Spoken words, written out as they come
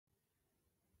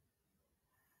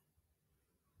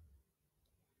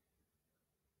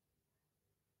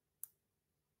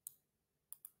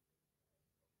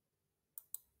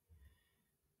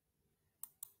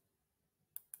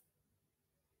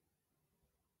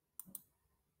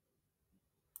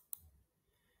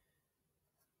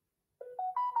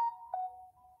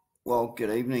Well, good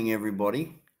evening,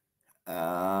 everybody.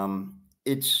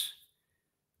 It's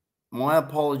my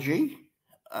apology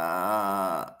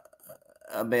about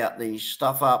the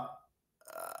stuff up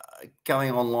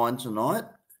going online tonight.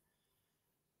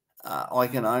 I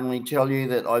can only tell you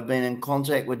that I've been in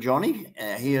contact with Johnny.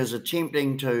 He is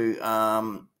attempting to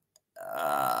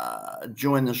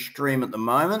join the stream at the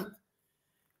moment.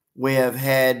 We have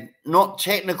had not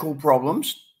technical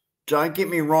problems. Don't get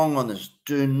me wrong on this.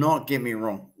 Do not get me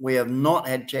wrong. We have not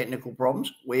had technical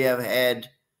problems. We have had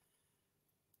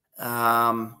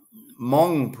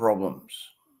Mong problems.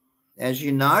 As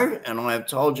you know, and I have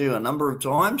told you a number of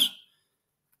times,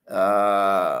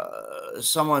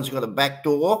 someone's got a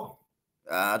backdoor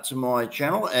to my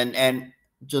channel, and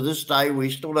to this day, we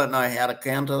still don't know how to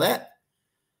counter that.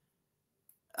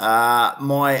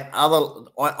 I'm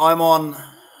on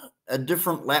a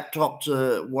different laptop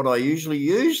to what I usually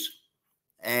use,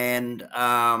 and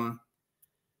I've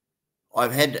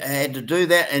had to do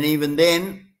that. And even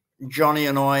then, Johnny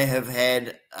and I have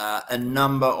had a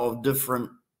number of different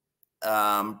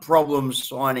problems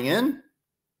signing in.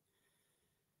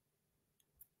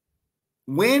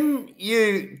 When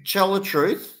you tell the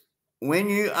truth, when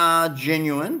you are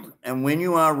genuine and when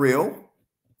you are real,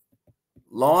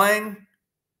 lying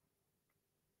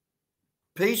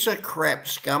piece of crap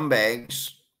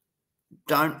scumbags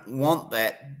don't want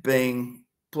that being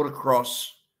put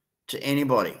across to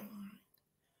anybody.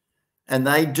 And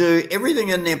they do everything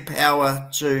in their power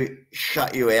to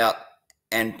shut you out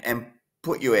and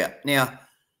put you out. Now,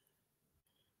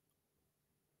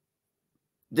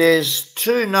 there's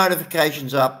two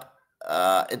notifications up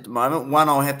at the moment. One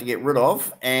I'll have to get rid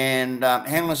of. And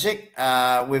hang on a sec.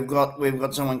 We've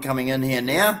got someone coming in here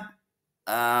now.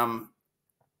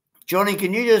 Johnny,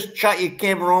 can you just shut your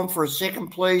camera on for a second,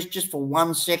 please? Just for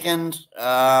 1 second.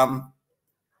 And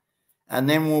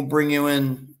then we'll bring you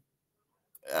in.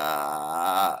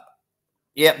 Yep,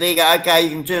 there you go. Okay, you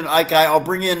can turn. Okay, I'll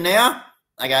bring you in now.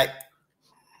 Okay,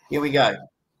 here we go.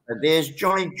 So there's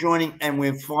Johnny joining, and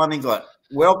we've finally got.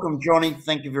 Welcome, Johnny.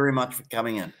 Thank you very much for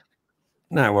coming in.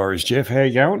 No worries, Geoff. How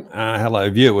you going? Hello,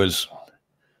 viewers.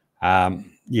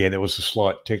 Yeah, there was a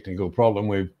slight technical problem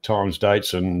with times,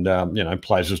 dates, and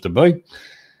places to be,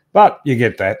 but you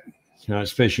get that,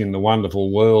 especially in the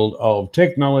wonderful world of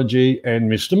technology and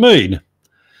Mr. Mead.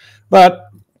 But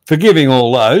forgiving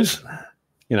all those,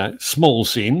 small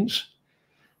sins,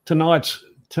 tonight's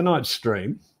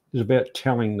stream is about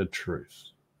telling the truth.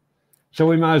 So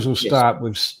we may as well start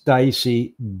with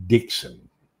Stacey Dixon,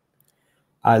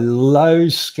 a low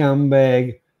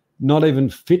scumbag, not even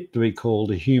fit to be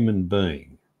called a human being,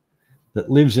 that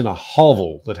lives in a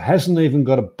hovel that hasn't even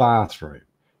got a bathroom.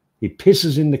 He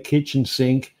pisses in the kitchen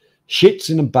sink, shits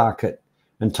in a bucket,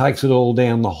 and takes it all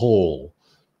down the hall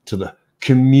to the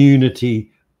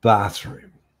community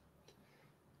bathroom,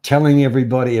 telling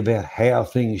everybody about how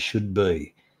things should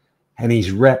be. And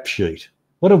his rap sheet.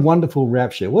 What a wonderful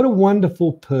rap sheet. What a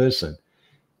wonderful person.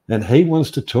 And he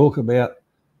wants to talk about,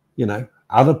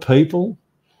 other people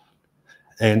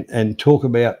and talk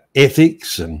about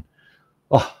ethics and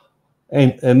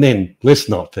then let's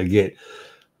not forget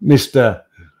Mr.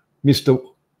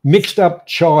 Mixed Up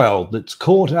Child that's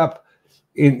caught up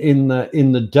in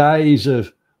the days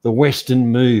of the Western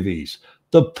movies,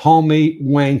 the pommy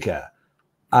wanker,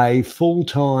 a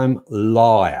full-time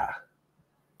liar.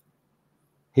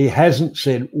 He hasn't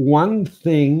said one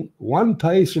thing, one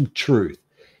piece of truth.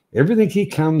 Everything he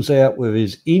comes out with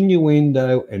is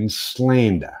innuendo and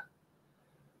slander.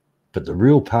 But the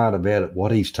real part about it,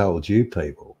 what he's told you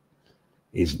people,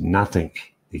 is nothing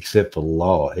except for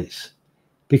lies,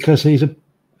 because he's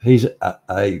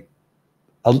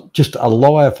just a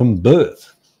liar from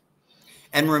birth.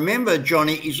 And remember,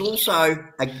 Johnny, he's also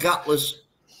a gutless,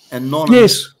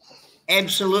 anonymous,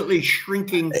 absolutely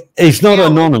shrinking. He's not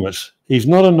anonymous. He's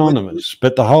not anonymous,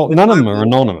 but none of them are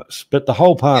anonymous. But the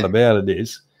whole part about it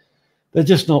is they're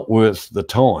just not worth the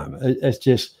time. It's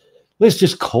just, let's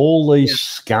just call these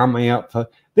scum out for.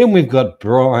 Then we've got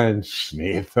Brian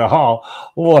Smith. Oh,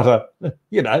 what a,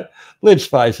 let's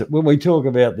face it, when we talk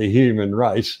about the human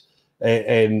race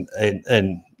and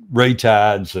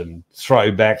retards and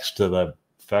throwbacks to the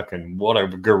fucking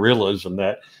whatever gorillas and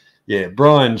that, yeah,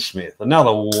 Brian Smith,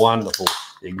 another wonderful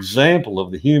example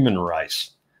of the human race.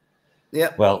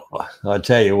 Yeah. Well, I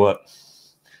tell you what,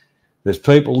 there's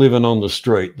people living on the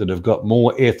street that have got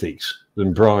more ethics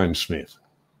than Brian Smith.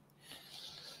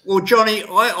 Well, Johnny,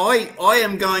 I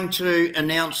am going to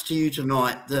announce to you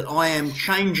tonight that I am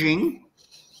changing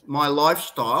my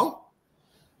lifestyle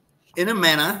in a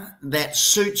manner that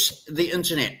suits the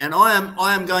internet. And I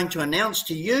am going to announce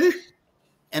to you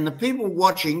and the people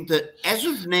watching that as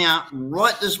of now,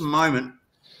 right this moment,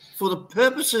 for the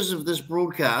purposes of this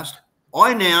broadcast,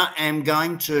 I now am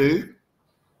going to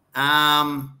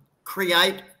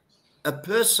create a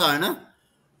persona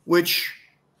which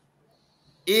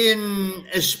in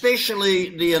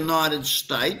especially the United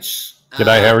States.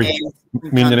 G'day, Harry.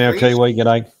 Mindanao Kiwi,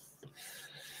 g'day.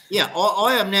 Yeah,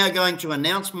 I am now going to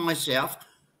announce myself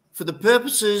for the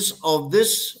purposes of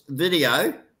this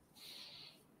video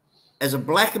as a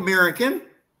Black American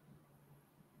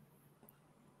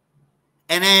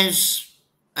and as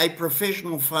a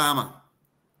professional farmer,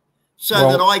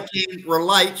 so that I can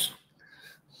relate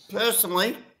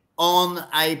personally on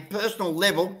a personal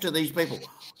level to these people.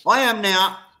 I am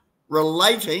now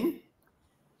relating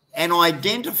and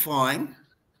identifying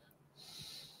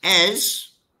as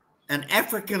an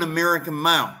African-American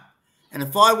male. And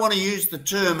if I want to use the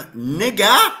term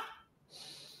nigger,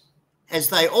 as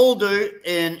they all do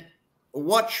in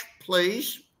Watch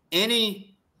Please,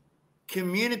 any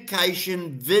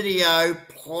communication, video,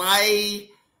 play,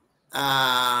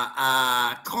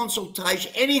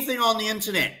 consultation, anything on the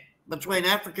internet between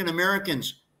African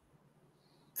Americans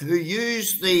who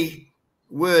use the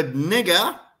word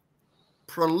nigger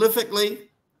prolifically,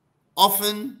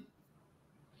 often,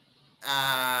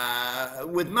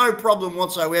 with no problem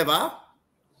whatsoever,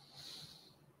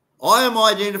 I am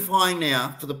identifying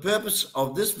now for the purpose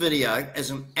of this video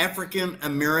as an African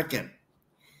American.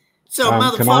 So,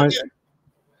 motherfucker,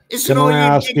 can I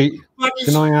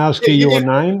ask you your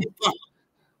name?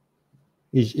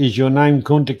 Is your name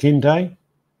Kunta Kinte?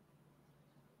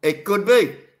 It could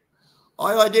be.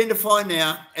 I identify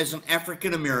now as an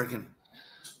African American.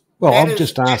 Well, I'm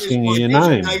just asking you your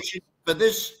name for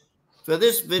this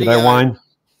video. G'day, Wayne.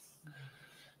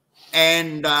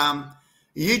 And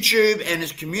YouTube and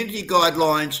its community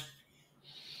guidelines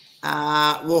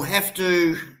will have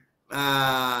to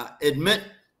admit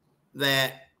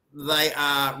that they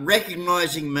are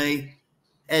recognizing me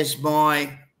as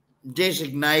my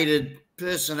designated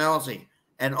personality.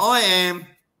 And I am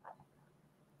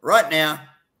right now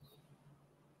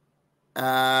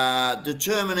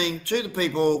determining to the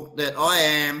people that I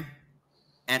am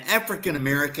an African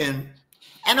American.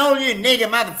 And all you nigger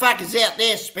motherfuckers out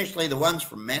there, especially the ones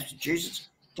from Massachusetts,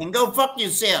 can go fuck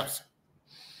yourselves.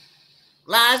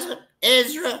 Liza,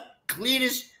 Ezra,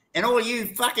 Cletus, and all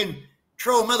you fucking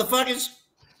troll motherfuckers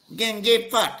can get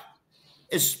fucked.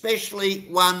 Especially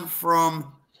one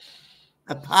from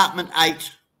apartment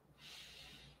 8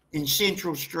 in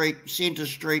Center Street,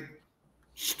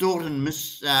 Staunton,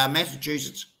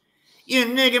 Massachusetts. You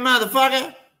nigger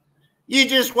motherfucker. You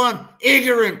just one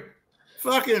ignorant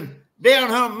fucking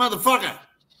down-home motherfucker.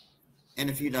 And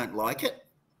if you don't like it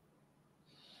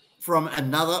from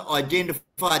another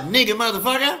identified nigger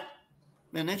motherfucker,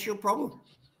 then that's your problem.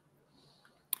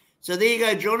 So there you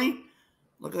go, Johnny.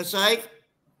 Like I say,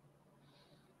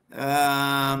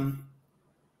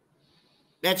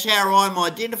 that's how I'm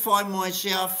identifying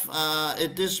myself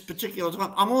at this particular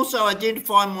time. I'm also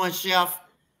identifying myself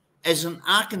as an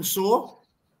Arkansas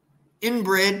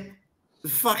inbred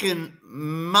fucking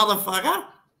motherfucker.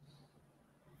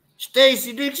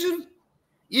 Stacey Dixon,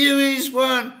 you is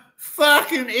one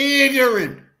fucking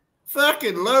ignorant,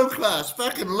 fucking low class,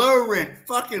 fucking low rent,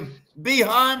 fucking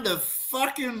behind the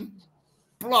fucking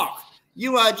block.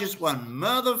 You are just one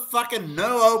motherfucking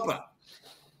no-oper.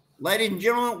 Ladies and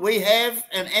gentlemen, we have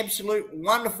an absolute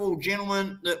wonderful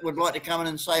gentleman that would like to come in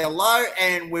and say hello,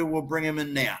 and we will bring him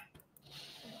in now.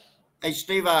 Hey,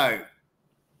 Steve-O.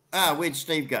 Where'd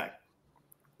Steve go?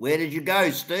 Where did you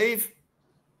go, Steve?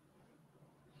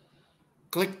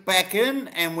 Click back in,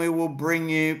 and we will bring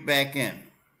you back in.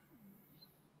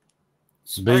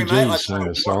 Sorry, BG sang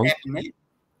a song.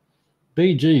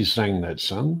 BG sang that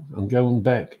song. I'm going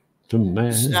back to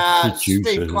Massachusetts.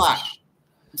 Steve Clark.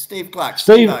 Steve Clark.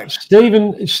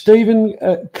 Stephen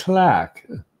Clark,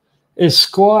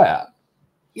 Esquire.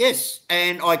 Yes,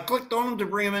 and I clicked on him to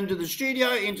bring him into the studio,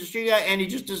 and he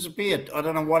just disappeared. I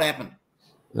don't know what happened.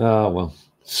 Oh, well,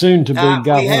 soon to be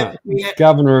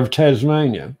governor of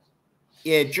Tasmania.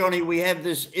 Yeah, Johnny, we have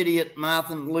this idiot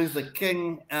Martin Luther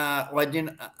King,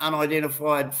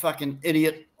 unidentified fucking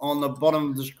idiot on the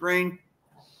bottom of the screen.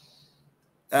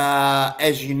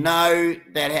 As you know,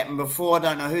 that happened before. I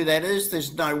don't know who that is.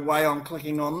 There's no way I'm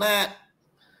clicking on that.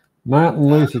 Martin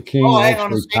Luther King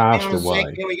actually passed away.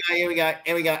 Here we go.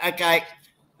 Okay.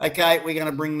 We're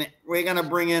gonna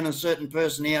bring in a certain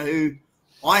person here who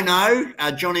I know.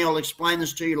 Johnny, I'll explain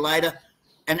this to you later.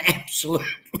 An absolute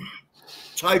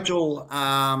total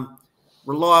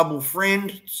reliable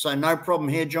friend. So no problem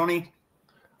here, Johnny.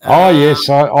 Yes,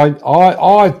 I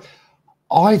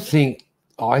think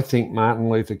I think Martin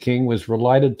Luther King was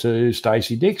related to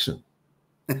Stacey Dixon.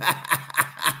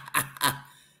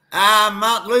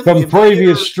 Martin Luther. From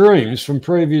previous streams.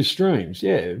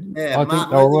 Yeah, I think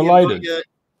they were related.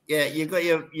 You got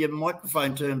your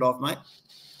microphone turned off, mate.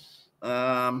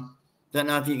 Don't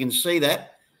know if you can see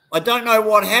that. I don't know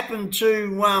what happened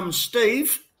to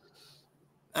Steve.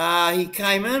 He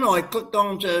came in. I clicked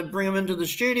on to bring him into the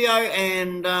studio,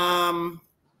 and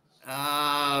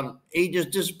he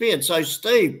just disappeared. So,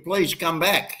 Steve, please come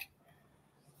back.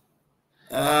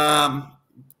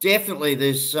 Definitely,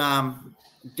 there's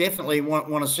definitely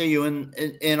want to see you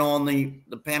in on the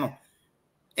panel.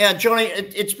 Yeah, Johnny,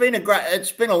 it's been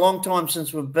a long time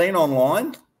since we've been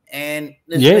online, and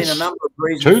there's been a number of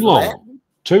reasons for that.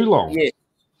 Too long.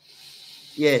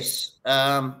 Yes.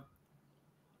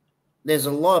 There's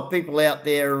a lot of people out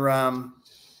there.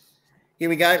 Here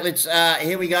we go.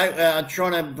 Here we go.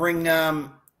 Trying to bring.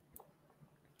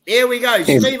 Here we go,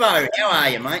 Steve-O. How are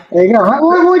you, mate? There you go.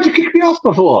 Why'd you kick me off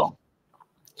before?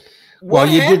 Well,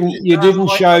 you didn't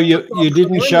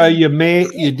show your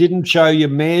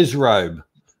mayor's robe.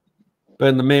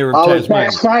 Being the mayor of Tasmania. I was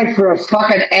backstage for a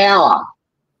fucking hour.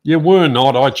 You were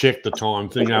not. I checked the time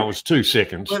thing. I was 2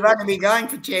 seconds. We've only been going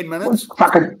for 10 minutes.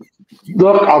 Fucking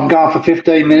look, I'm going for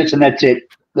 15 minutes, and that's it.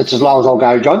 That's as low as I'll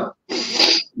go, John.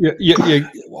 I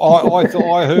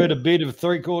thought I heard a bit of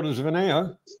 3/4 of an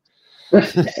hour.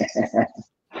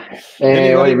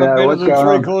 Anybody got better than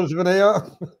 3/4 of an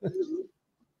hour?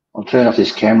 I'll turn off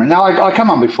this camera. No, I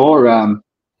come on before, and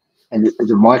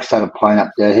the mic started playing up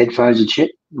the headphones and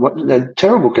shit. What the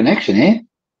terrible connection here.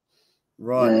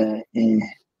 Right.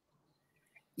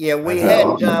 Yeah, we had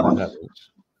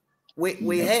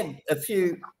we had a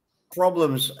few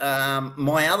problems.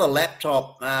 My other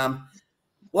laptop.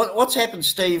 What's happened,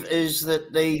 Steve, is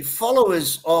that the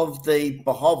followers of the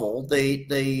Bahovel, the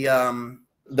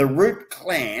Root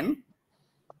clan,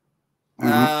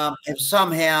 have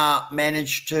somehow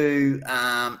managed to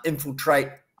infiltrate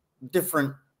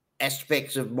different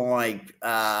aspects of my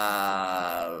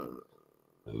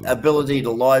ability to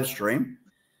live stream.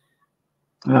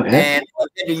 Okay. And I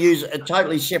had to use a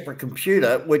totally separate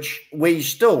computer, which we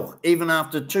still, even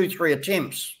after 2-3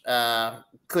 attempts,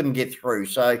 couldn't get through.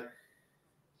 So,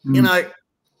 you know,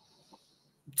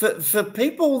 for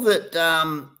people that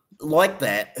like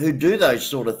that, who do those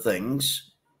sort of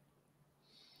things,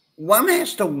 one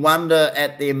has to wonder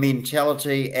at their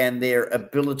mentality and their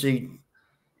ability,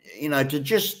 you know, to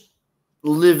just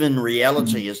live in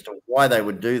reality as to why they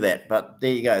would do that. But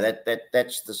there you go.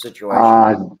 That's the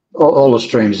situation. All the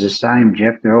streams are the same,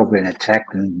 Geoff. They're all being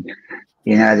attacked, and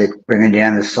you know they're bringing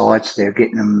down the sites. They're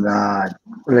getting them.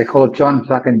 What do they call it, John?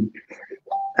 Fucking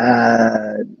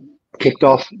kicked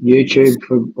off YouTube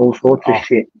for all sorts of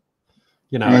shit.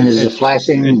 You know, and there's a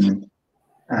flashing.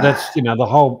 That's the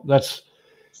whole. That's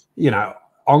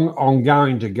I'm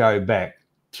going to go back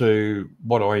to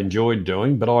what I enjoyed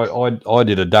doing, but I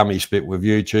did a dummy spit with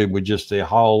YouTube with just their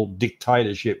whole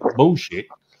dictatorship bullshit,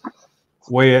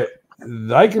 where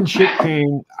they can shit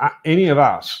can any of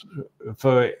us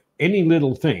for any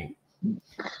little thing,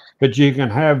 but you can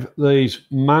have these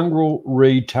mongrel,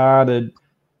 retarded,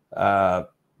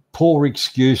 poor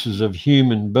excuses of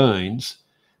human beings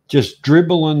just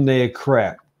dribbling their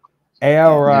crap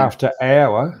hour after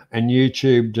hour, and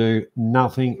YouTube do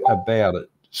nothing about it.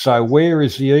 So where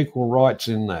is the equal rights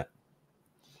in that?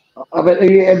 But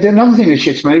another thing that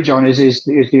shits me, John, is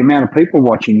the amount of people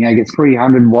watching. You know, you get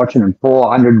 300 watching and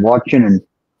 400 watching, and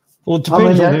well, it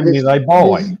depends on how many they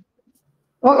buy.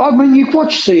 I mean, you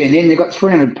watch CNN, they've got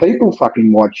 300 people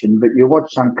fucking watching, but you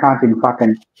watch some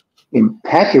cunt in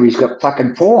Packer, he's got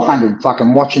fucking 400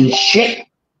 fucking watching shit.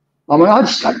 I mean, I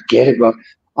just don't get it, but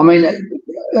I mean,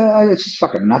 it's just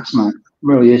fucking nuts, mate. It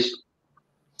really is.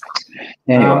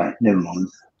 Anyway, never mind.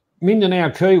 Mindanao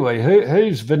Kiwi,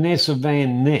 who's Vanessa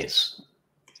Van Ness?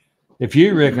 If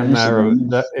you reckon they're a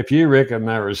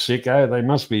sicko, they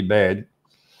must be bad,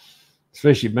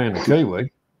 especially being a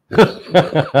Kiwi.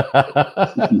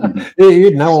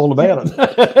 You'd know all about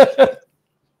it.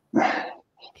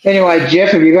 Anyway,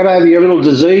 Geoff, have you got over your little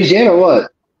disease yet, or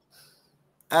what?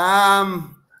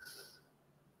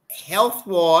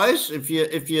 Health-wise, if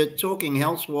you're talking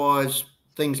health-wise,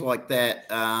 things like that,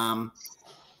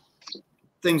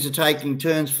 things are taking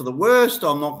turns for the worst.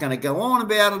 I'm not going to go on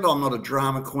about it. I'm not a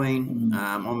drama queen.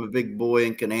 I'm a big boy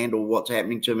and can handle what's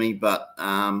happening to me. But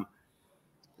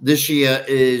this year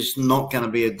is not going to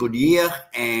be a good year,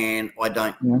 and I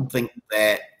don't think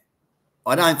that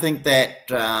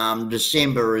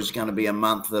December is going to be a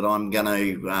month that I'm going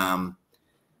to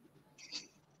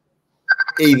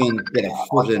even get a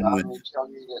foot in with.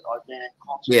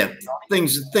 Yeah,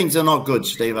 things are not good,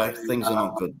 Steve-O. Things are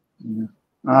not good.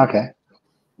 Okay.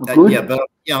 Well, Yeah, but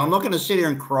I'm not going to sit here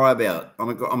and cry about it.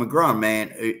 I'm a grown man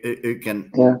who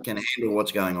can handle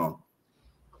what's going on.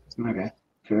 Okay,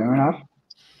 fair enough.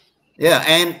 Yeah,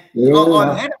 and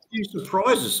I've had a few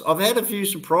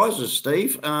surprises.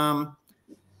 Steve. What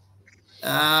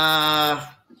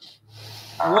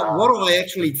I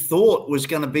actually thought was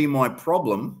going to be my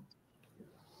problem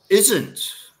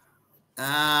isn't.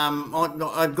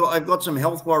 I've got some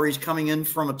health worries coming in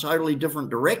from a totally different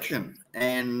direction,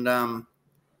 and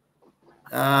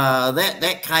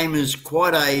that came as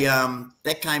quite a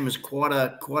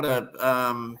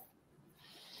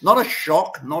not a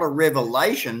shock, not a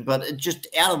revelation, but it just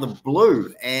out of the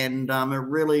blue, and it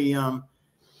really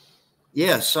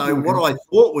So what I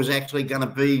thought was actually going to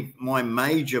be my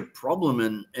major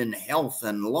problem in health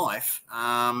and life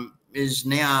is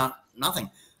now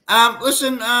nothing.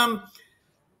 Listen,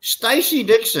 Stacey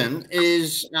Dixon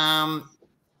is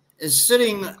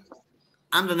sitting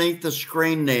underneath the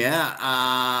screen there,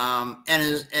 and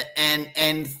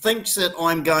thinks that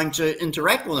I'm going to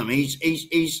interact with him.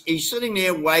 He's sitting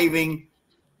there waving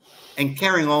and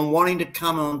carrying on, wanting to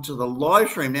come onto the live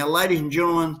stream. Now, ladies and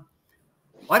gentlemen,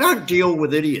 I don't deal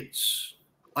with idiots.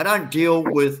 I don't deal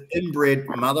with inbred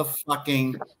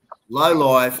motherfucking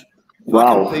lowlife.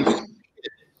 Wow. People.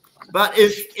 But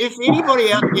if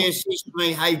anybody out there says to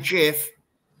me, "Hey, Geoff,"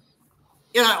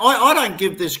 I don't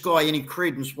give this guy any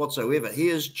credence whatsoever. He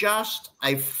is just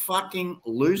a fucking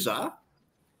loser.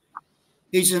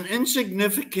 He's an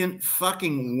insignificant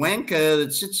fucking wanker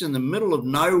that sits in the middle of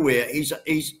nowhere. He's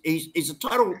a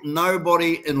total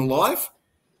nobody in life.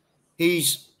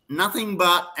 He's nothing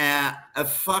but a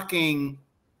fucking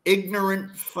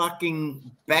ignorant,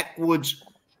 fucking backwards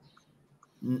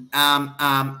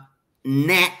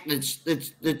gnat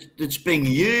that's being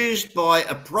used by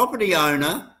a property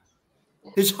owner.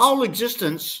 His whole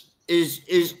existence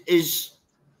is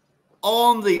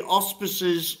on the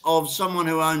auspices of someone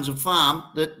who owns a farm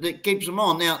that keeps him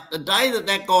on. Now, the day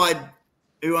that guy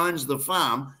who owns the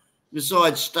farm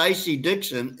decides Stacey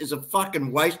Dixon is a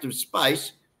fucking waste of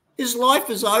space, his life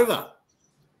is over.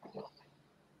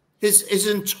 His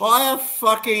entire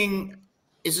fucking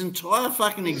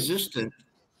existence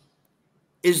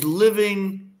is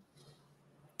living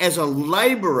as a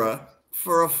laborer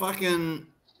for a fucking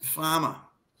farmer.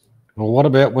 Well, what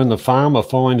about when the farmer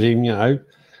finds him,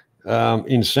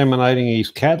 inseminating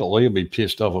his cattle? He'll be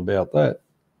pissed off about that.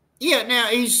 Yeah, now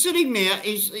he's sitting there.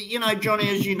 He's, Johnny,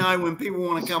 as you know, when people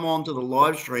want to come on to the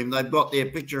live stream, they've got their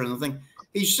picture and the thing.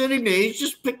 He's sitting there. He's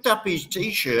just picked up his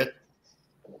T-shirt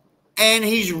and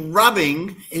he's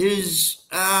rubbing his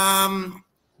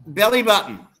belly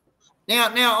button.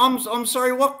 Now, I'm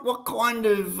sorry. What kind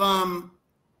of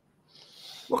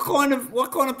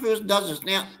person does this?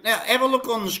 Now, have a look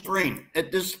on the screen at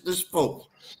this poll.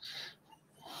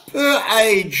 Per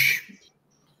age,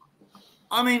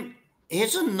 I mean,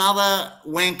 here's another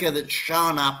wanker that's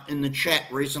shown up in the chat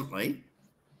recently.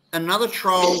 Another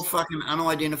troll, fucking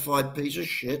unidentified piece of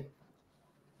shit.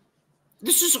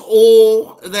 This is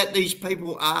all that these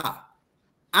people are.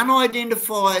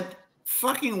 Unidentified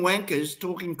fucking wankers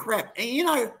talking crap.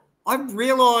 And, I've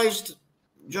realised,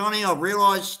 Johnny,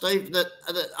 Steve, that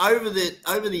over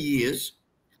the years,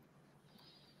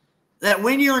 that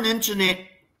when you're an internet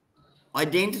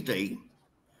identity,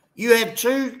 you have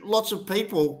two lots of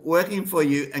people working for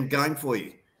you and going for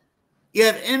you. You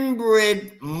have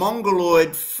inbred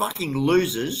mongoloid fucking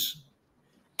losers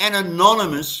and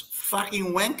anonymous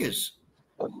fucking wankers.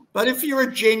 But if you're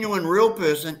a genuine real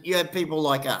person, you have people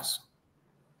like us.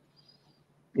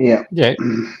 Yeah. Yeah.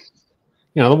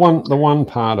 The one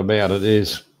part about it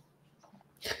is,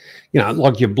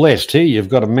 like you're blessed here. You've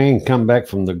got a man come back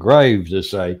from the grave to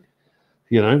say,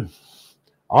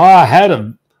 I have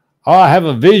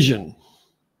a vision.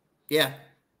 Yeah.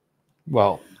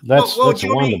 Well, that's Johnny,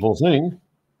 a wonderful thing.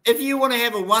 If you want to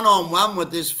have a one-on-one with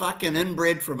this fucking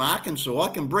inbred from Arkansas, I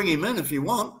can bring him in if you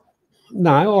want.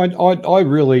 No, I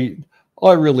really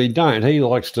don't. He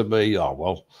likes to be,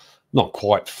 not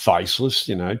quite faceless,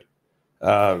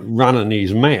 running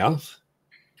his mouth.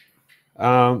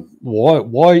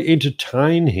 Why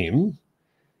entertain him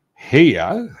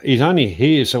here? He's only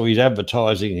here so he's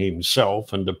advertising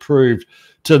himself and to prove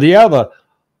to the other,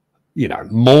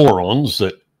 morons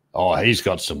that, he's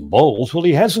got some balls. Well,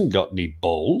 he hasn't got any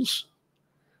balls.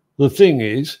 The thing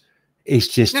is, he's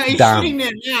just he's dumb. Sitting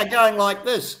there now going like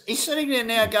this. He's sitting there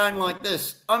now going like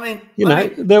this. I mean,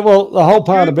 the whole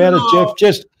part about it, Geoff,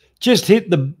 just hit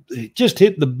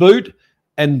the boot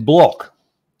and block.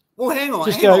 Well, hang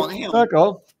on. Fuck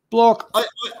off. block. I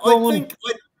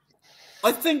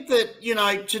think that, you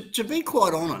know, to be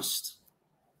quite honest,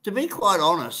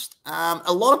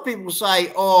 a lot of people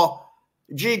say, "Oh,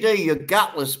 GD, you're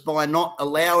gutless by not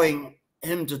allowing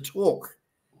him to talk."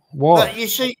 Why? But you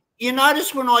see, you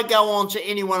notice when I go on to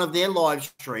any one of their live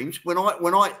streams,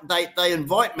 they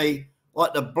invite me,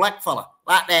 like the black fella,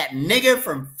 like that nigger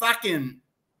from fucking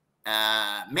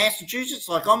Massachusetts.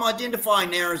 Like, I'm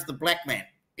identifying now as the black man.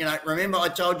 You know, remember I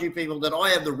told you people that I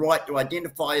have the right to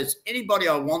identify as anybody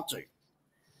I want to,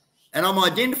 and I'm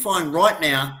identifying right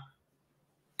now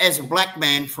as a black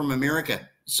man from America.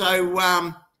 So,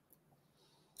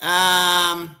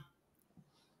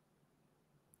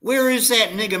 where is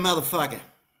that nigger motherfucker?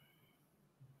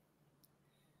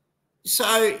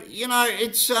 So, you know,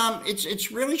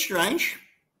 it's really strange.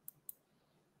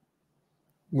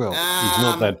 Well, he's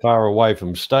not that far away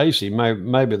from Stacey.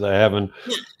 Maybe they're having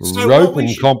so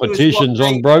roping competitions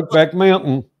on Brokeback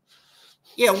Mountain.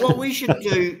 Yeah, what we should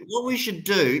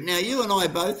do. Now, you and I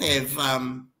both have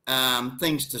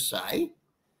things to say.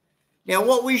 Now,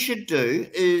 what we should do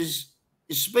is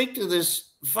speak to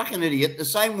this fucking idiot the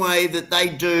same way that they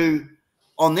do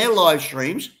on their live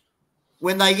streams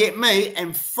when they get me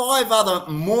and 5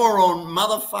 other moron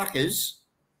motherfuckers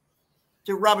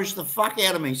to rubbish the fuck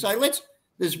out of me. So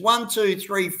there's 1, 2,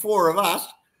 3, 4 of us.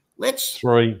 Let's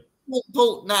 3.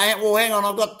 Well, hang on.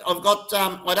 I've got.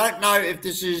 I don't know if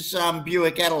this is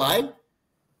Buick Adelaide.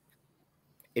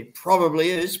 It probably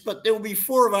is, but there will be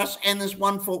 4 of us, and there's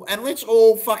 1 for. And let's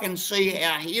all fucking see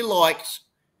how he likes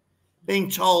being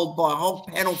told by a whole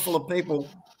panel full of people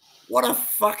what a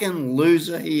fucking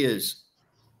loser he is.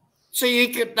 See,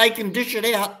 they can dish it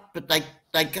out, but they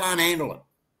can't handle it.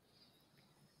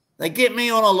 They get me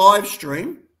on a live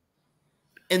stream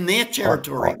in their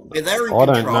territory where they're in control.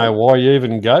 I don't know why you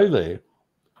even go there.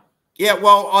 Yeah,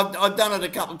 well, I've done it a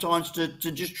couple of times to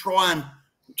just try and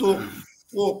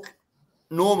talk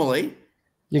normally.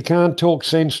 You can't talk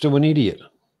sense to an idiot.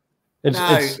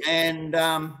 And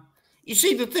you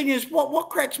see, the thing is, what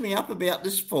cracks me up about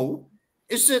this fool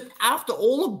is that after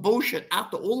all the bullshit,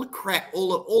 after all the crap,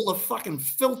 all the fucking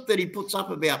filth that he puts up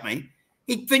about me,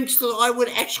 he thinks that I would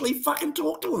actually fucking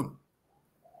talk to him.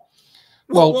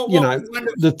 Well, you know,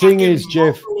 the thing is,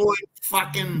 Geoff,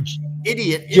 fucking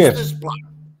idiot Geoff, is this bloke.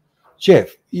 Geoff,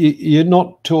 you're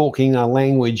not talking a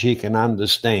language he can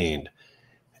understand.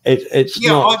 It's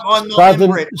not I'm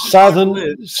not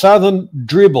southern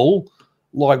dribble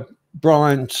like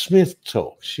Brian Smith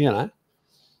talks, you know.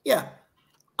 Yeah.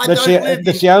 That's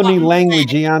the only language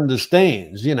he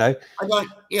understands, you know.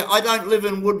 I don't live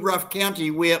in Woodruff County,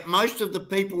 where most of the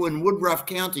people in Woodruff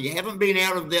County haven't been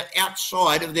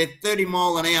outside of their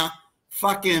 30-mile-an-hour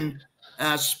fucking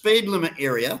speed limit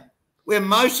area, where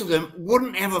most of them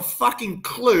wouldn't have a fucking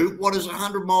clue what is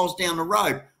 100 miles down the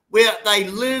road, where they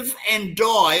live and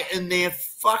die in their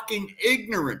fucking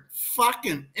ignorant,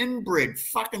 fucking inbred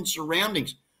fucking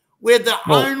surroundings, where the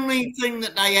only thing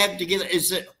that they have together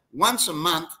is that once a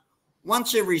month,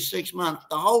 once every 6 months,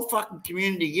 the whole fucking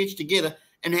community gets together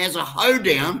and has a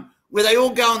hoedown where they all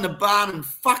go in the barn and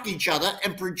fuck each other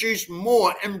and produce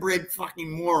more inbred fucking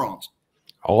morons.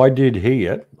 I did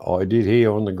hear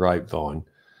on the grapevine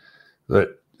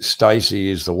that Stacey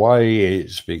is the way he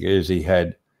is because he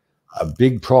had a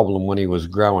big problem when he was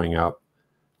growing up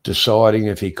deciding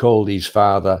if he called his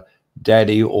father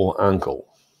daddy or uncle.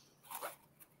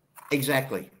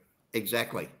 Exactly.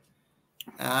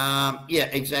 Yeah,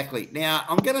 exactly. Now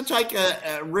I'm going to take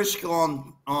a risk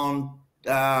on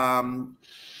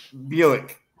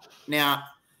Buick. Now,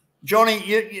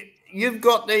 Johnny, you've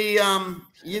got the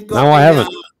No, I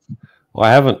haven't.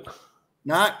 I haven't.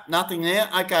 No, nothing there.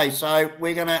 Okay, so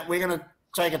we're gonna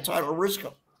take a total risk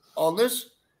on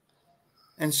this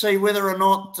and see whether or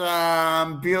not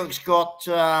Buick's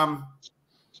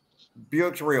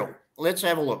real. Let's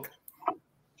have a look.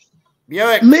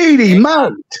 Buick. Meaty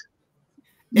mate.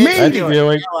 That's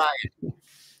Buick.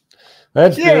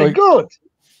 That's Buick. Good.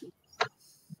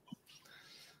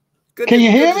 Can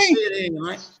you hear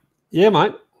me? Yeah,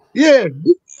 mate. Yeah.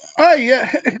 Hey,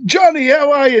 Johnny,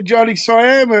 how are you, Johnny? So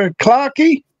I am a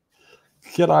Clarkie.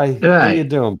 G'day. How you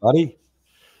doing, buddy?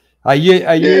 Are you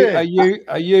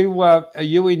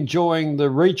enjoying the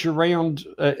reach around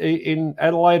in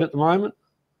Adelaide at the moment?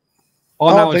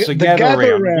 Oh, no, it's the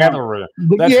gather round. That's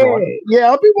right.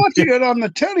 Yeah, I've been watching it on the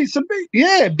telly.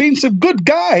 Been some good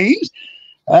games.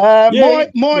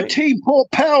 My team, Port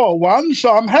Power, won,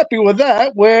 so I'm happy with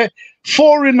that. We're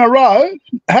 4 in a row.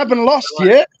 Haven't lost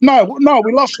yet. No,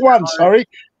 we lost 1. Sorry,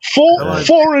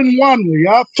 4 in 1. We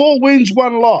are 4 wins,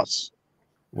 1 loss.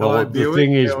 Well, the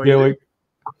thing is, Billy.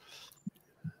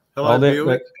 Hello,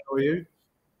 Buick. How are you?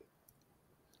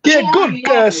 Yeah,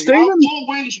 good, Stephen. 4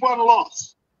 wins, 1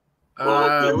 loss.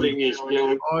 I'm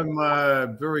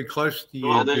very close to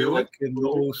you, Buick, and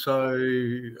also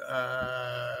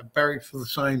barracked for the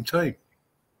same team.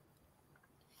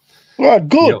 Right,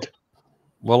 good. Yep.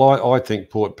 Well, I think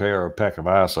Port Power are a pack of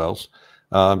arseholes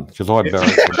because I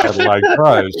barracked for Adelaide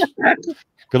Crows.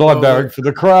 Because I barracked for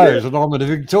the Crows, and I'm a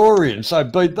Victorian, so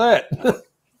beat that.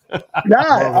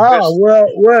 No,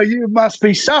 well, you must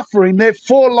be suffering. They're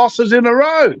 4 losses in a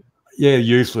row. Yeah,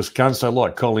 useless cunts. They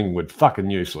like Collingwood. Fucking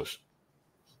useless.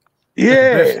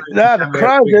 Yeah, no, the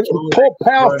Crows, the Port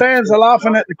Power fans are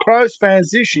laughing at the Crows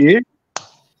fans this year.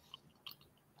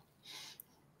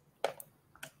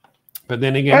 But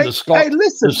then again, the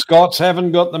Scots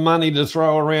haven't got the money to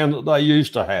throw around that they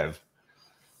used to have.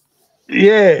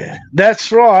 Yeah,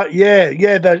 that's right. Yeah,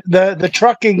 the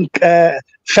trucking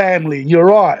family. You're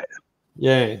right.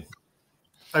 Yeah.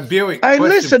 Hey, Buick. Hey,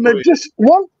 listen, just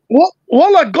while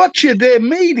I got you there,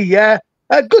 media.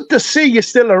 Good to see you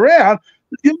still around.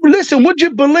 Listen, would you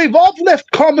believe I've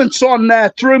left comments on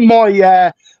through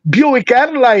my Buick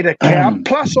Adelaide account,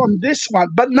 plus on this one,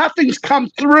 but nothing's come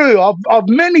through. I've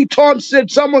many times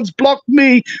said someone's blocked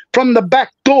me from the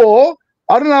back door.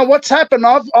 I don't know what's happened.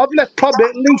 I've left probably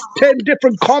at least 10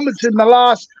 different comments in the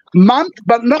last month,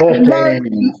 but no,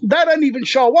 they don't even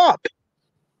show up.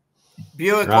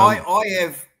 Buick,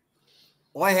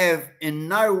 I have in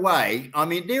no way, I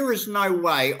mean, there is no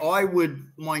way I would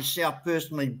myself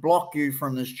personally block you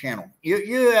from this channel.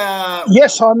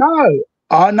 Yes, I know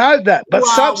that, but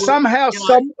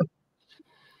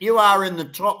you are in the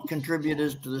top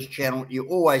contributors to this channel. You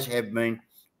always have been.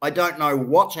 I don't know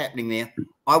what's happening there.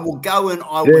 I will go and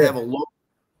I will have a look,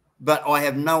 but I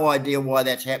have no idea why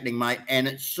that's happening, mate. And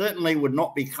it certainly would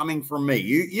not be coming from me.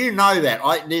 You know that.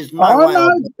 There's no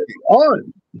way.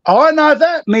 I know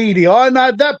that, media. I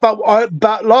know that, but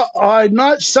I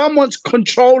know someone's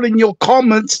controlling your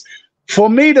comments for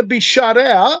me to be shut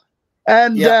out,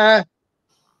 and they're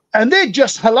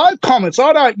just hello comments.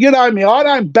 I don't, you know me. I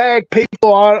don't bag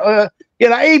people.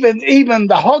 Even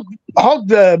the hog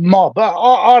mob.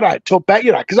 I don't talk about,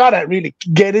 because I don't really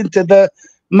get into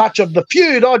much of the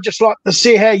feud. I just like to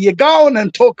see how you're going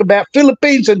and talk about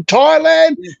Philippines and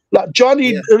Thailand. Like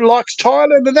Johnny likes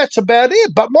Thailand, and that's about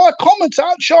it. But my comments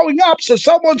aren't showing up, so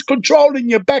someone's controlling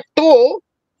your back door.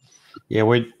 Yeah,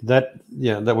 we've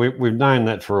known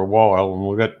that for a while, and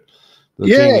we've got the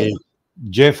thing is,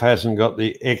 Geoff hasn't got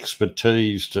the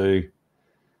expertise to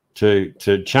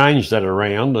change that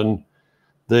around, and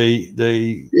the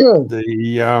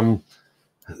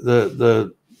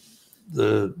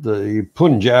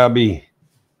Punjabi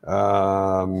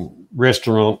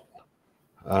restaurant,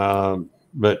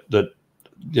 but that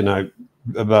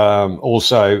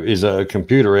also is a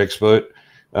computer expert.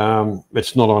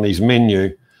 It's not on his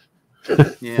menu.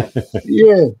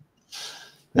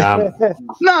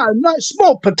 No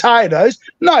small potatoes,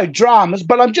 no dramas,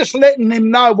 but I'm just letting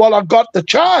him know while I got the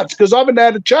chance, because I haven't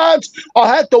had a chance. I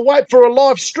had to wait for a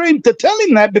live stream to tell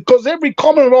him that, because every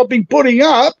comment I've been putting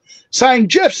up saying,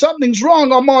 Geoff, something's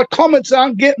wrong, or my comments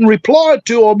aren't getting replied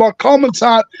to, or my comments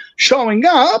aren't showing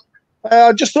up.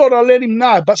 I just thought I'd let him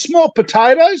know. But small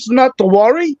potatoes, not to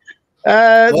worry.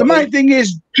 The main thing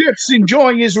is Geoff's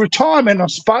enjoying his retirement, I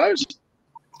suppose.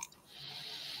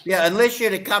 Yeah, unless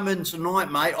you'd have come in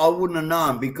tonight, mate, I wouldn't have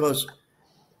known, because,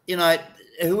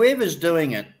 whoever's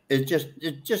doing it is just,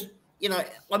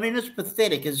 I mean, it's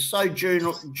pathetic. It's so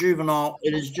juvenile.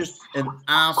 It is just an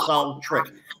arsehole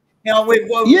trick. We've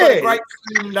got a great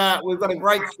friend. We've got a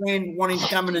great friend wanting to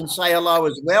come in and say hello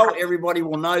as well. Everybody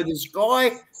will know this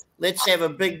guy. Let's have a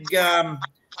big, clap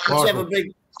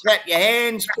your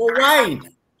hands for Wayne.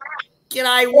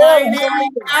 G'day, Wayne. How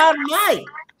you going, mate?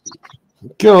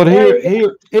 God,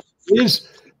 here is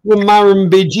the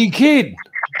Murrumbidgee kid.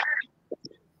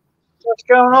 What's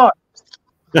going on?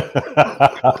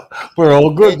 We're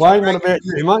all good, Wayne. What about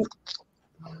you, mate?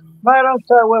 Mate, I'm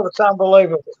so well, it's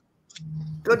unbelievable.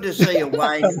 Good to see you,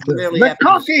 Wayne. Really the happy.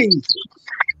 coffee.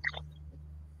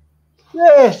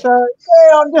 Yeah, so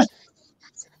I'm just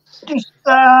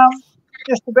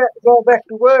about to go back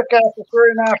to work after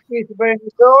 3.5 years of being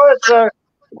retired. So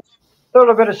thought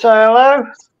I'd better say hello.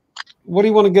 What do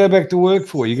you want to go back to work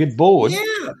for? You get bored? Yeah.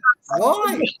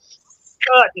 Why?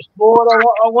 Just bored.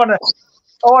 I want to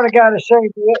go to see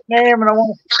Vietnam, and I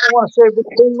want to see a bit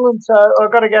of England. So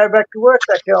I've got to go back to work.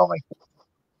 They tell me.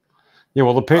 Yeah,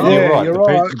 well, you're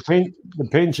right. The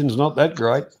pension's not that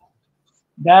great.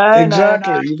 No,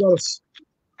 exactly. No. You got to.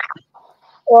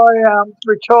 I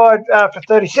retired after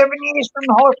 37 years from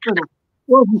the hospital.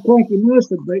 Wasn't thinking this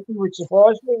would be, which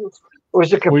surprised me. It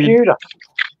was a computer.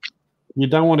 You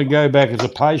don't want to go back as a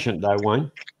patient, though, Wayne?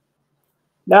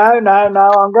 No. I'm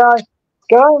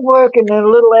going working in a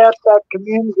little outback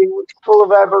community which is full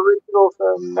of Aboriginals,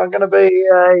 and I'm going to be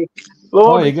a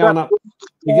laundry. You're going up.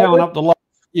 You're going up the lake.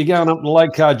 You're going up the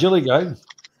Lake Cargilligo.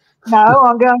 No,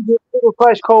 I'm going to a little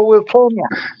place called Wilkenya.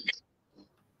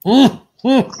 Wow.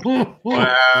 You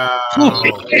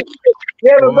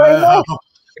ever been there?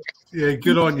 Yeah,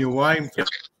 good on you, Wayne. Yeah.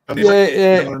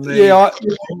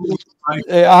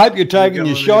 I hope you're taking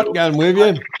your shotgun with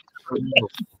you.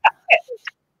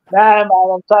 No, mate,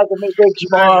 I'm taking my big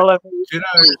smile and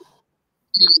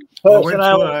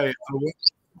personality.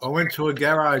 I went to a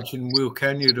garage in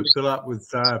Wilkenya to fill up with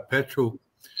petrol,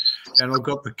 and I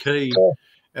got the key,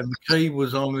 and the key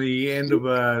was on the end of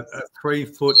a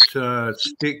 3-foot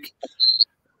stick.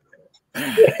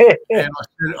 And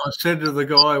I said to the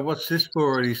guy, "What's this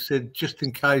for?" And he said, "Just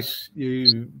in case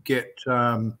you get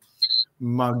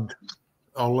mugged,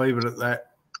 I'll leave it at that."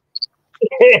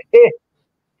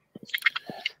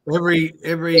 Every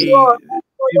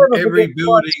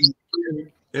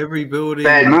building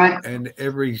and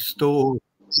every store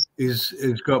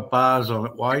is got bars on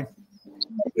it, Wayne.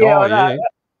 Yeah, I know.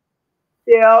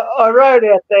 Yeah, I rode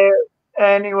out there.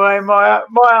 Anyway, my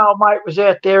old mate was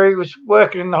out there. He was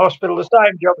working in the hospital, the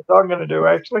same job as I'm going to do,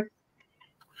 actually.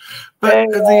 But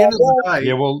at the end of the day,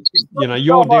 yeah, well,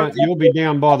 you'll be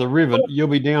down by the river. You'll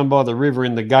be down by the river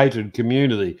in the gated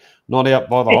community, not out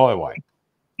by the highway.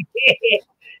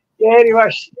 Yeah,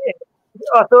 anyway,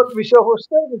 I thought to myself, well,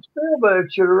 Steven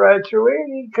Spielberg should have rode through here.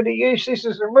 He could have used this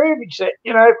as a movie set,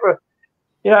 for,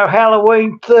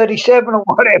 Halloween 37 or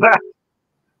whatever.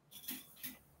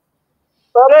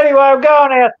 But anyway, I'm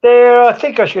going out there. I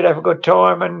think I should have a good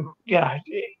time, and you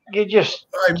just.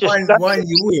 Wayne,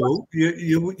 you will.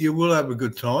 You will have a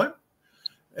good time,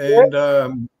 and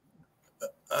the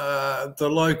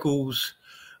locals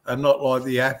are not like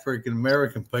the African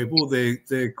American people.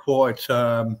 They're quite.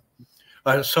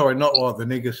 Sorry, not like the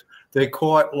niggers. They're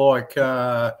quite like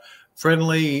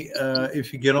friendly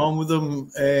if you get on with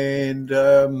them, and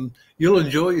you'll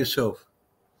enjoy yourself.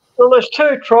 Well, there's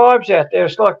two tribes out there.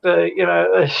 It's like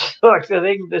it's like the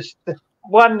thing. There's the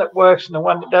one that works and the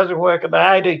one that doesn't work, and they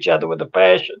hate each other with a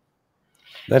passion.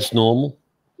 That's normal.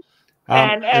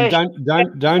 And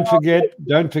don't forget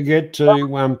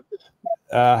to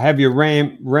have your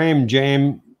ram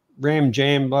jam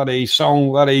bloody song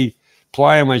bloody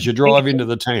playing as you drive into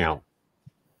the town.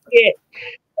 Yeah,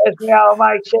 as my old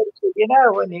mate said,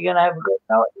 when you're going to have a good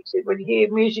night, he said, when you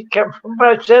hear music come from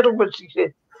both settlements, he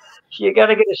said, you're going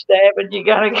to get a stab and you're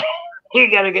going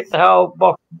to get the whole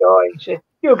box of guy. He said,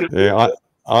 you'll get. Yeah,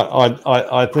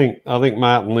 I think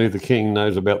Martin Luther King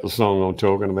knows about the song I'm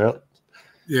talking about.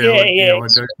 Yeah, I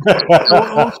do.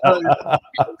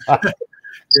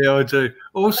 Yeah, I do.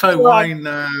 Also, Wayne. Wayne.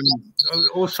 The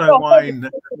first time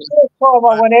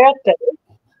I went out there,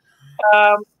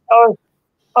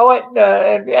 I went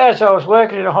as I was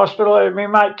working in a hospital. My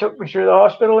mate took me through the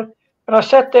hospital, and I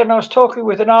sat there and I was talking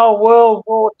with an old World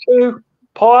War II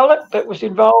pilot that was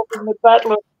involved in the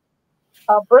Battle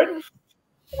of Britain.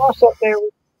 And I sat there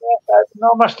with him, and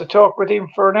I must have talked with him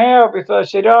for an hour before I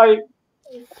said, "Oh,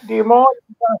 do you mind?"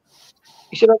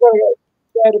 He said, "I've got to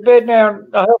go to bed now,"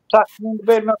 and I helped tuck him into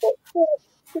bed, and I thought,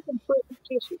 give him 3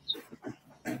 kisses.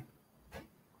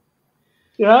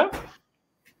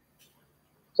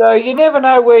 So you never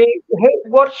know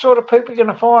what sort of people you're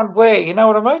going to find where. You know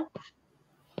what I mean?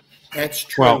 That's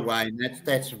true, Wayne.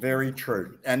 That's very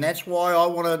true, and that's why I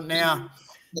want to now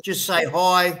just say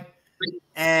hi.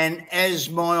 And as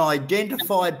my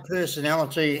identified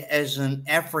personality as an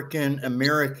African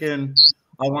American,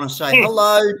 I want to say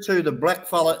hello to the black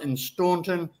fella in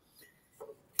Staunton.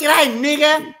 G'day,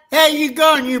 nigger. How you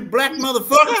going, you black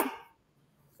motherfucker?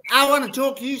 I want to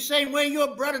talk to you same way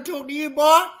your brother talk to you,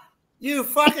 boy. You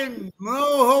fucking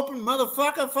no-hoping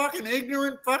motherfucker, fucking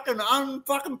ignorant, fucking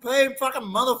unfucking paid, fucking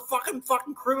motherfucking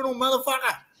fucking criminal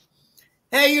motherfucker.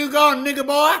 How you going, nigger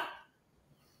boy?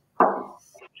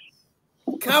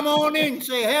 Come on in,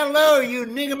 say hello, you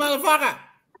nigger motherfucker.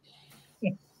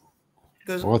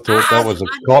 I thought that was a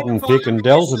cotton picking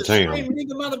Delta town. Same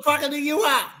nigger motherfucker that you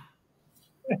are.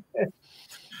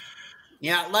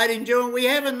 Yeah, ladies and gentlemen, we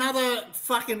have another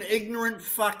fucking ignorant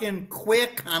fucking queer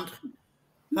cunt,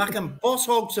 fucking boss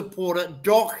hog supporter,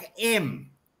 Doc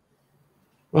M.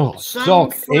 Oh, Some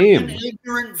Doc M.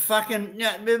 Ignorant fucking,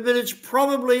 but it's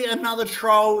probably another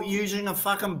troll using a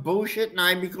fucking bullshit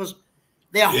name because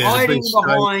they're hiding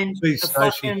behind a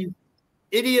fucking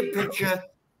idiot picture.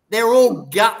 They're all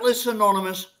gutless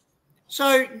anonymous.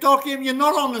 So, Doc M, you're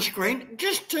not on the screen.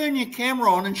 Just turn your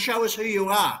camera on and show us who you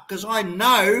are, because I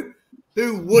know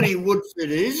who Woody Woodford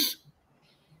is.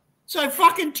 So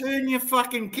fucking turn your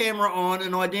fucking camera on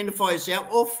and identify yourself,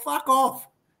 or fuck off.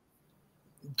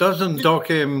 Doesn't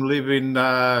Doc M live in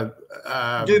Dubai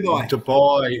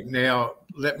now?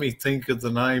 Let me think of the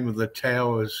name of the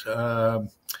towers.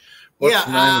 What's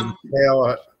the name of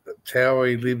the tower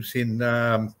he lives in?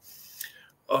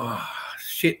 Oh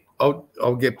shit!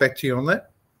 I'll get back to you on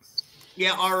that.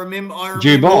 Yeah, I remember.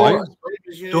 Dubai.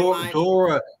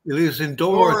 Dora. He lives in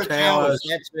Dora Towers.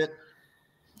 That's it.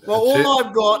 Well, all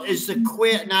I've got is the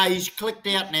queer. No, he's clicked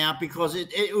out now because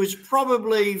it was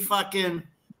probably fucking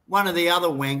one of the other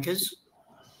wankers.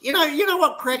 You know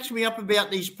what cracks me up about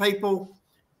these people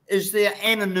is their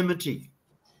anonymity,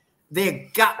 their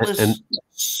gutless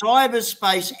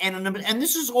cyberspace anonymity. And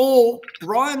this is all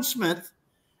Brian Smith,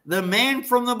 the man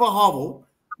from the Bohovel,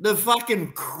 the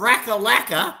fucking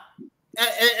cracker-lacker.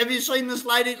 Have you seen this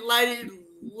lately, ladies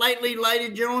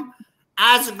and gentlemen?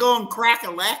 Ours are going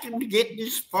crack-a-lacking to get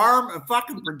this farm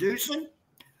fucking producing.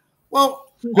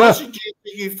 Well, I suggest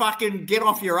that you fucking get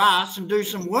off your ass and do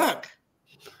some work.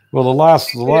 Well, the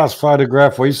last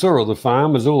photograph we saw of the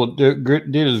farm is all it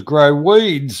did is grow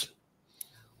weeds.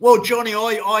 Well, Johnny,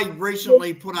 I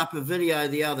recently put up a video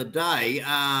the other day,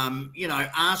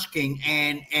 asking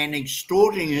and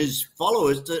extorting his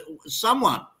followers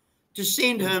someone to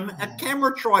send him a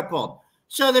camera tripod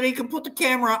so that he can put the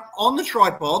camera on the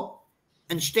tripod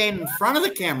and stand in front of the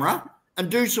camera and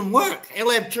do some work.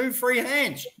 He'll have 2 free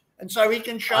hands. And so he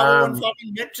can shovel and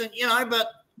fucking mix it, but...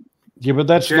 Yeah, but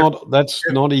that's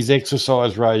not his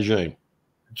exercise regime.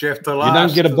 Geoff, you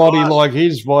don't get a body like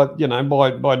his by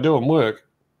doing work.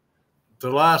 The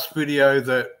last video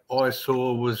that I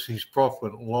saw was his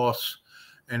profit and loss.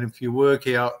 And if you work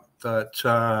out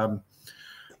that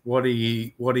what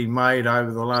he made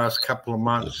over the last couple of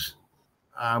months,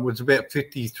 was about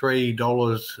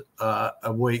 $53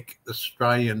 a week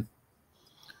Australian.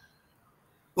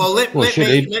 Well, he'd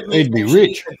be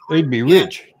rich. He'd be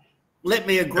rich. Let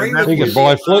me agree with you. He could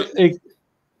buy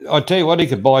I tell you what, he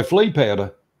could buy flea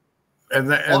powder.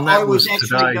 I was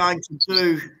actually going to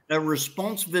do a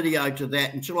response video to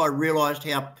that until I realised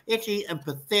how petty and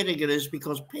pathetic it is,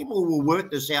 because people will work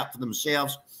this out for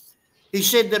themselves. He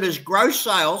said that his gross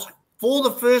sales for the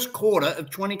first quarter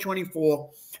of 2024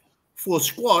 for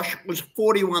squash was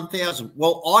 41,000.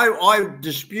 Well, I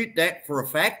dispute that for a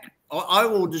fact. I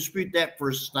will dispute that for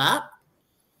a start.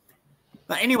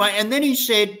 But anyway, and then he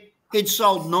said he'd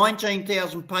sold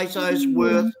 19,000 pesos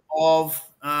worth of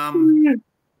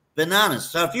bananas.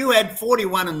 So if you add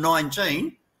 41 and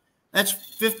 19, that's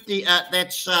 50.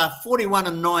 That's 41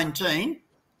 and 19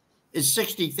 is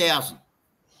 60,000.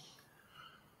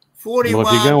 41.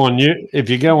 Well, if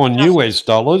you go on US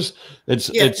dollars, it's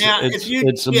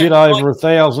a bit over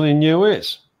 1,000 in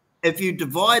US. If you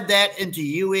divide that into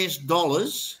US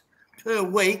dollars per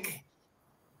week,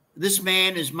 this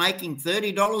man is making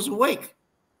 $30 a week.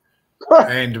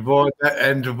 And divide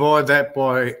that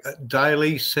by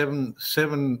daily, seven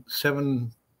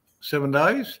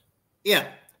days. Yeah.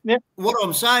 What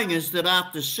I'm saying is that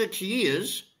after 6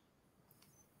 years,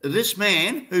 this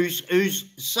man who's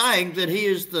saying that he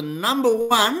is the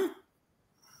 #1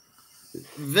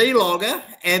 vlogger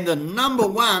and the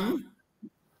 #1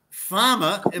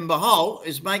 farmer in Bohol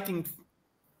is making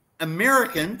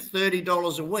American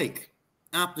 $30 a week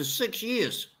after 6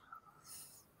 years.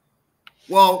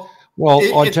 Well,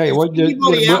 I tell you what,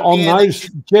 on those,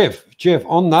 Geoff,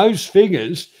 on those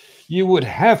figures, you would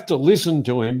have to listen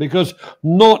to him, because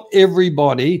not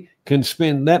everybody can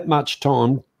spend that much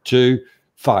time to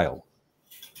fail.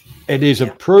 It is a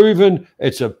proven,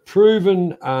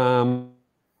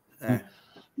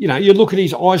 you look at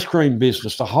his ice cream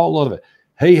business, the whole lot of it.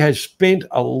 He has spent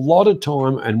a lot of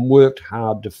time and worked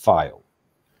hard to fail.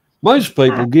 Most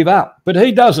people give up, but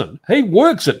he doesn't. He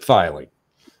works at failing.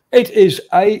 It is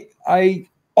a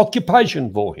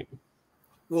occupation for him.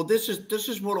 Well, this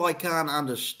is what I can't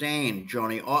understand,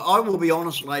 Johnny. I will be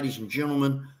honest, ladies and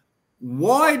gentlemen.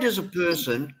 Why does a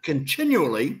person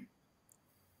continually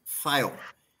fail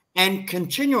and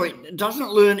continually doesn't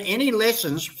learn any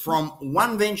lessons from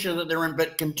one venture that they're in,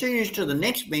 but continues to the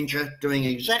next venture doing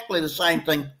exactly the same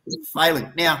thing,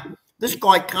 failing? Now, this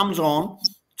guy comes on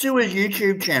to his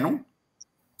YouTube channel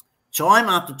time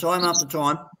after time after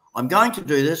time. I'm going to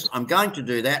do this. I'm going to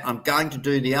do that. I'm going to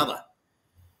do the other.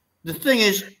 The thing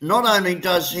is, not only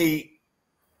does he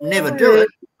never do it,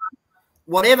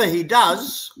 whatever he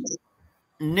does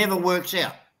never works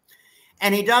out.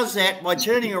 And he does that by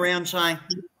turning around saying,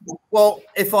 well,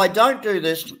 if I don't do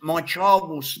this, my child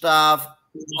will starve.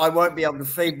 I won't be able to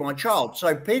feed my child.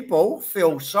 So people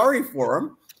feel sorry for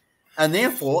him And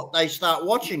therefore, they start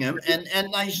watching him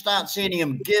and they start sending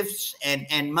him gifts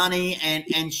and money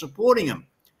and supporting him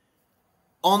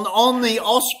on the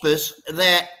auspice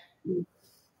that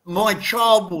my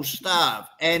child will starve.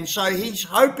 And so he's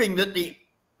hoping that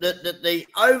the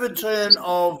overturn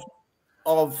of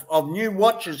new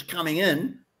watchers coming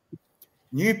in,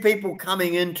 new people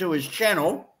coming into his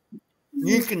channel,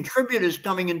 new contributors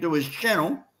coming into his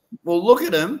channel will look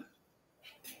at him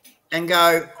and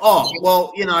go, oh,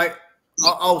 well, you know,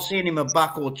 I'll send him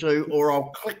 $1 or $2, or I'll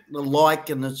click the like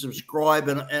and the subscribe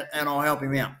and I'll help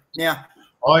him out. Now,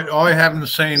 I haven't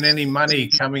seen any money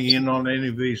coming in on any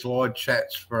of these live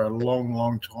chats for a long,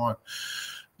 long time.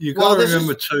 You got to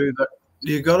remember too that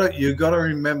you got to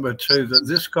remember too that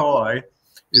this guy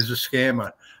is a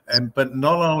scammer, but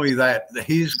not only that,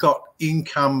 he's got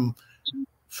income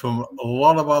from a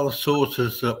lot of other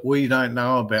sources that we don't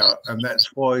know about, and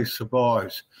that's why he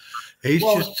survives. He's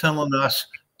just telling us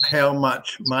how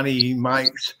much money he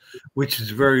makes, which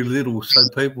is very little, so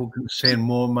people can send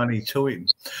more money to him.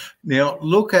 Now,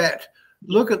 look at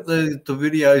the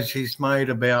videos he's made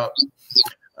about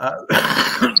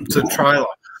the trailer.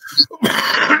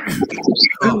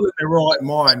 Who in their right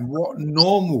mind, what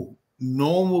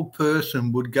normal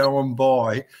person would go and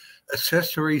buy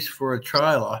accessories for a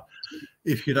trailer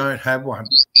if you don't have one?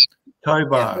 Tow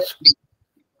bars.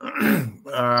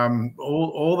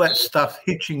 All that stuff,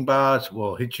 hitching bars,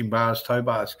 tow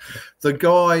bars. The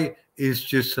guy is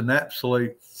just an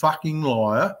absolute fucking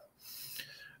liar,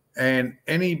 and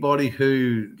anybody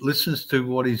who listens to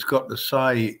what he's got to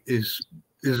say is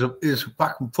a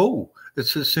fucking fool.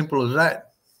 It's as simple as that.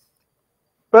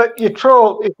 But if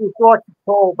you'd like to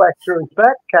troll back through his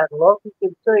back catalogue, you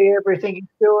can see everything he's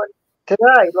doing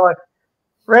today. Like,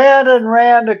 round and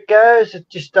round it goes. It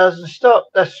just doesn't stop.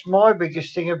 That's my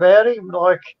biggest thing about him.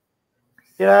 Like,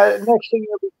 you know, next thing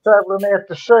he'll be travelling out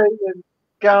to sea and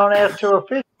going out to a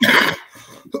fish.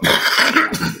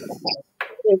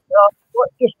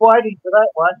 Just waiting for that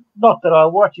one. Not that I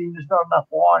watch him. There's not enough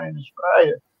wine in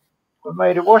Australia for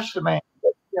me to watch the man.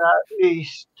 But, you know,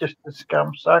 he's just a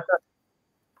scum sucker.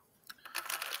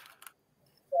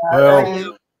 He's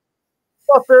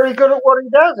not very good at what he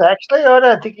does, actually. I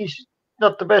don't think he's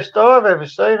not the best I've ever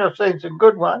seen. I've seen some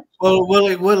good ones.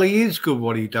 Well, he is good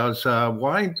what he does,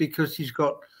 Wayne, because he's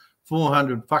got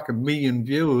 400 fucking million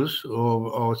viewers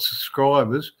or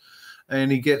subscribers,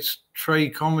 and he gets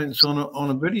 3 comments on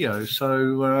a video.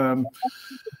 So,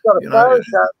 what's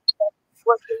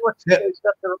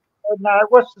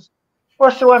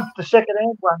the one, the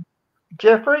second-hand one?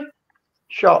 Jeffrey?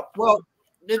 Shop. Well,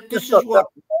 this is what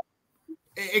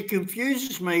it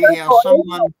confuses me, how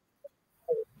someone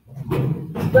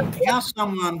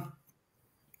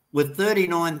with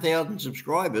 39,000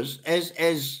 subscribers,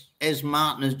 as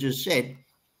Martin has just said,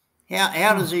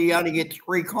 how does he only get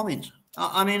 3 comments?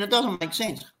 I mean, it doesn't make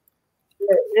sense.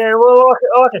 Yeah. Well,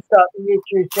 I can start the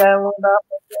YouTube channel and up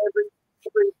every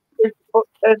put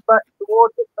 $10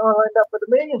 towards it, and I'll end up with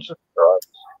 1 million subscribers.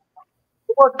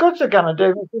 But what good's it going to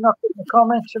do if you're not getting the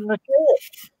comments in the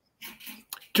chat?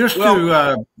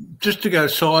 Just to go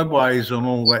sideways on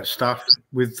all that stuff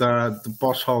with the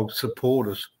Boss Hog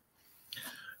supporters,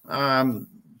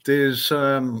 there's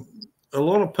a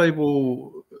lot of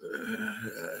people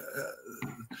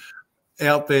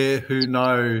out there who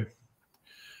know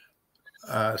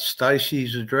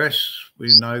Stacey's address.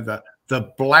 We know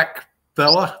the black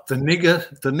fella, the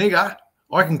nigger.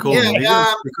 I can call him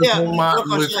nigger because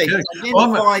Martin Luther King.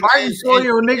 I can call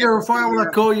you a nigger if I want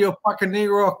to call you a fucking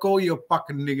nigger. I'll call you a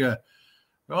fucking nigger,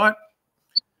 right?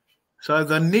 So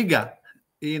the nigger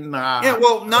in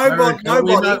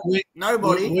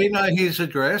nobody. We know his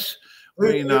address.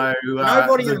 We know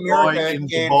nobody the in America guy in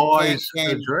Dubai's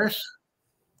address.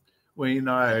 We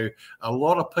know a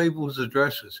lot of people's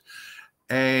addresses,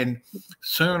 and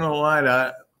sooner or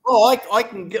later. Oh, I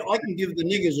can give the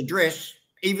nigger's address,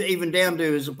 even down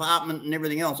to his apartment and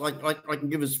everything else. I can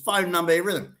give his phone number,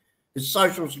 everything, his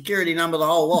social security number, the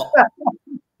whole lot.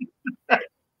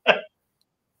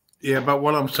 Yeah, but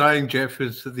what I'm saying, Geoff,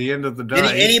 is at the end of the day,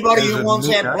 anybody who wants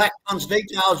our Black One's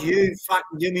details, you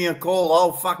fucking give me a call.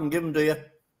 I'll fucking give them to you.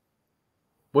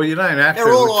 Well, you don't have to.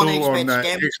 They're all on expat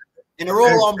scammers, and they're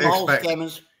all on whole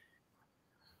scammers.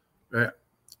 Yeah,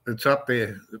 it's up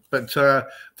there. But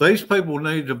these people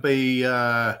need to be.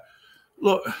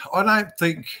 Look, I don't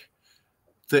think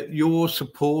that your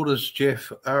supporters,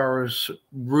 Geoff, are as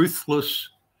ruthless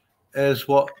as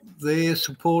what their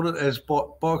supporters, as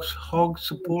what Box Hog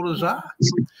supporters are.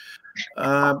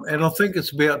 And I think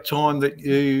it's about time that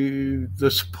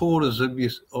the supporters of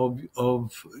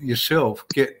yourself,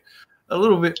 get a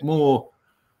little bit more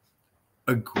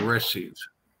aggressive.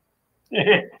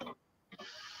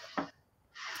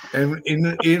 And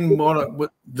in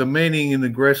what the meaning in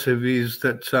aggressive is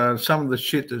that some of the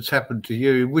shit that's happened to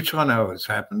you, which I know has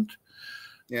happened,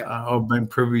 I've been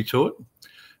privy to it,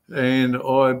 and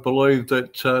I believe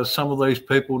that some of these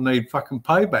people need fucking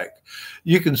payback.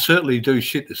 You can certainly do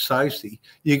shit to Stacey.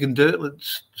 You can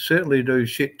certainly do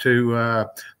shit to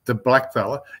the black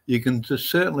fella. You can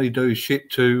certainly do shit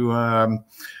to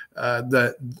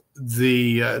the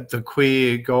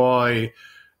queer guy.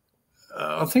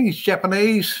 I think he's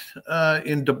Japanese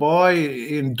in Dubai,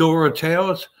 in Dora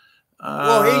Towers.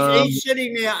 Well, he's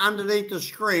sitting there underneath the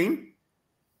screen,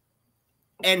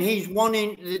 and he's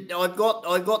wanting. I've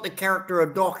got the character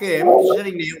of Doc M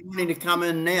sitting there wanting to come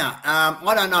in now.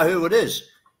 I don't know who it is.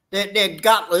 They're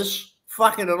gutless,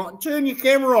 fucking. Turn your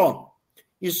camera on.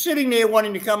 You're sitting there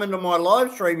wanting to come into my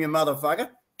live stream, you motherfucker.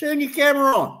 Turn your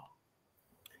camera on.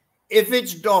 If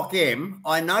it's Doc M,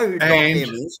 I know who Doc M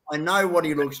is. I know what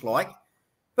he looks like.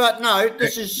 But no,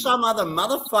 this is some other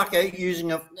motherfucker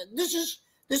using a. This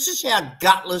is how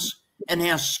gutless and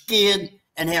how scared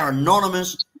and how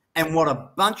anonymous and what a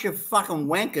bunch of fucking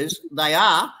wankers they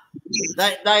are.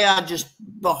 They are just.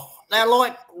 They're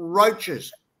like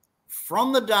roaches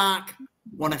from the dark.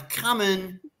 Want to come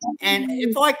in, and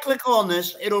if I click on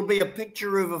this, it'll be a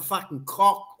picture of a fucking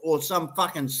cock or some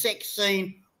fucking sex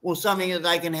scene or something that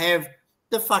they can have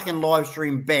the fucking live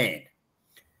stream banned.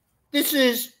 This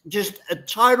is just a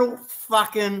total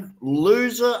fucking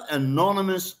loser,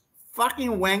 anonymous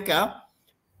fucking wanker.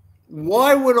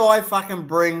 Why would I fucking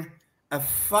bring a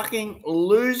fucking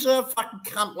loser fucking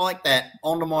cunt like that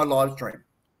onto my live stream?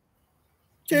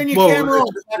 Turn your camera on,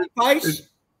 face.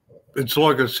 It's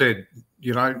like I said,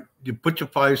 you know, you put your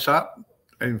face up,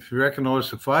 and if you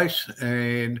recognise the face,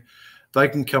 and they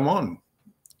can come on.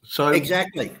 So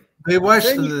exactly. They're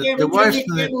wasting their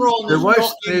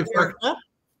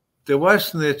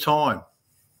time.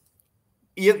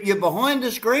 You're behind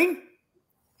the screen.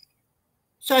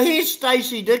 So here's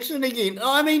Stacey Dixon again.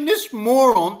 I mean, this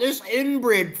moron, this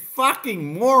inbred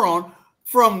fucking moron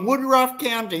from Woodruff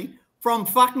County, from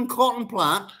fucking Cotton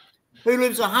Plant, who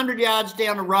lives 100 yards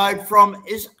down the road from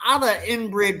his other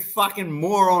inbred fucking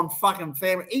moron fucking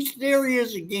family. There he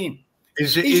is again.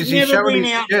 He's never been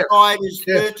outside his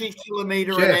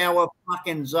 30-kilometre an hour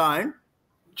fucking zone.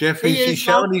 Jeff, is he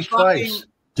showing his face?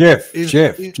 Jeff,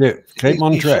 keep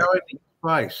on track. Showing his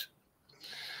face?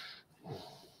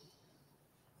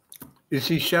 Is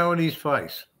he showing his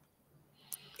face?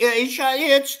 Yeah,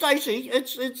 it's Stacey.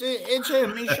 It's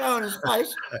him. He's showing his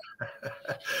face.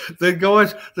 The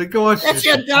guys. That's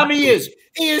how dumb he is.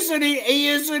 He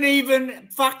isn't even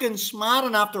fucking smart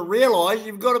enough to realise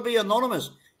you've got to be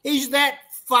anonymous. He's that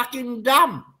fucking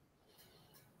dumb.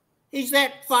 He's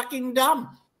that fucking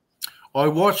dumb. I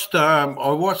watched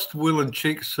Will and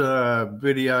Chick's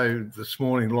video this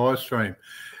morning live stream,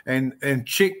 and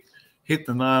Chick hit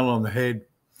the nail on the head.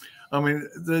 I mean,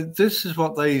 this is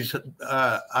what these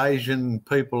Asian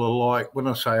people are like. When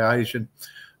I say Asian,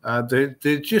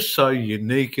 they're just so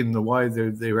unique in the way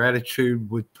their attitude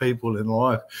with people in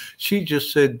life. She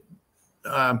just said,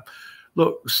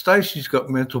 look, Stacey's got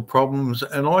mental problems,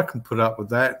 and I can put up with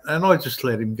that, and I just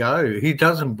let him go. He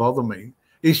doesn't bother me.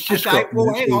 He's just got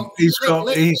mental,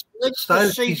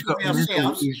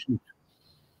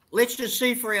 let's just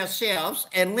see for ourselves,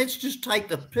 and let's just take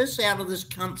the piss out of this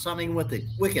cunt something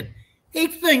wicked. He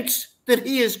thinks that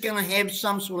he is going to have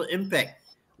some sort of impact.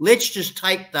 Let's just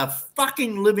take the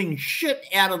fucking living shit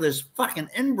out of this fucking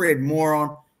inbred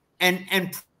moron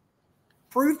and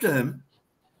prove to him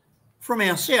from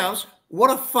ourselves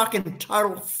what a fucking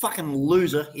total fucking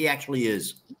loser he actually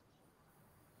is.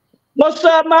 What's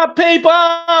up, my people?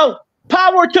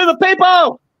 Power to the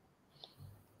people.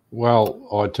 Well,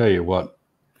 I tell you what.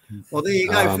 Well, there you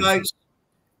go, folks.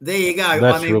 There you go.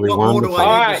 That's really what wonderful. more do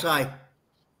I need to say?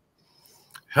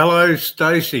 Hello,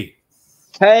 Stacey.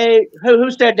 Hey, who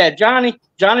said that? Johnny?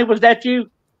 Johnny, was that you?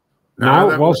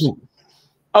 No, it wasn't.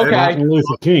 Okay. Martin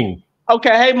Luther King.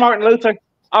 Okay. Hey, Martin Luther.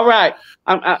 All right.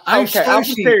 Okay. I'm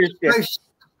serious.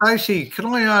 Stacey, can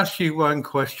I ask you one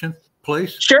question,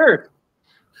 please? Sure.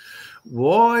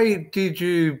 Why did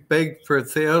you beg for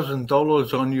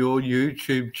 $1,000 on your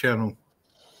YouTube channel?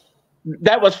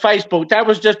 That was Facebook. That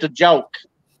was just a joke.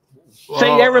 See,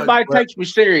 everybody takes me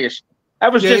serious.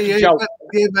 That was just a joke.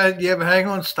 But hang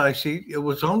on, Stacey. It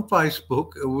was on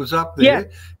Facebook. It was up there. Yeah.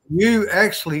 You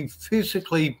actually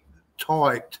physically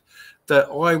typed that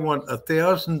I want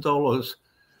 $1,000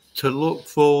 to look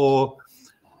for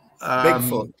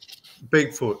Bigfoot.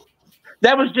 Bigfoot.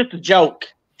 That was just a joke.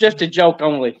 Just a joke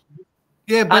only.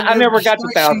 Yeah, but I never got the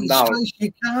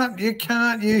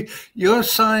 $1,000. You're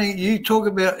saying, you talk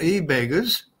about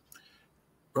e-beggars,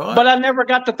 right? But I never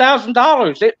got the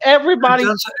 $1,000. Everybody.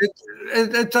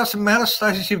 It doesn't matter,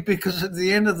 Stacey, because at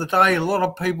the end of the day, a lot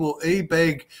of people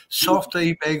e-beg, soft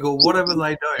e-beg, or whatever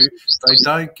they do, they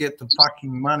don't get the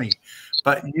fucking money.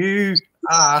 But you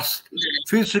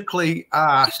physically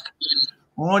asked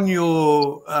on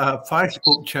your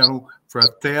Facebook channel for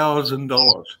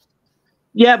 $1,000.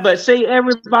 Yeah, but see,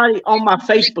 everybody on my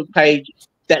Facebook page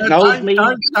that knows me.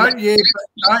 Don't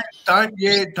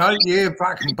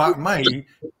fucking butt me.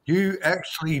 You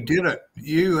actually did it.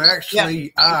 You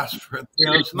actually asked for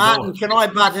 $1,000. Martin, can I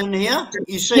butt in here?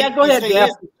 You see, yeah, go ahead,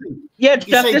 Geoff. Yeah,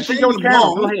 Geoff, this is your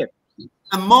channel. Go ahead.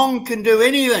 The Hmong can do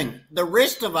anything. The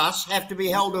rest of us have to be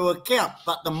held to account.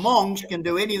 But the Hmongs can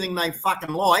do anything they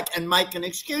fucking like and make an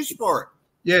excuse for it.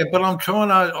 Yeah, but I'm trying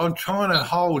to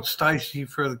hold Stacey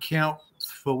for the count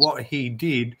for what he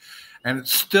did, and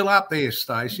it's still up there,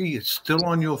 Stacey. It's still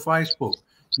on your Facebook.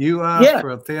 You asked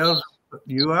for $1,000.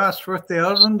 You asked for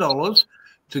 $1,000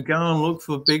 to go and look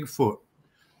for Bigfoot.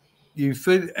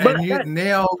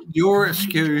 Now your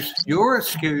excuse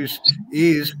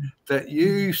is that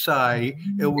you say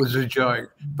it was a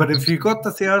joke. But if you got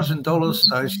the $1,000,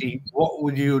 Stacey, what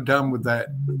would you have done with that?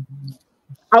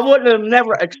 I wouldn't have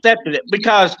never accepted it,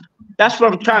 because that's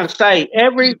what I'm trying to say.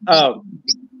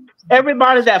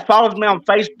 Everybody that follows me on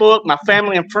Facebook, my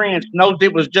family and friends, knows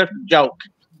it was just a joke,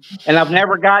 and I've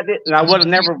never gotten it. And I would have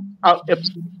never. If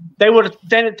they would have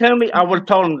sent it to me, I would have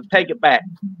told them to take it back.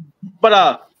 But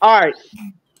all right.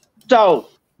 So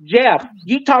Geoff,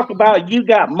 you talk about you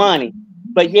got money,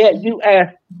 but yet you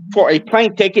asked for a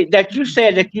plane ticket that you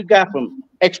said that you got from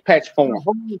Expats Forum.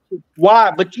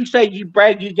 Why? But you say you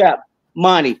brag you got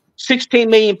money, 16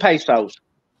 million pesos,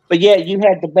 but yet you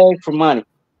had to beg for money.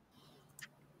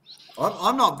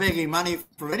 I'm not begging money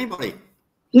from anybody.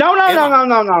 No.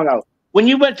 When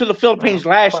you went to the Philippines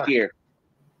last year,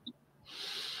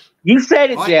 you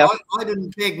said it, Geoff. I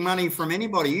didn't beg money from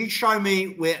anybody. You show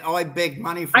me where I begged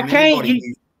money from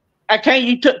anybody.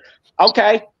 You took.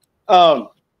 Okay.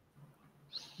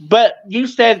 But you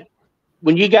said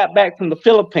when you got back from the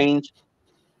Philippines,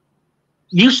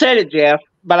 you said it, Geoff,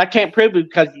 but I can't prove it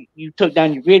because you took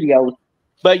down your videos.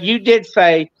 But you did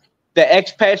say the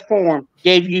Expat Forum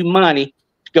gave you money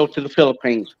to go to the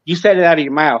Philippines. You said it out of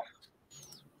your mouth.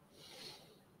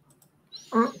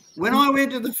 When I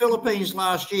went to the Philippines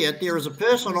last year, there is a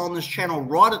person on this channel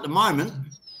right at the moment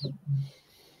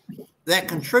that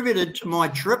contributed to my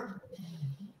trip,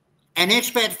 and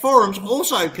Expat Forums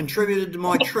also contributed to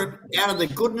my trip out of the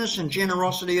goodness and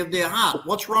generosity of their heart.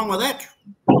 What's wrong with that?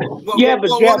 What's your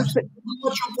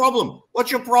problem?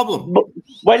 What's your problem?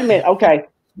 Wait a minute. Okay.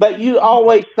 But you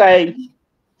always say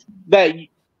that,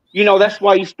 that's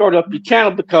why you started up your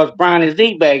channel, because Brian is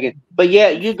e-begging. But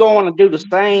yet you go on and do the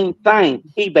same thing,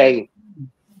 e-begging.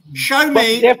 Show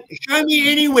me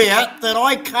anywhere that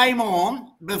I came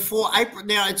on before April.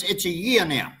 Now it's a year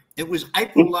now. It was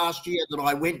April last year that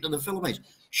I went to the Philippines.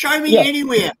 Show me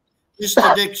anywhere,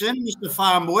 Mr. Dixon, Mr.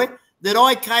 Farm Boy, that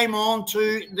I came on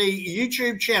to the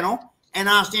YouTube channel and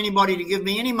asked anybody to give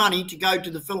me any money to go to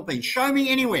the Philippines. Show me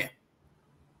anywhere.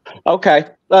 Okay.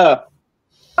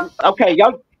 Okay.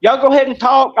 Y'all go ahead and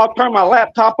talk. I'll turn my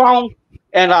laptop on,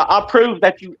 and I'll prove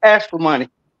that you asked for money.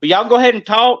 But y'all go ahead and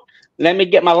talk. Let me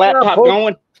get my laptop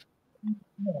going.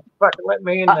 Let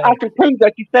me in there. I can prove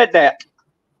that you said that.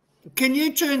 Can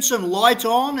you turn some light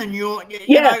on in your,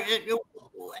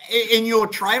 in your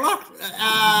trailer?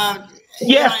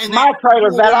 Yes, my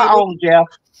trailer that I own, Geoff.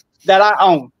 That I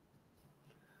own.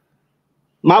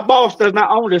 My boss does not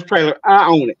own this trailer. I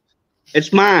own it.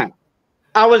 It's mine.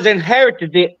 I was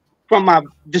inherited it from my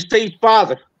deceased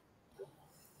father.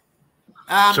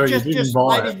 So just ladies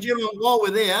and gentlemen, while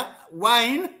we're there,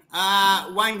 Wayne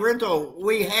Grintle,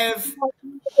 we have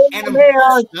an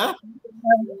imposter.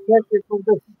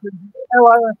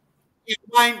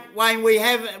 Wayne,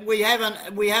 we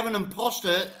have an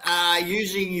imposter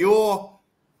using your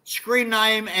screen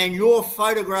name and your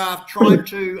photograph trying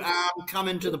to come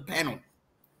into the panel.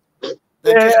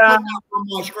 They're just putting up on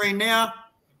my screen now.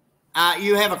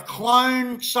 You have a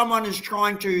clone. Someone is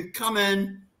trying to come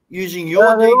in using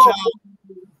your details.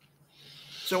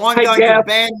 So I'm going to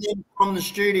ban them from the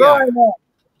studio.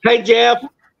 Hey, Geoff.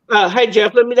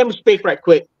 Let me speak right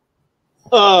quick.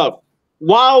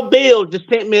 Wild Bill just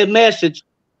sent me a message,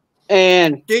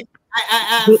 and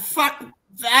fuck.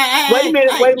 Wait a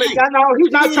minute. No,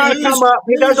 he's not trying to come up.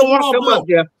 He doesn't want to come up,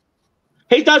 Geoff.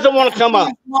 He doesn't want to come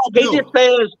up. He just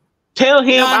says, "Tell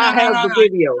him I have the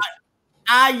video."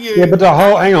 Are you? Yeah, but the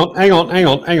whole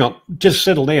hang on. Just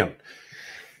settle down.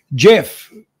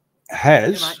 Geoff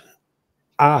has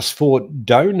asked for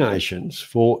donations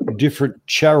for different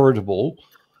charitable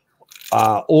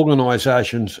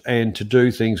organisations and to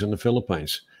do things in the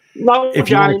Philippines. No, If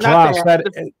you Johnny, want to class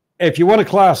that, if you want to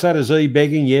class that as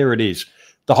e-begging, yeah, it is.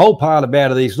 The whole part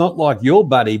about it is not like your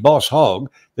buddy Boss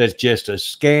Hogg that's just a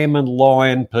scam and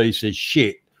lying piece of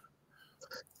shit.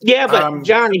 Yeah, but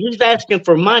Johnny, he's asking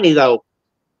for money though.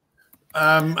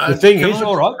 The thing is,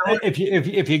 all right,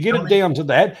 if you get it down to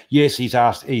that, yes, he's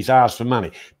asked for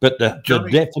money, but the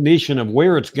definition of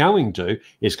where it's going to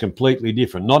is completely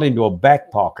different. Not into a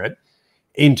back pocket,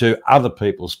 into other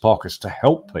people's pockets to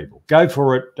help people. Go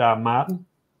for it, Martin.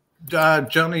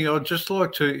 Johnny, I'd just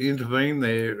like to intervene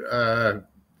there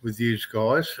with you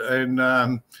guys.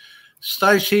 And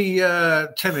Stacey, 10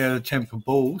 out of 10 for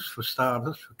Bulls, for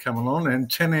starters, for coming on, and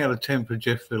 10 out of 10 for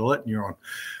Geoff for letting you on.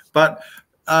 But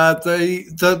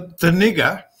the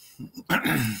nigger,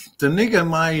 the nigger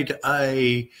made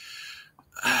a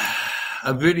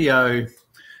video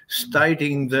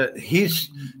stating that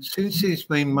since he's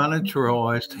been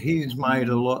monetarized, he's made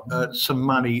some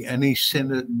money, and he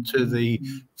sent it to the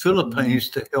Philippines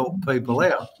to help people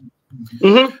out.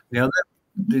 Mm-hmm. Now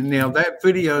that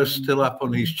video is still up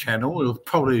on his channel. It'll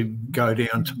probably go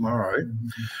down tomorrow.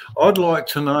 I'd like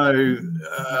to know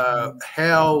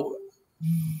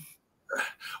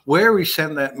where he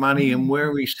sent that money and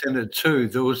where he sent it to.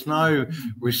 There was no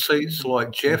receipts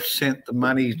like Geoff sent the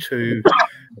money to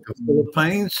the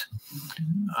Philippines.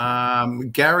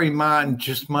 Gary Martin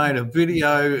just made a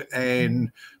video and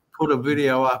put a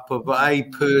video up of a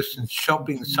person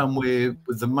shopping somewhere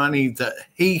with the money that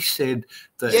he said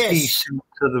that he sent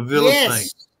to the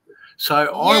Philippines. So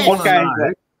I want to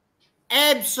know.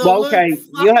 Absolute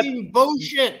fucking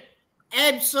bullshit.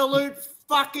 Absolute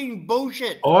fucking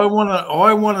bullshit. I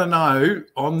want to know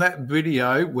on that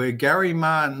video where Gary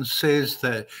Martin says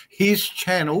that his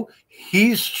channel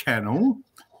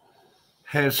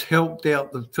has helped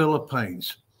out the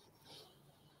Philippines.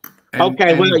 And,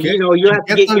 well, you have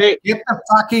to get the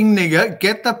fucking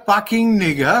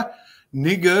nigger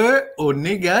or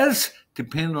niggers,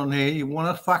 depending on how you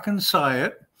want to fucking say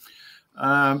it,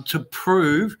 to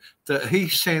prove that he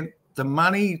sent the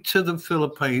money to the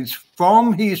Philippines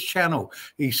from his channel.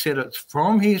 He said it's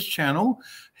from his channel.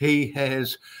 He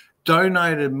has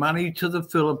donated money to the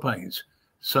Philippines.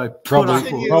 So probably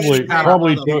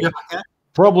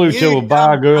to a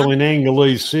bar girl in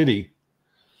Angalese City.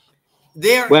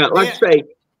 Let's say.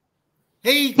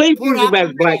 Please use him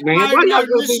as black man.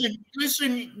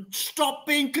 Listen, stop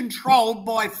being controlled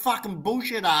by fucking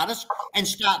bullshit artists and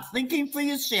start thinking for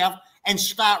yourself and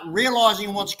start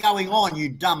realising what's going on, you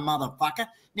dumb motherfucker.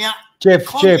 Now, Geoff,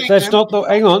 that's not the.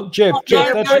 Hang on, Geoff.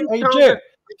 Geoff,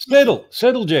 settle,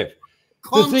 Geoff.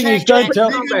 The thing is, don't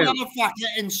tell the motherfucker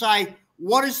and say,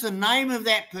 what is the name of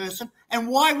that person, and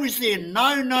why was there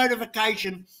no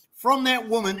notification from that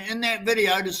woman in that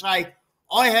video to say,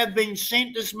 I have been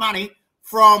sent this money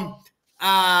from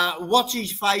what's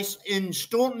his face in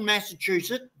Staunton,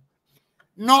 Massachusetts?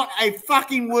 Not a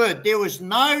fucking word. There was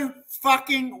no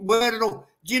fucking word at all.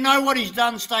 Do you know what he's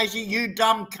done, Stacey? You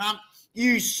dumb cunt.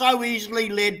 You so easily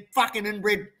led fucking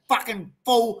inbred fucking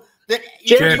fool that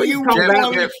he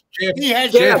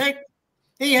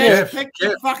has picked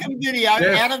the fucking video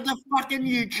out of the fucking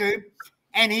YouTube,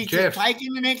 and he's just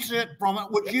taking an excerpt from it,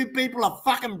 which you people are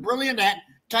fucking brilliant at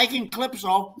taking clips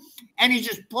of, and he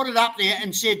just put it up there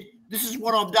and said, this is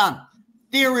what I've done.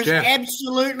 There is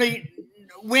absolutely,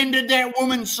 when did that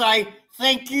woman say,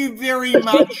 thank you very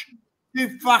much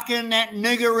to fucking that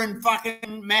nigger in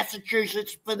fucking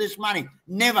Massachusetts for this money?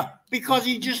 Never, because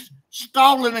he just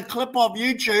stolen a clip of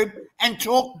YouTube and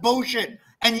talked bullshit.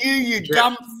 And you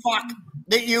dumb fuck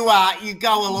that you are, you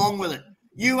go along with it.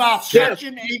 You are such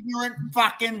an ignorant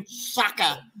fucking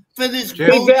sucker for this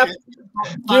bullshit.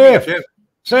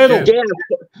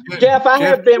 Geoff, I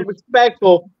have been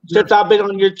respectful since I've been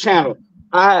on your channel.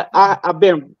 I've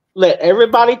been let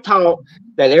everybody talk,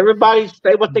 let everybody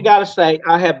say what they gotta say.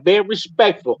 I have been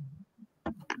respectful.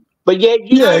 But yet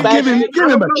give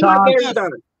him a chance.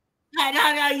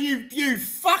 No, you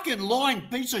fucking lying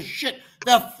piece of shit.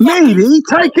 Meaty,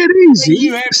 take it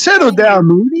easy. Settle down,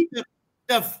 Meaty.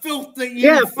 The filth that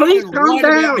you please calm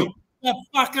down. The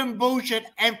fucking bullshit,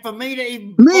 and for me to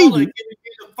even bother giving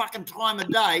you the fucking time of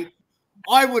day,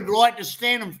 I would like to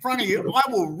stand in front of you. I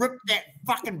will rip that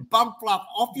fucking bum fluff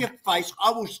off your face.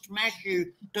 I will smash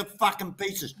you to fucking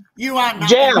pieces. You are not.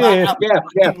 Yeah.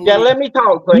 Let me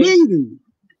talk, please.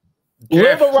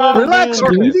 Relax,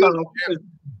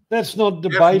 that's not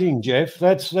debating, Geoff.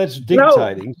 That's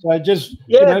dictating. So just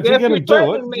if you're going to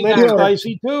do it, let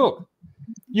Stacey talk.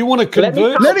 You want to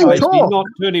convert Let him Stacey, talk. not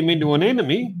turn him into an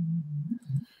enemy.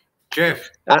 Jeff,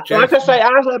 like I say, I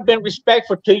have been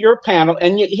respectful to your panel,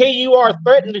 and here you are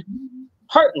threatening to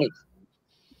hurt me.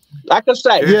 Like I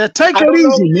say, Yeah, take it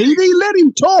easy, Needy. Let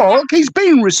him talk. He's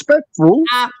being respectful.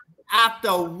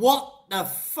 After what the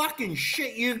fucking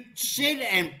shit you said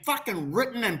and fucking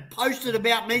written and posted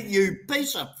about me, you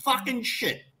piece of fucking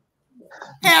shit.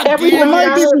 How dare you?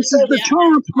 Maybe this is the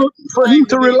chance for him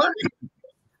to relax.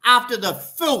 After the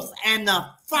filth and the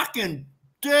fucking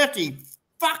dirty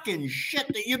fucking shit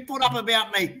that you put up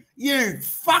about me, you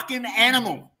fucking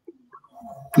animal.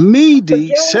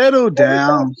 Meaty, settle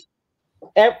down.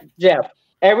 Jeff,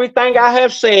 everything I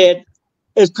have said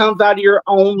comes out of your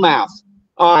own mouth.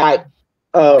 All right.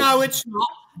 No, it's not.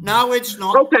 No, it's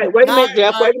not. Okay, wait a minute,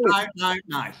 Jeff. Wait a minute.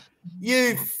 No.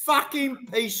 You fucking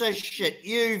piece of shit.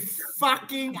 You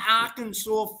fucking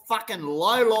Arkansas fucking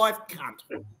low-life cunt.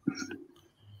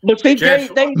 But see, Jeff,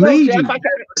 Jeff, take it easy. I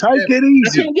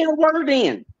can't get a word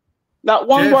in. Not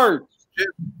one word.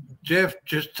 Jeff,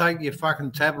 just take your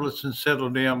fucking tablets and settle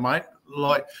down, mate.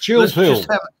 Like chill pill.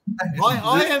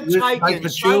 I have taken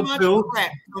so much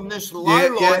crap from this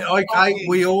low-life. Yeah, okay,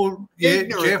 we all. Yeah,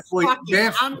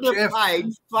 Jeff,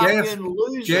 underpaid fucking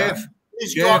loser.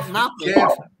 He's got nothing.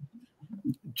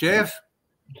 Jeff,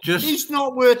 just he's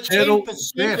not worth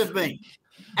 10% Jeff, of me,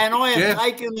 and I have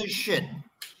taken this shit.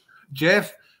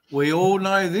 Jeff, we all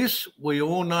know this. We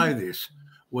all know this.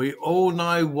 We all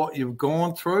know what you've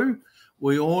gone through.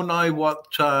 We all know what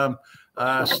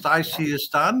Stacey has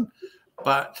done.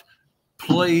 But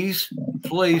please,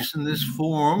 in this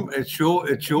forum, it's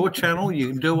your channel. You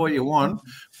can do what you want,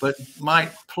 but mate,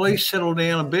 please settle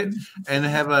down a bit and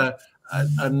have a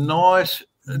nice,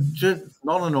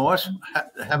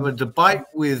 have a debate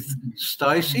with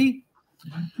Stacey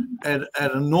at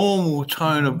a normal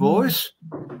tone of voice,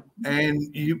 and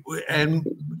you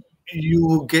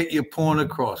will get your point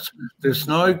across. There's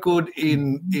no good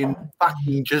in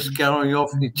fucking just going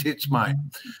off your tits, mate.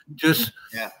 Just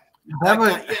have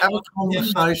a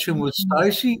conversation with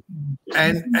Stacey,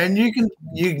 and you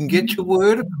can get your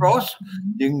word across,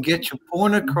 you can get your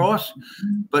point across,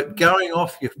 but going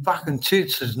off your fucking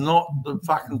tits is not the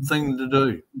fucking thing to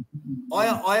do.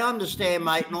 I understand,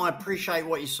 mate, and I appreciate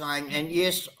what you're saying, and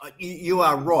yes, you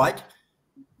are right,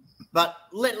 but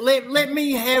let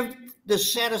me have the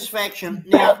satisfaction.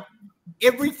 Now,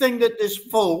 everything that this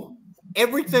fool,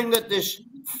 everything that this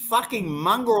fucking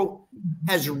mongrel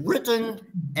has written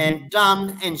and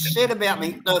done and said about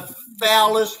me, the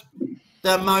foulest,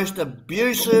 the most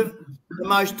abusive, the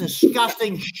most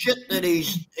disgusting shit that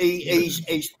he's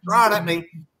thrown at me.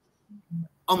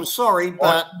 I'm sorry,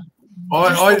 but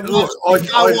Jeff,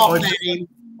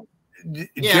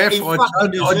 he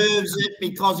fucking deserves it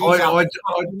because he's a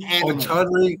fucking animal.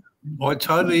 I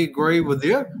totally agree with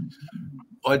you.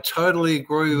 I totally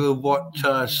agree with what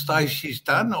Stacey's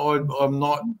done. I'm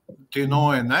not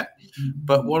denying that.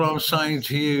 But what I'm saying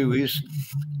to you is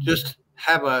just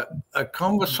have a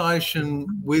conversation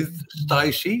with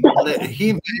Stacey, let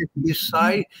him have his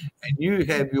say and you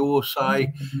have your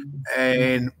say,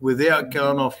 and without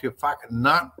going off your fucking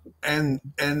nut, and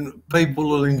people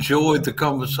will enjoy the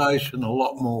conversation a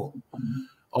lot more.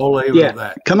 I'll leave it at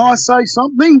that. Can I say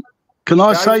something?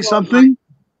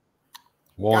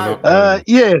 Why not?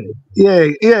 Yeah.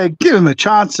 Give him a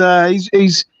chance.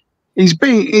 He's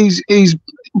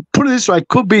put it this way.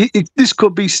 This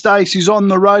could be Stacey's on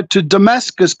the road to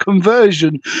Damascus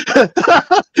conversion.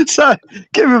 So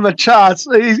give him a chance.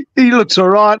 He looks all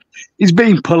right. He's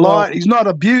being polite. He's not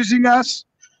abusing us.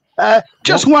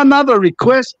 Just one other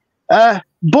request,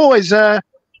 boys.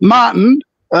 Martin,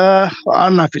 I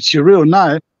don't know if it's your real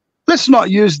name. Let's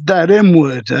not use that M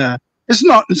word.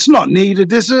 It's not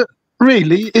needed, is it?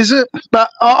 Really, is it? But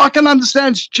I can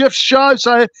understand Jeff's show,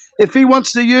 so if he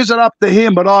wants to use it, up to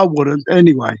him. But I wouldn't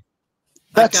anyway.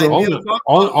 That's all.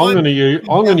 I'm going to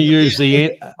use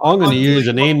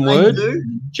an N word.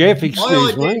 Jeff,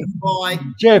 excuse me.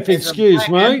 Jeff, excuse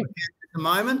me.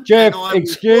 Jeff,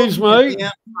 excuse me.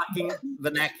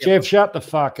 Jeff, shut the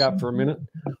fuck up for a minute.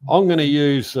 I'm going to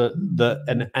use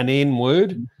an N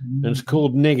word, and it's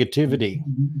called negativity.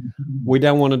 We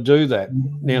don't want to do that.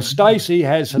 Now, Stacey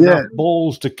has enough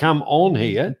balls to come on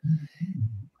here.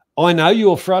 I know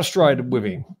you're frustrated with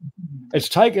him. It's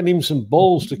taken him some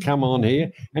balls to come on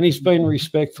here, and he's been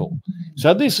respectful.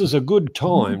 So this is a good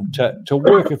time to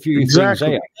work a few things out.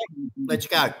 Let's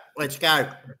go.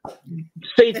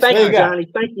 See, thank you, Johnny.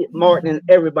 Thank you, Martin, and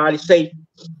everybody. See,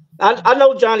 I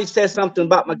know Johnny said something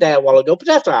about my dad a while ago, but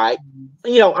that's all right.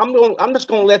 You know, I'm just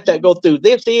gonna let that go through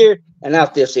this ear and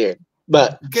out this ear.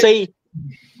 But see,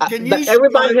 Can you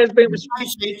everybody has been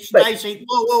Stacey,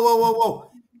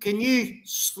 whoa. Can you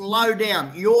slow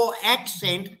down? Your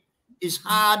accent is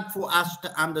hard for us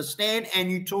to understand,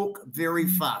 and you talk very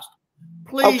fast.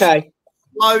 Please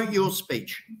slow your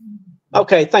speech.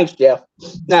 Okay, thanks, Geoff.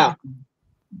 Now,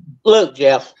 look,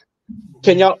 Geoff,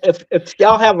 can y'all, if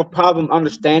y'all have a problem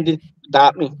understanding,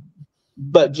 stop me.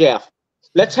 But Geoff,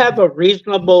 let's have a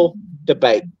reasonable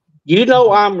debate. You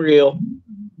know I'm real.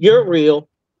 You're real.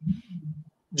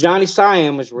 Johnny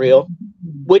Siam is real.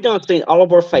 We don't see all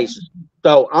of our faces.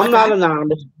 So I'm not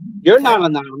anonymous. You're not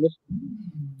anonymous.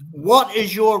 What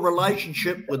is your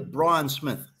relationship with Brian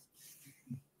Smith?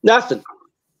 Nothing.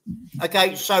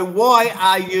 Okay, so why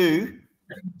are you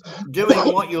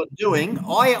doing what you're doing?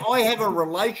 I have a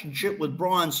relationship with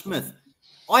Brian Smith.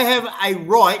 I have a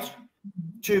right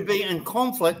to be in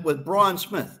conflict with Brian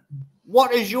Smith.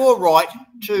 What is your right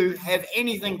to have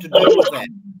anything to do with that?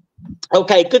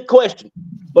 Okay, good question.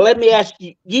 Well, let me ask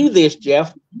you this,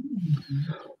 Geoff.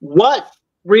 What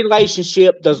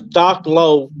relationship does Doc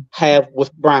Lowe have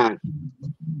with Brian?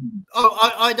 Oh,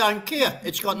 I don't care.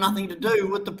 It's got nothing to do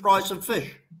with the price of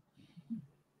fish.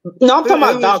 No, I'm talking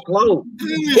about Doc Lowe.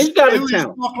 He's got a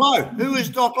channel. Doc Lowe? Who is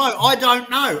Doc Lowe? I don't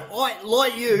know.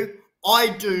 Like you,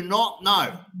 I do not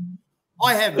know.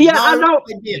 I have no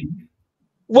idea.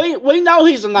 We know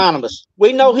he's anonymous.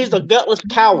 We know he's a gutless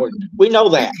coward. We know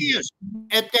that. He is.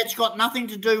 That's got nothing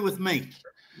to do with me.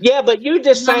 Yeah, but you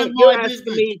just saying you're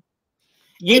asking me.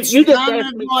 It's none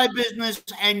of my business,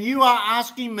 and you are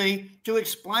asking me to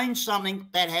explain something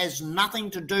that has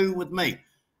nothing to do with me.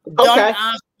 Don't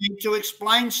ask me to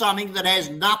explain something that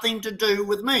has nothing to do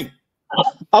with me.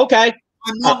 Okay.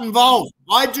 I'm not involved.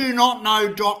 I do not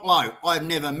know Doc Lowe. I've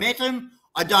never met him.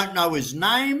 I don't know his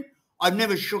name. I've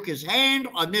never shook his hand.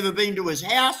 I've never been to his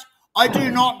house. I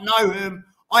do not know him.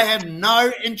 I have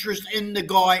no interest in the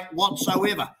guy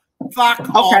whatsoever. Fuck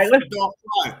off, Doc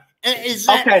Lowe. Is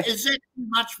that too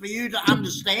much for you to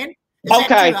understand?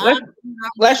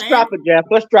 Let's drop it, Geoff.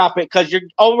 Let's drop it because you're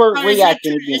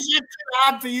overreacting. Is it too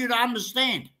hard for you to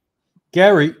understand?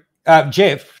 Gary,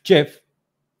 Geoff,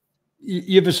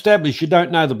 you've established you don't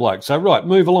know the bloke. So, right,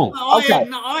 move along.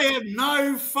 I have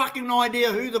no fucking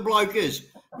idea who the bloke is.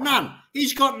 None.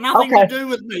 He's got nothing to do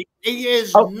with me. He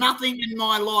is nothing in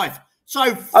my life.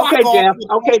 So, fuck off. Geoff.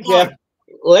 Okay, Geoff.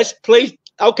 Let's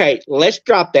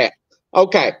drop that.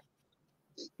 Okay.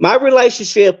 My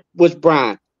relationship with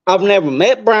Brian. I've never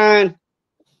met Brian,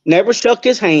 never shook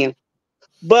his hand,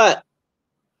 but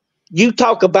you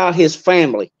talk about his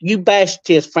family. You bashed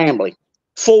his family.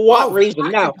 For what reason?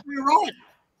 Now,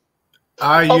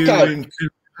 are you in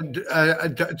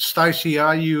Stacey?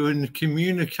 Are you in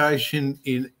communication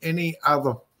in any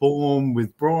other form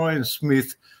with Brian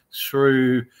Smith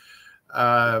through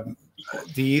the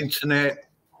internet,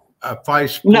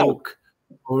 Facebook,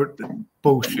 or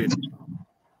bullshit?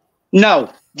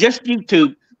 No, just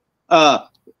YouTube.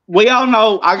 We all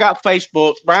know I got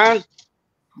Facebook. Brian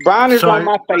is on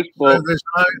my Facebook.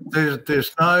 So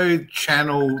there's no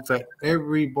channel that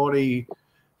everybody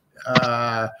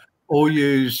all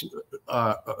use.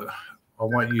 I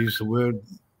won't use the word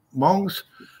mongs.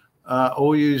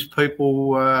 All use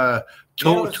people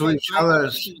talk to each other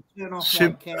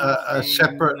a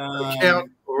separate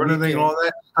account or anything like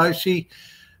that, Stacey.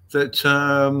 That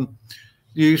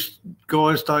you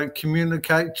guys don't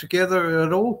communicate together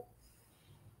at all?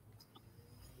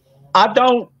 I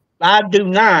do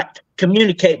not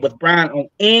communicate with Brian on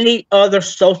any other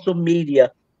social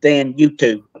media than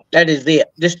YouTube. That is it.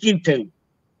 Just YouTube.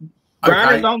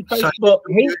 Brian is on Facebook.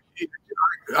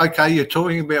 You're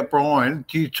talking about Brian.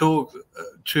 Do you talk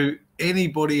to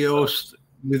anybody else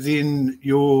within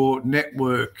your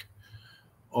network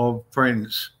of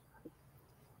friends?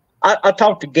 I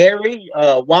talked to Gary,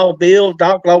 Wild Bill,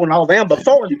 Doc Lowe, and all them. But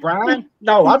for Brian,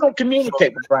 no, I don't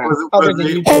communicate with Brian.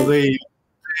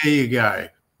 There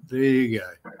you go.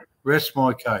 Rest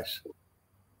my case.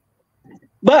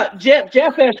 But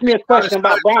Geoff asked me a question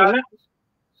about Brian.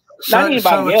 Not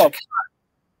anybody else.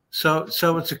 So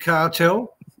it's a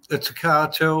cartel. It's a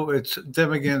cartel. It's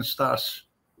them against us.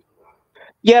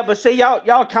 Yeah, but see,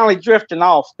 y'all kind of drifting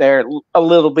off there a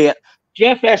little bit.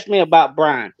 Geoff asked me about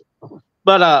Brian,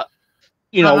 but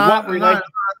No,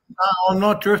 I'm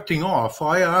not drifting off.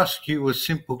 I ask you a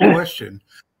simple question: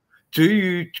 do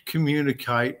you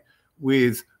communicate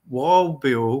with Wild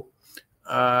Bill,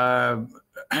 the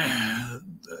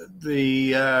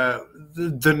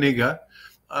nigger,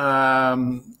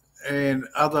 and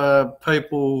other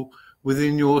people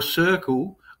within your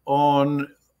circle on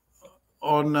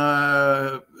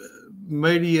other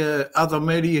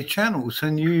media channels?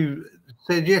 And you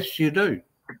said yes, you do.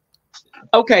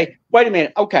 Okay, wait a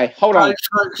minute. Okay, hold on.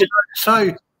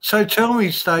 So tell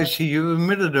me, Stacey, you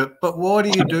admitted it, but why do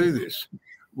you do this?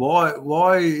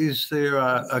 Why is there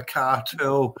a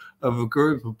cartel of a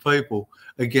group of people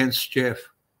against Geoff?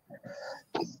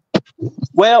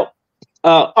 Well,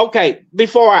 okay,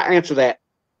 before I answer that,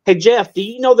 hey, Geoff, do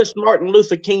you know this Martin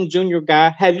Luther King Jr. guy?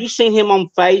 Have you seen him on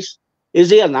Face? Is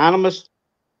he anonymous?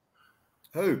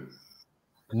 Who?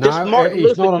 No,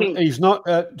 he's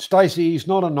not. Stacey, he's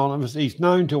not anonymous. He's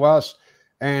known to us,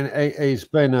 and he's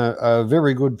been a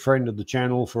very good friend of the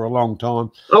channel for a long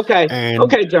time. Okay,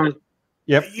 okay, John.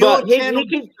 Yep.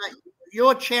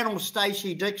 Your channel,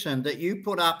 Stacey Dixon, that you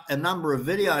put up a number of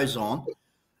videos on,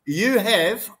 you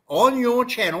have on your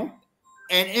channel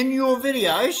and in your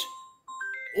videos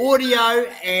audio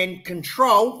and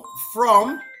control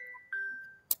from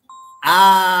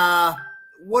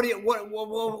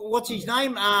what's his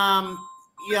name?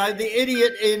 You know, the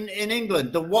idiot in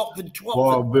England, the Watford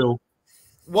Wild Bill.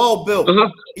 Wild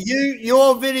Bill.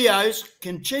 Your videos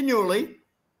continually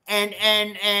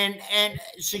and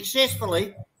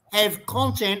successfully have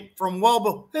content from Wild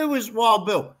Bill. Who is Wild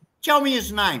Bill? Tell me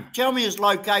his name. Tell me his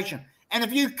location. And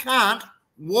if you can't,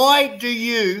 why do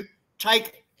you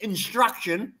take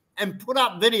instruction and put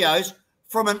up videos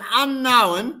from an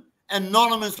unknown,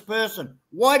 anonymous person?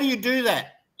 Why do you do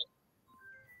that?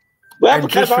 Well,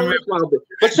 because I like Wild Bill.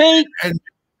 But see,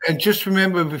 and just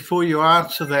remember, before you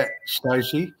answer that,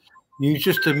 Stacey, you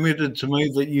just admitted to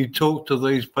me that you talk to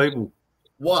these people.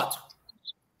 What?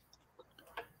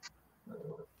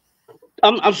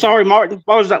 I'm sorry, Martin.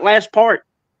 What was that last part?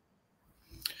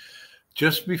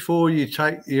 Just before you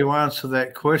answer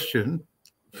that question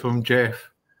from Geoff,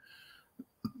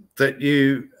 that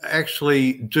you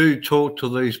actually do talk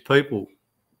to these people.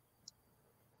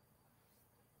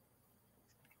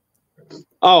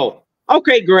 Oh,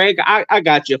 okay, Greg. I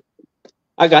got you.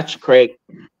 I got you, Craig.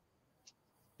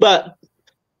 But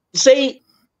see,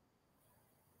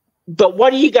 but what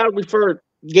do you got to refer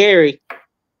Gary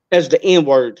as the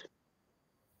N-word?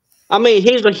 I mean,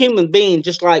 he's a human being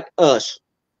just like us.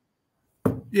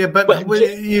 Yeah, but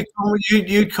you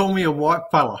call me a white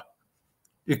fella.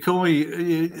 You call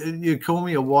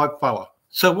me a white fella.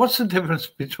 So what's the difference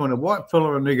between a white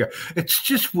fella and a nigger? It's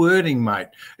just wording, mate.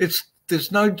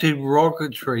 There's no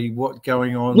derogatory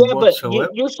going on whatsoever.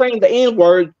 But you're saying the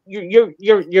N-word.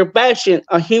 You're bashing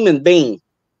a human being.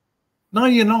 No,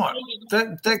 you're not.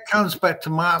 That comes back to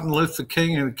Martin Luther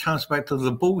King, and it comes back to the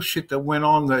bullshit that went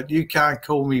on, that you can't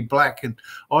call me black and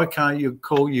I can't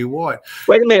call you white.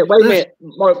 Wait a minute.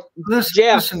 Geoff,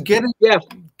 listen, get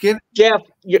it. Geoff,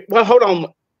 well, hold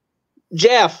on.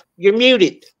 Geoff, you're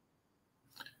muted.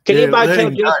 Can anybody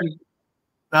tell Geoff?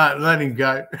 No, let him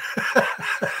go.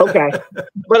 Okay.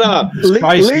 But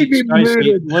leave him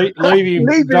muted. Leave him.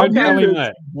 Don't tell him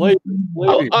that. Leave him.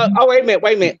 Oh, wait a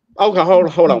minute. Okay,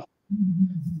 hold on.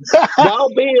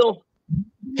 Wild Bill,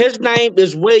 his name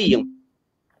is William.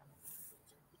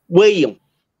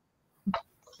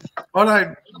 I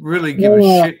don't really give a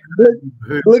shit.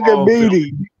 Look at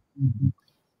Beatty.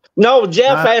 No,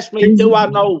 Geoff asked me, do I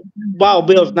know Wild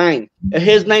Bill's name?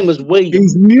 His name is William.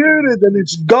 He's muted and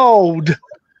it's gold.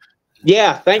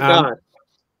 Yeah, thank God.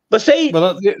 But see,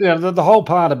 well, the whole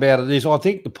part about it is, I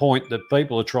think the point that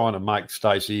people are trying to make,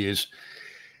 Stacey, is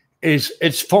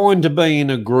it's fine to be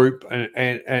in a group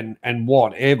and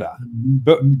whatever,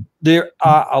 but there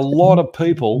are a lot of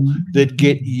people that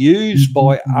get used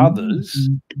by others,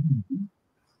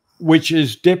 which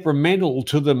is detrimental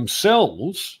to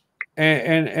themselves.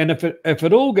 And if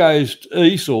it all goes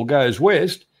east or goes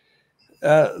west,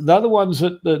 the other ones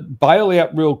that bail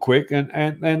out real quick and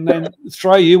then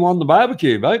throw you on the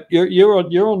barbecue, mate.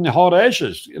 You're on the hot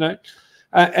ashes, you know.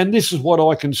 And this is what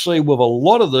I can see with a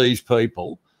lot of these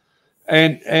people.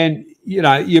 And you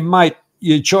know,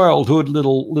 your childhood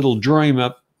little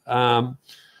dreamer,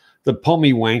 the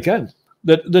pommy wanker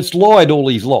that's lied all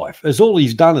his life. As all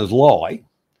he's done is lie.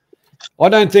 I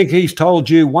don't think he's told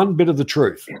you one bit of the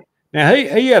truth. Now,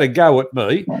 he had a go at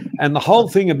me, and the whole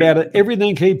thing about it,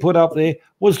 everything he put up there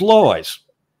was lies.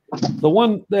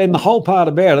 The whole part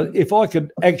about it, if I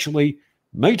could actually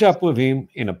meet up with him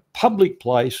in a public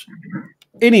place,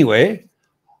 anywhere,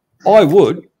 I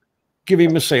would give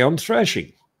him a sound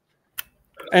thrashing.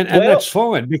 And that's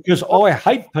fine, because I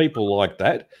hate people like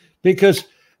that, because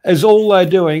as all they're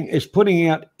doing is putting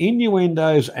out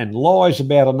innuendos and lies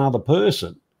about another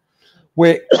person,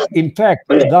 where in fact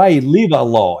they live a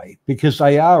lie, because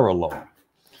they are a lie.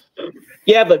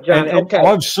 Yeah, but John, okay.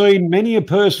 I've seen many a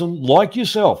person like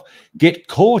yourself get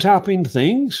caught up in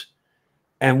things,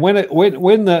 and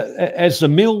as the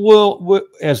mill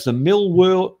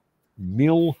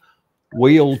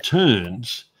wheel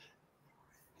turns,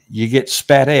 you get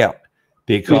spat out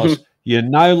because you're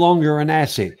no longer an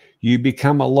asset. You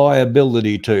become a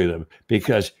liability to them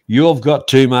because you've got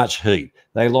too much heat.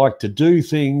 They like to do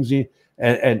things and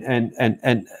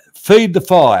feed the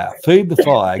fire,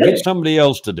 get somebody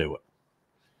else to do it.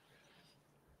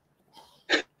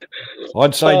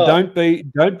 I'd say don't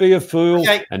be a fool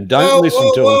and don't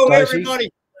listen to them, Stacey.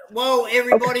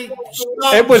 Everybody,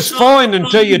 stop, it was fine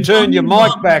until you turned your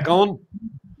mic back on.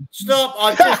 Stop!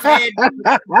 I just had.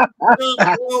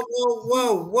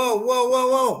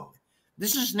 Whoa!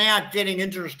 This is now getting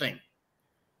interesting.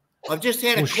 I've just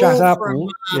had a call from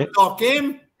Doc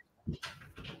M,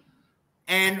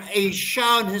 and he's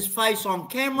shown his face on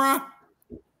camera.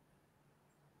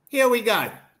 Here we go.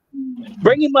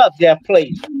 Bring him up, Geoff,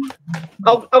 please.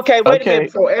 Oh, okay, wait a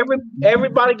minute before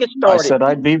everybody gets started. I said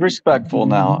I'd be respectful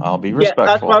now. I'll be respectful.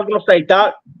 Yeah, that's what I was going to say,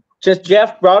 Doc. Since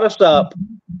Geoff brought us up,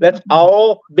 let's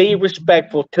all be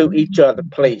respectful to each other,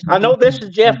 please. I know this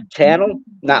is Geoff's channel,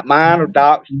 not mine or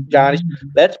Doc's, Johnny's.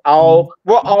 We're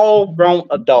all grown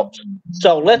adults.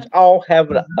 So let's all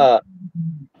have a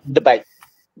debate.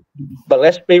 But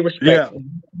let's be respectful. Yeah.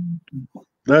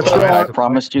 That's right. I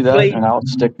promised you that, and I'll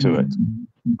stick to it.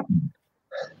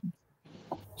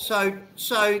 So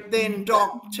then,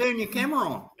 Doc, turn your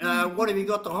camera on. What have you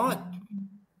got to hide?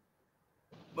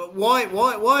 But why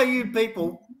are you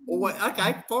people?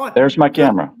 Okay, fine. There's my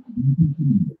camera.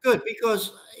 Good,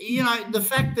 because you know the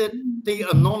fact that the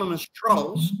anonymous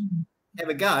trolls have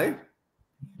a go.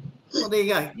 Well, there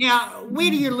you go. Now, where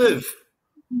do you live?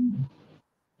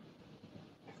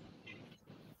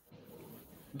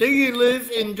 Do you live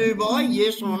in Dubai?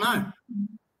 Yes or no?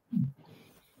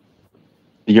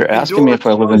 You're asking me if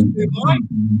I live in Dubai?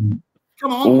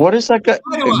 Come on. What is that got?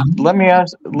 Let me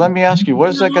ask you. What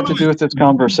does that got to do with this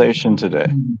conversation today?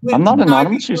 I'm not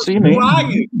anonymous. You see me. Who are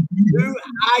you? Who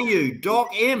are you?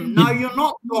 Doc M? No, you're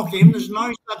not Doc M. There's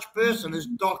no such person as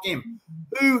Doc M.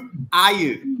 Who are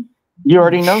you? You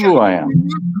already know who I am.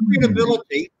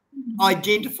 Credibility.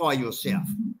 Identify yourself.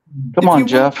 Come on,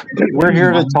 Geoff. We're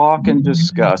here to talk and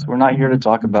discuss. We're not here to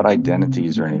talk about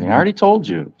identities or anything. I already told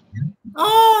you.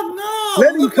 Oh no!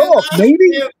 Let him talk,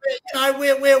 maybe.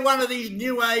 We're one of these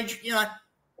new age,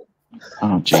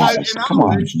 Oh Jesus! Come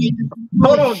on.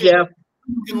 Hold on, Geoff.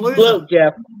 Look,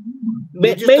 Geoff.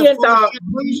 Me and Doc.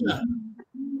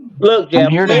 Look, Geoff.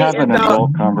 I'm here to have an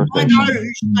adult conversation. I know who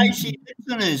Stacey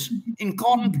Dixon is in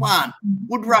Cotton Plant,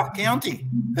 Woodruff County.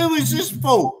 Who is this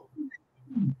fool?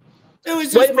 Who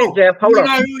is this Wait a minute, Geoff. Hold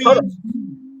on.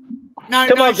 No,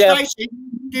 Stacey.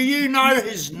 Do you know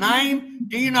his name?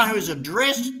 Do you know his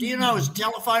address? Do you know his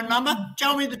telephone number?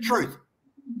 Tell me the truth.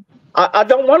 I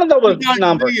don't want to know his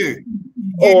number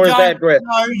or his address.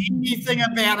 Know anything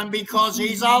about him because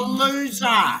he's a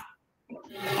loser.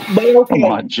 Come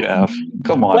on, Geoff.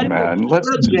 Come on, man. Let's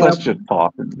just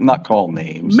talk, not call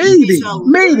names. Meaty,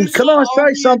 can I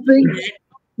say something?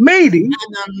 Meaty, an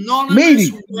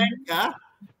anonymous wanker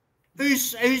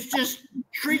who's just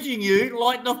treating you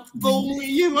like the fool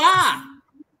you are.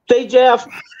 See, Geoff,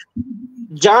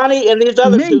 Johnny and these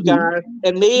other two guys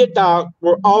and me and Doc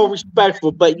were all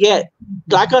respectful, but yet,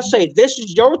 like I say, this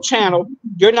is your channel.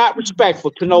 You're not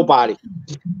respectful to nobody.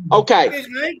 Okay.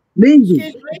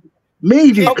 Meaty,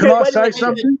 can I say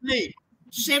something?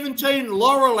 17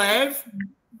 Laurel Ave,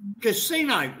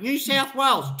 Casino, New South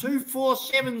Wales,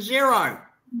 2470.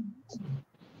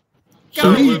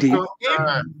 So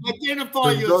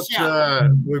identify yourself.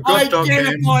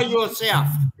 Identify yourself.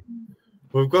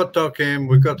 We've got Doc M,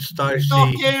 we've got Stacey.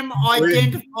 Doc M,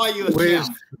 identify yourself.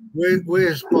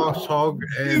 Where's Boss Hog?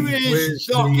 And who is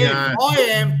Doc M? I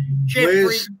am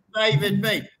Jeffrey David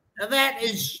Mead. Now that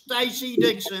is Stacey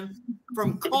Dixon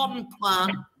from Cotton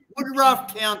Plant,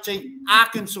 Woodruff County,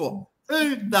 Arkansas.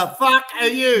 Who the fuck are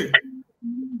you?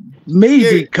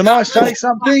 Meaty, can I say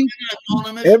something?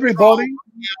 Everybody,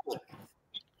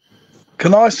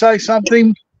 can I say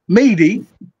something? Meaty,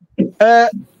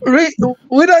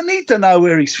 we don't need to know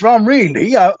where he's from,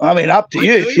 really. I mean, up to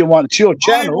you if you want. It's your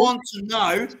channel. I want to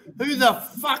know who the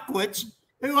fuckwits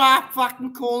who are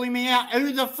fucking calling me out,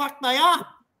 who the fuck they are.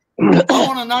 I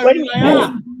want to know who they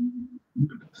are.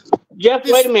 Geoff,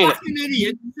 wait a minute. Fucking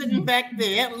idiot sitting back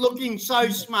there looking so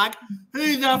smug.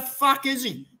 Who the fuck is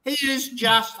he? He is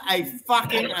just a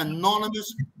fucking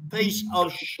anonymous piece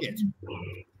of shit.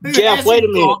 Geoff, wait a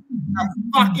minute. A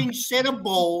fucking set of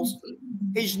balls.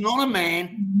 He's not a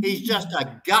man. He's just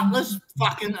a gutless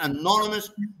fucking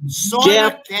anonymous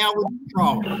silent coward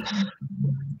troll.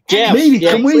 Geoff,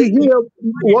 can we hear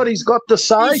what he's got to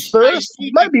say first?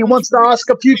 Maybe he wants to ask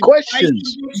a few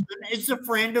questions. Is a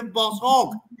friend of Boss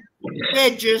Hog.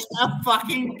 They're just a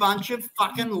fucking bunch of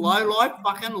fucking low-life,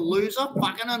 fucking loser,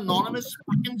 fucking anonymous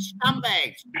fucking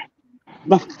scumbags.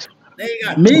 There you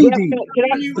go. Meaty,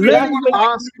 You let him want to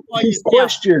ask identify his yourself,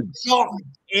 questions. Doc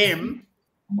M,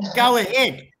 go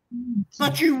ahead.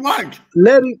 But you won't.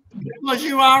 Let him. Because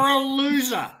you are a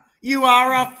loser. You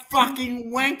are a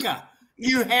fucking wanker.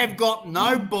 You have got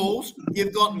no balls.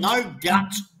 You've got no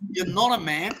guts. You're not a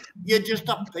man. You're just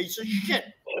a piece of shit.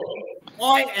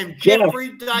 I am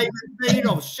Jeffrey David Bede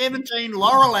of 17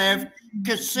 Laurel Ave,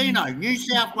 Casino, New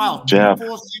South Wales. Jeff.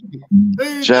 24/7.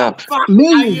 Who Jeff. the fuck are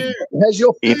Meaty, you? has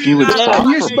your If you would Who the stop fuck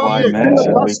you for are stop 5 your minutes,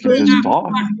 and we filibustering? could just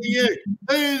talk.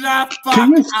 Who the fuck Can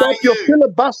you are stop your you?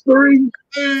 filibustering?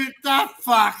 Who the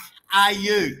fuck are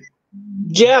you?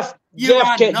 Jeff, You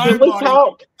are can we nobody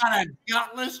talk? but a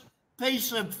gutless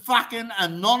piece of fucking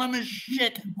anonymous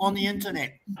shit on the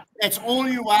internet. That's all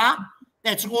you are.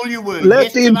 That's all you were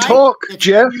Let him yesterday. talk, That's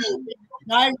Jeff. all you'll be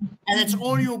today, and that's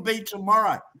all you'll be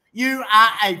tomorrow. You are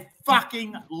a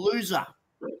fucking loser.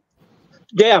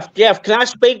 Jeff, can I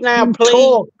speak now, please?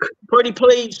 Talk. Pretty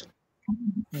please.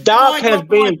 Doc has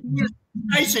been.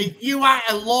 Stacey, you are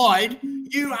allied.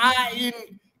 You are in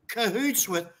cahoots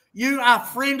with. You are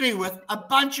friendly with a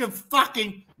bunch of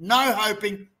fucking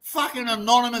no-hoping, fucking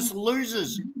anonymous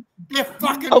losers. They're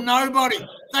fucking nobody.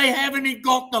 They haven't even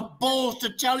got the balls to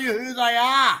tell you who they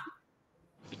are.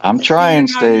 I'm trying,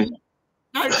 Steve.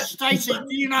 No, Stacey, do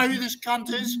you know who this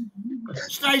cunt is?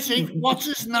 Stacey, what's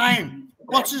his name?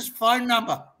 What's his phone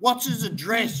number? What's his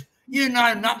address? You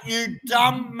know nothing, you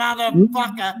dumb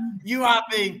motherfucker. You are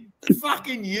being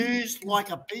fucking used like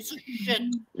a piece of shit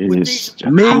with these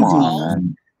Come on,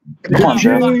 man. Come on,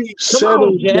 Jeff. Come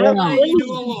on, Jeff.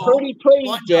 Pretty please,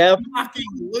 like Jeff. the fucking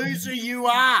loser you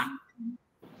are.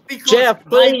 Because Jeff, they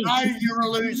please. know you're a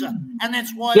loser, and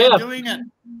that's why Jeff. they're doing it.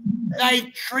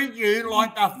 They treat you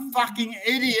like the fucking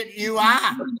idiot you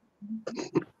are.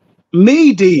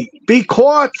 Meaty, be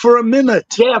quiet for a minute.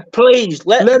 Jeff, please.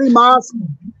 Let him ask.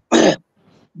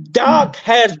 Doc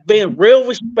has been real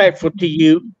respectful to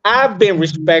you. I've been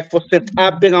respectful since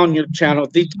I've been on your channel.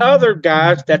 These other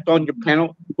guys that's on your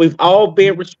panel, we've all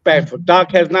been respectful.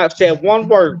 Doc has not said one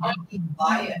word.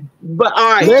 But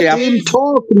all right, Let Jeff. him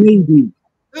talk, Meaty.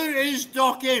 Who is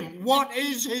Doc M? What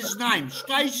is his name?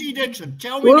 Stacey Dixon.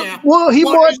 Tell me now. Well, he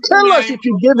what might is the tell us name if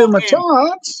you of give him a Doc M?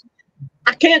 chance.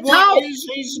 I can't What talk. is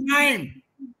his name?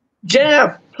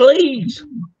 Jeff, please.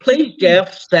 Please,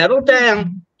 Jeff, settle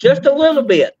down just a little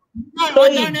bit. No,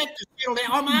 Please. I don't have to settle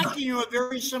down. I'm asking you a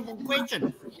very simple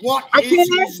question. What I is can't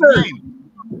his answer. name?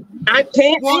 I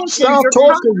can't What answer Stop your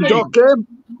talking, question. Doc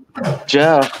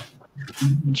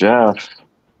M. Jeff.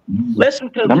 Listen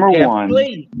to Number me, Jeff, one.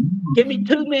 please. Give me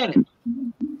 2 minutes.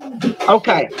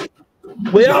 Okay.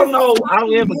 We all know I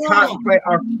live in Cotton Play,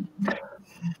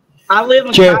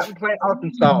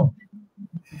 Arkansas.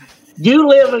 You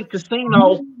live in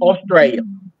Casino, Australia.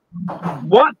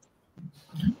 What?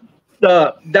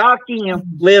 The Doc M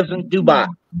lives in Dubai.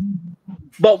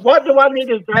 But what do I need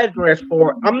his address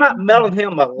for? I'm not mailing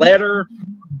him a letter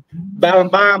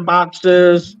about buying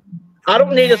boxes. I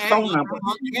don't need his phone number.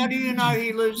 How do you know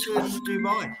he lives in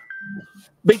Dubai?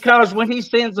 Because when he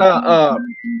sends Brian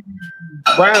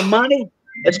money,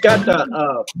 it's got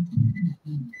the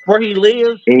where he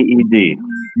lives. AED.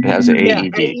 It has an Yeah,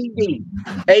 AED.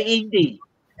 AED.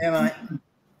 Yeah, mate.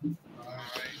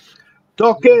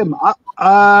 Doc M,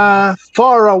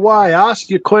 far away. Ask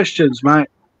your questions, mate.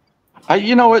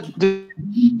 You know what,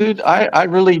 dude? I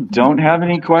really don't have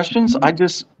any questions. I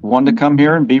just wanted to come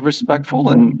here and be respectful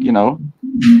and, be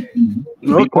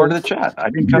part of the chat. I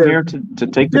didn't come here to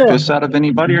take the piss out of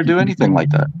anybody or do anything like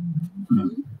that.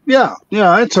 Yeah,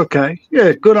 it's okay.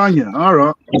 Yeah, good on you. All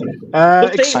right.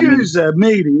 Excuse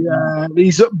Meaty.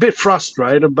 He's a bit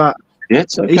frustrated, but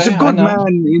it's okay. He's a good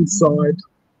man inside.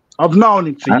 I've known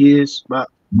him for years, but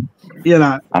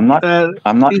I'm not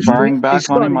firing back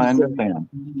on him. I understand.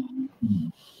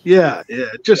 Yeah.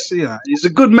 Just he's a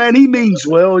good man. He means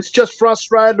well. He's just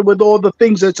frustrated with all the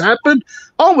things that's happened.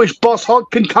 I wish Boss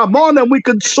Hog can come on and we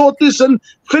can sort this and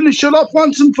finish it off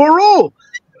once and for all.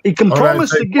 He can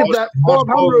promise to give that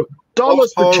 $500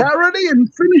 for charity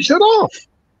and finish it off.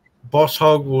 Boss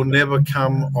Hog will never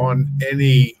come on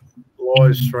any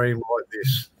live stream like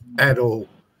this at all.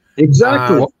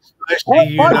 Exactly.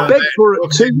 I beg for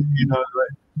it too. You know that.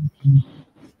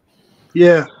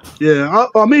 Yeah.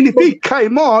 I mean, if he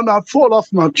came on, I'd fall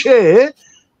off my chair.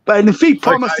 But if he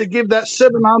promised to give that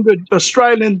 $700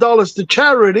 Australian to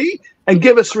charity and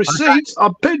give us receipts,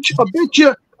 I bet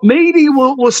you Meaty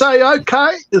will say,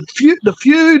 okay, the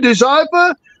feud is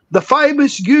over. The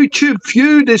famous YouTube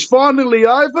feud is finally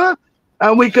over.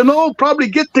 and we can all probably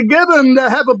get together and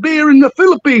have a beer in the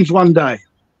Philippines one day.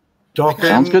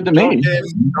 Sounds good to me.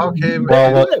 Doc M,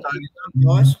 Well,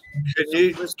 guys. can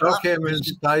you, Doc M and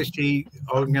Stacey,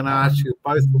 I'm going to ask you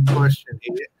both a question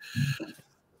here.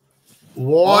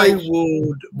 Why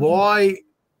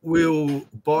will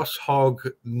Boss Hog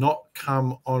not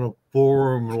come on a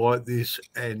forum like this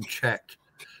and chat?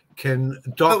 Can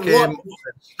Doc M and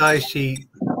Stacey,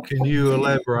 can you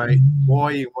elaborate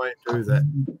why you won't do that?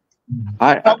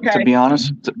 To be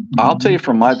honest, I'll tell you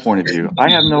from my point of view, I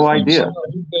have no idea,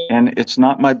 and it's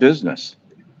not my business,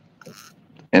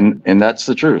 and that's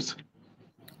the truth.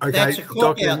 Okay,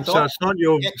 Doc M, so it's not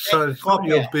your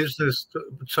business.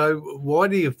 So why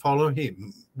do you follow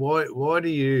him? Why do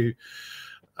you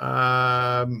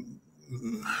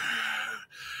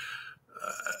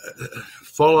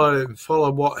follow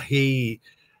what his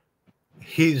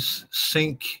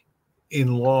sink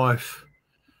in life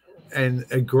and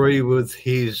agree with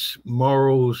his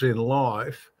morals in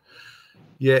life,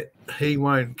 yet he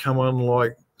won't come on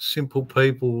like simple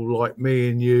people like me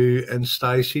and you and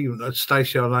Stacey.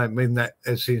 Stacey, I don't mean that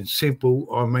as in simple.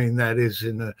 I mean that as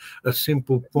in a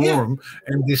simple forum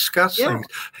and discuss things.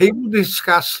 He will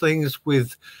discuss things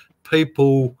with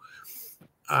people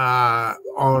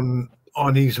on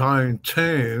his own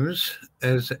terms,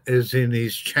 as in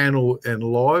his channel and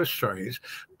live streams,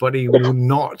 but he will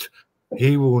not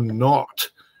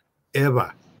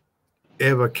ever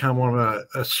come on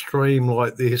a stream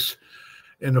like this,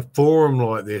 in a forum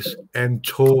like this, and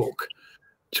talk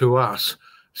to us.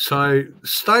 So,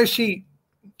 Stacey,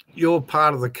 you're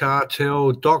part of the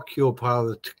cartel. Doc, you're part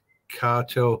of the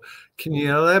cartel. Can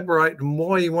you elaborate on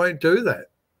why you won't do that?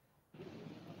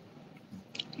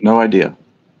 No idea,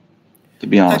 to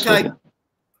be honest with you.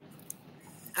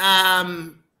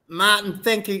 Martin,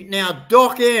 thank you. Now,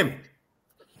 Doc M,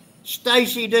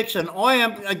 Stacey Dixon, I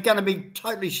am going to be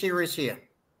totally serious here.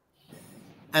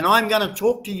 And I'm going to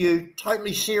talk to you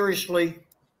totally seriously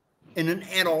in an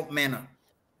adult manner.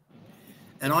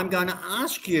 And I'm going to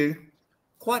ask you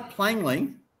quite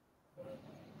plainly,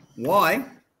 why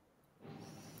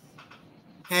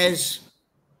has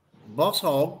Boss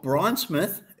Hog, Brian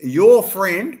Smith, your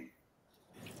friend,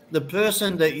 the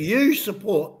person that you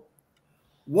support,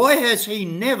 why has he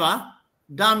never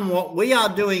done what we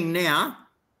are doing now,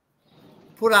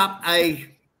 put up a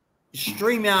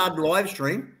StreamYard live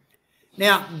stream?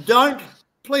 Now,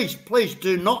 please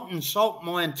do not insult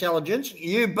my intelligence.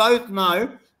 You both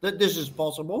know that this is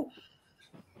possible.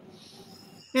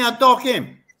 Now, Doc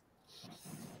M,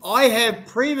 I have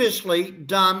previously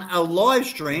done a live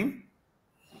stream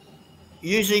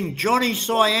using Johnny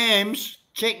Siam's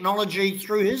technology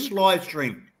through his live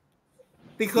stream,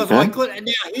 because I could.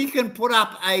 Now he can put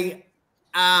up a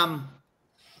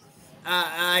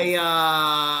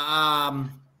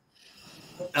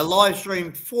live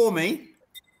stream for me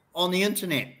on the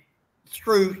internet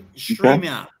through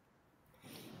StreamYard.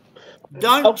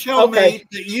 Don't tell me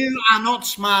that you are not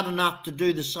smart enough to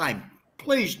do the same.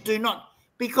 Please do not,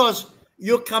 because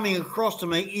you're coming across to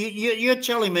me. You're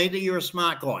telling me that you're a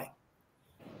smart guy.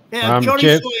 Now, Johnny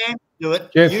Geoff, Siam do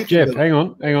it. Geoff, hang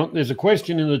on. There's a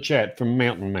question in the chat from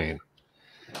Mountain Man.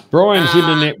 Brian's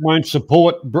internet won't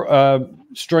support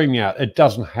StreamYard. It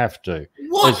doesn't have to.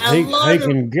 What? He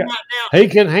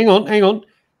can hang on.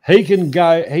 He can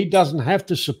go. He doesn't have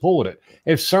to support it.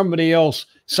 If somebody else,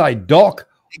 say Doc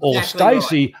or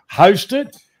Stacey, host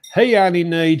it, he only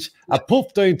needs a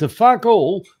 15 to fuck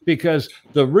all, because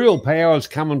the real power is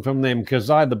coming from them, because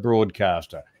they're the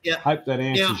broadcaster. Yeah. Hope that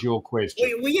answers your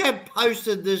question. We have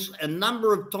posted this a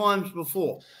number of times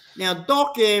before. Now,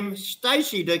 Doc M,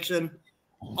 Stacey Dixon,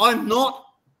 I'm not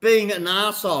being an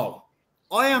arsehole.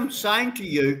 I am saying to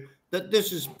you that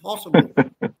this is possible.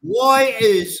 Why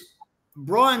is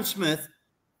Brian Smith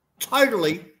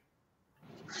totally,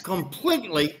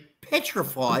 completely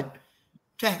petrified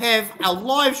to have a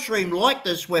live stream like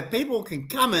this where people can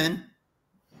come in?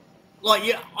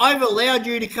 Like, I've allowed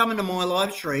you to come into my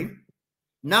live stream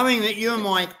knowing that you're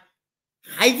my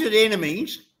hated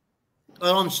enemies,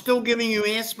 but I'm still giving you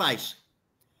airspace.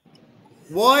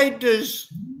 Why does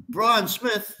Brian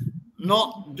Smith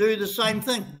not do the same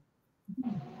thing?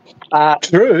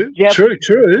 True.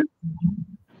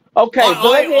 Okay,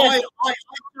 I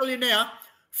tell you now,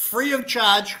 free of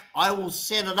charge, I will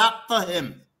set it up for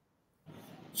him.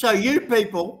 So you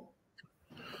people,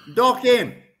 Doc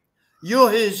M,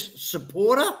 you're his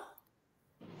supporter.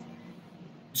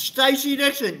 Stacey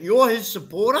Dixon, you're his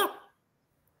supporter.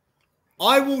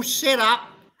 I will set up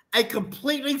a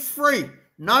completely free,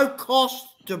 no cost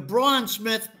to Brian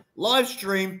Smith live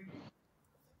stream.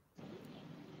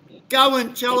 Go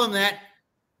and tell him that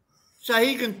So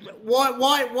he can.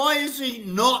 Why is he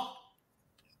not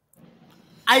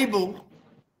able?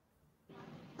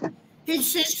 He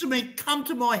says to me, "Come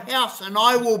to my house, and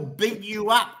I will beat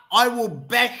you up. I will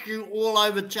bash you all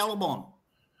over Telebon."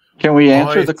 Can we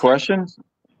answer the question?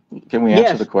 Can we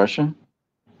answer the question?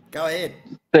 Go ahead.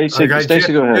 Stacey,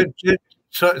 go ahead.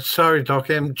 Sorry, Doc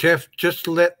M. Geoff, just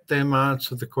let them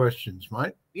answer the questions,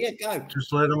 mate. Yeah, go.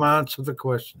 Just let them answer the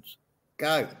questions.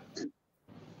 Go.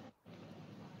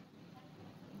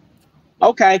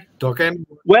 Okay. Doc M.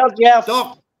 Well, Geoff.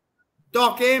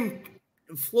 Doc M,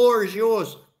 the floor is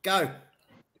yours. Go.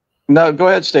 No, go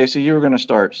ahead, Stacey. You were going to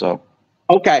start, so.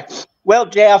 Okay. Well,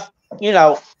 Geoff, you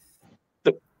know,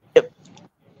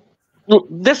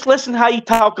 just listen how you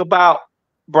talk about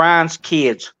Brian's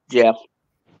kids, Geoff.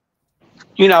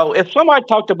 You know, if somebody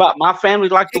talked about my family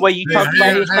like the way you talked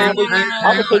about his family,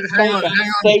 I would do the same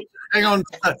thing.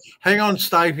 Hang on,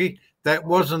 Stacey. That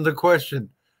wasn't the question.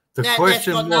 The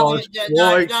question was,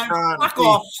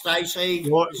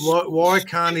 why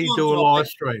can't he do a live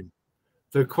stream?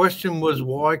 The question was,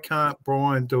 why can't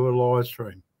Brian do a live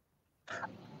stream?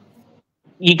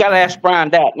 You got to ask Brian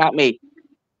that, not me.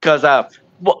 Because,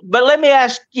 but let me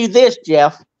ask you this,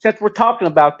 Geoff, since we're talking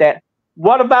about that.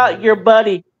 What about your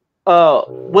buddy,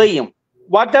 William?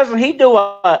 Why doesn't he do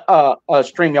a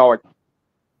StreamYard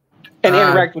and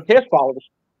interact with his followers?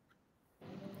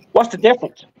 What's the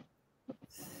difference?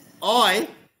 I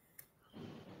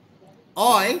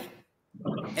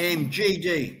am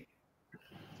GD.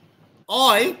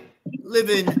 I live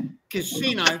in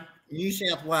Casino, New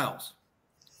South Wales.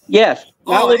 Yes,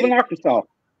 I live in Arkansas.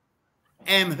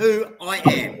 Am who I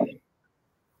am.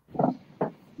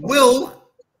 Will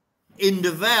in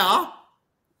Devour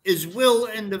is Will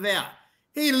in Devour.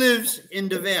 He lives in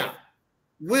Devour.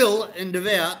 Will in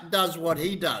Devour does what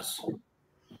he does.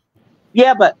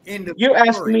 Yeah, but you're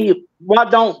asking me, why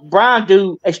don't Brian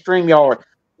do a StreamYard?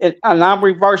 And I'm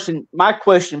reversing my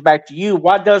question back to you.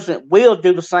 Why doesn't Will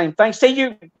do the same thing? See,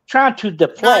 you're trying to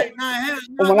deflect.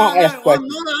 No,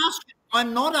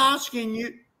 I'm not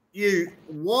asking you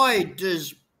why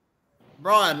does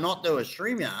Brian not do a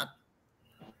StreamYard?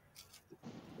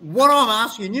 What I'm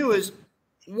asking you is,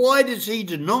 why does he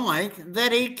deny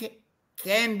that he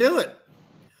can do it?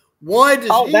 Why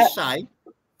does he say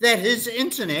that his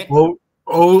internet? Well,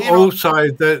 also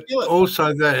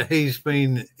that he's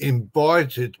been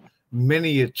invited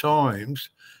many a times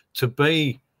to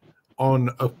be on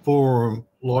a forum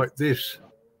like this.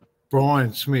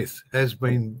 Brian Smith has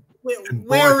been.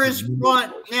 Where is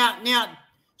Brian now?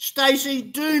 Stacey,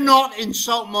 do not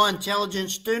insult my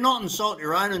intelligence. Do not insult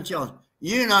your own intelligence.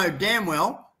 You know damn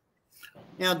well.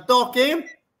 Now, Doc M,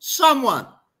 someone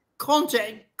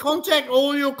contact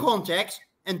all your contacts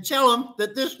and tell them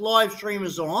that this live stream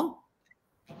is on,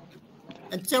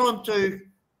 and tell them to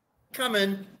come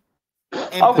in.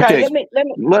 And okay, let me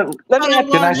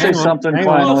can I say something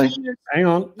finally? Hang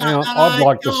on. I'd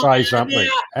like to say something.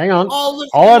 Hang on.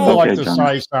 I'd like to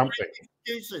say something.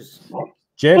 Excuses.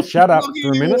 Geoff, shut up for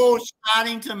a minute. You're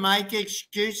starting to make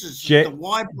excuses.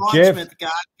 Why Brian Jeff, Smith?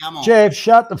 Come on. Geoff,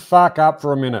 shut the fuck up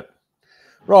for a minute.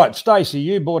 Right, Stacey,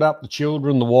 you brought up the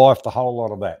children, the wife, the whole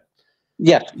lot of that.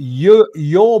 Yes.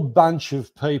 Your bunch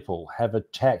of people have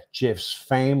attacked Geoff's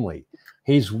family,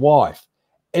 his wife,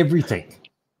 everything.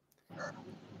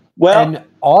 Well, and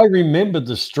I remember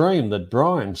the stream that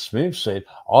Brian Smith said,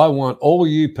 I want all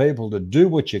you people to do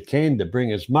what you can to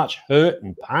bring as much hurt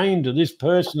and pain to this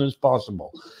person as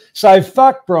possible. So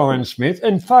fuck Brian Smith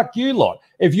and fuck you lot.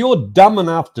 If you're dumb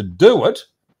enough to do it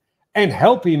and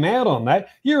help him out on that,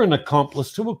 you're an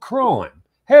accomplice to a crime.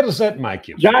 How does that make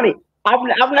you? Johnny,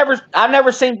 I've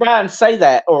never seen Brian say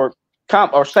that or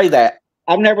say that.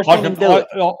 I've never seen him do it.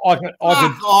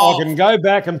 I can go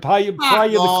back and play you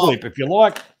the clip if you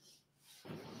like.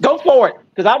 Go for it,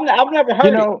 because I've never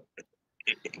heard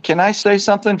it. Can I say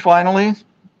something finally?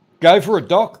 Go for it,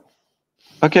 Doc.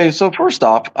 Okay, so first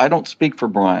off, I don't speak for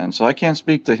Brian, so I can't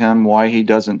speak to him why he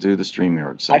doesn't do the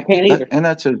StreamYard site. I can't either. And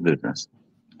that's his business.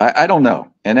 I don't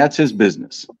know, and that's his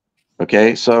business.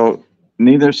 Okay, so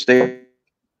neither Stacey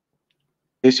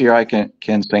or I can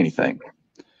say anything.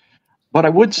 But I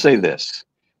would say this,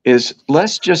 is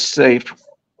let's just say,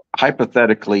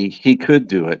 hypothetically, he could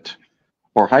do it,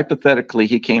 or hypothetically,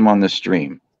 he came on the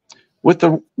stream. With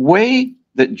the way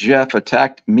that Geoff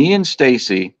attacked me and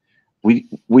Stacey, we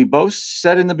both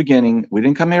said in the beginning, we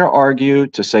didn't come here to argue,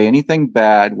 to say anything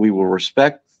bad. We will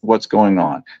respect what's going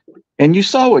on. And you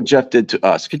saw what Geoff did to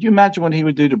us. Could you imagine what he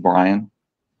would do to Brian?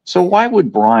 So why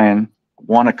would Brian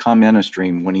want to come in a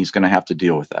stream when he's going to have to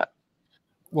deal with that?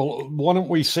 Well, why don't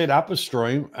we set up a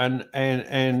stream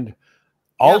and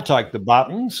I'll take the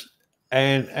buttons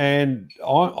and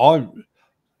I'm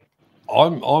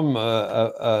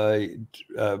a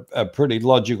pretty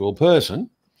logical person,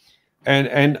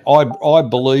 and I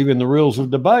believe in the rules of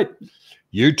debate.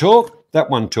 You talk, that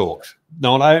one talks.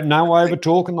 No over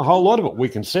talking the whole lot of it. We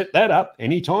can set that up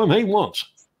anytime he wants.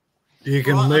 You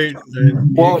can meet.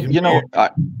 Well, you know,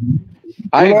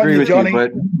 I agree with you,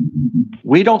 but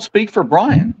we don't speak for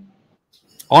Brian.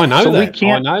 I know So we that. I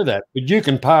can't- know that. But you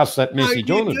can pass that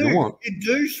message on if you want. You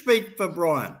do speak for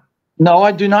Brian. No,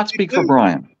 I do not speak for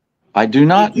Brian. I do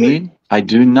not need. I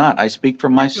do not. I speak for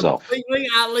myself. Completely,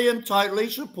 utterly, and totally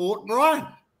support Brian.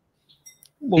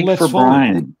 Well, Speak that's for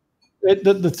fine.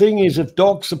 Brian. The thing is, if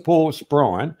Doc supports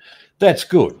Brian, that's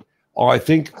good. I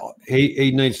think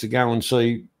he needs to go and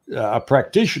see a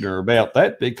practitioner about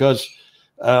that, because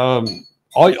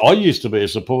I used to be a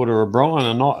supporter of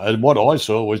Brian, and what I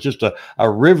saw was just a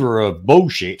river of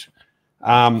bullshit.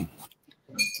 And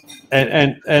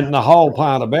the whole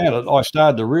part about it, I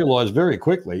started to realise very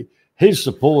quickly his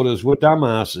supporters were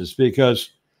dumbasses,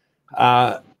 because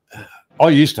I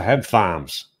used to have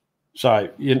farms. So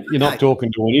you're not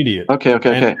talking to an idiot. Okay.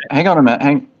 Hang on a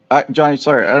minute. Johnny,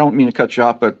 sorry, I don't mean to cut you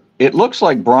off, but it looks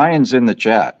like Brian's in the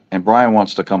chat and Brian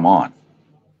wants to come on.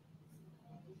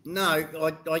 No,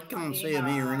 I can't see him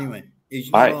here anyway. He's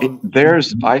not on.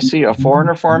 I see a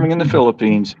foreigner farming in the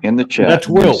Philippines in the chat. That's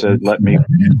Will. Said, let me.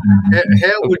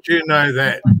 How would you know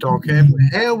that, Doc?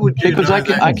 How would you Because know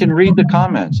I can read the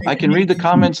comments. I can read the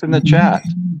comments in the chat.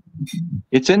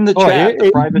 It's in the chat, the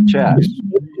private chat.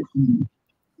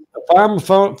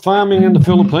 Farming in the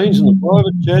Philippines in the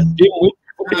private chat.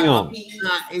 Putting on.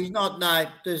 He's not. No,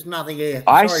 there's nothing here.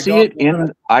 I Sorry, see Doc. it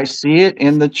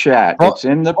in the chat. It's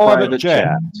in the private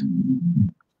chat.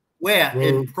 Where?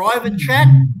 In private chat?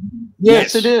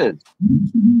 Yes, it is.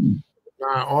 No,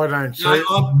 I don't see.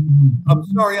 No, I'm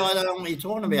sorry, I don't know what you're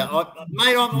talking about.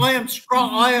 Mate,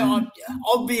 I am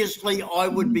obviously, I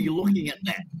would be looking at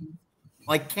that.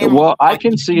 I can't. Well, I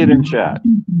can see it in chat.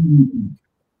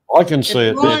 I can see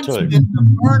it there too.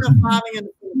 The foreigner farming in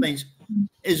the Philippines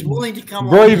is willing to come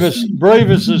Brevis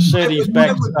has said he's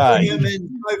backstage. So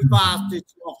fast,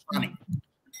 it's not funny.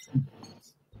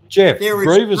 Jeff, There is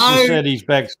Brevis no- has said he's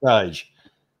backstage.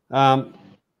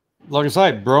 Like I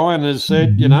say, Brian has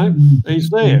said, he's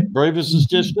there. Brevis has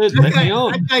just said, let me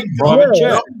on. Okay, Private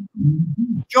chat.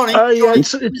 Johnny, Yeah,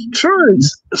 it's true.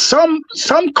 Some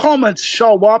comments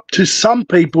show up to some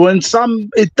people and some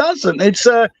it doesn't. It's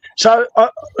so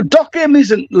Doc M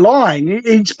isn't lying.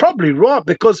 He's probably right,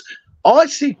 because I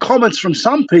see comments from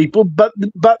some people, but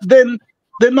then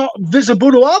they're not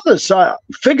visible to others. So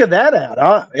figure that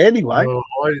out. Anyway, Well,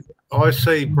 I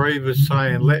see Brevis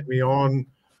saying, "Let me on."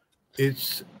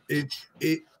 It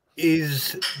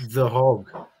is the hog.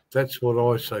 That's what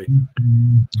I see.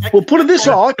 well, put it this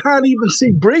way: I can't even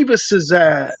see Brevis's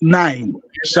name.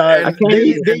 So there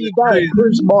you go. It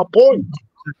proves my point.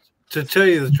 To tell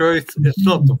you the truth, it's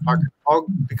not the fucking hog,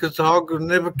 because the hog will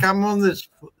never come on this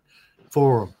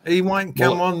forum. He won't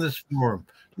come on this forum.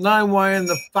 No way in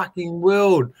the fucking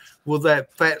world will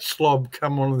that fat slob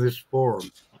come on this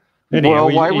forum. Anyhow,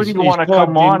 Well, why would he want to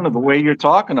come on the way you're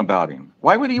talking about him?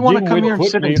 Why would he want to come here and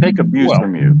sit and take abuse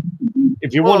from you?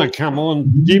 If you want to come on,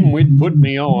 dimwit, put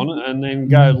me on, and then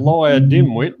go liar,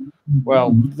 dimwit,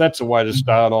 well, that's a way to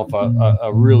start off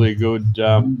a really good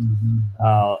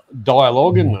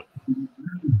dialogue, isn't it?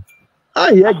 Oh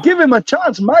yeah, give him a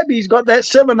chance. Maybe he's got that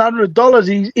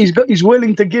 $700 he's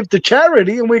willing to give to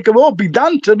charity, and we could all be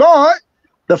done tonight.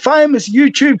 The famous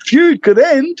YouTube feud could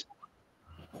end.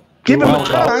 Give him a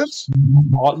chance.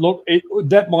 Look,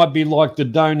 that might be like the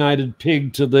donated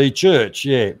pig to the church.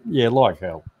 Yeah, like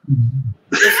hell.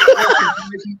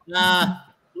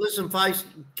 Listen, folks,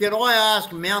 can I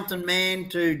ask Mountain Man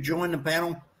to join the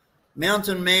panel?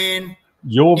 Mountain Man.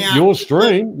 Your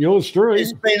stream. There's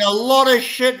been a lot of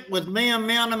shit with me and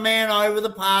Mountain Man over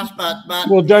the past, but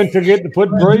well, don't forget to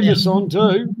put Brevis on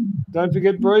too. Don't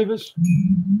forget Brevis.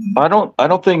 I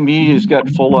don't think Media's got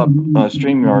full up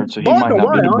StreamYard, so he might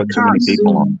not be able to put too many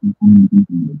people on.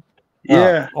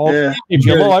 Yeah, If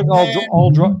you like,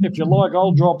 I'll drop. If you like,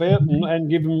 I'll drop out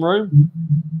and give him room.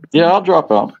 Yeah, I'll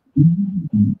drop out.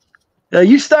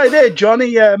 You stay there,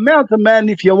 Johnny. Mountain Man,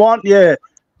 if you want. Yeah,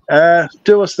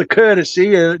 do us the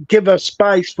courtesy. Give us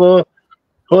space for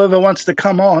whoever wants to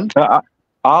come on.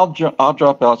 I'll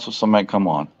drop out so somebody come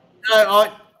on. No,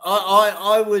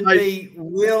 I would be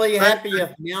really happy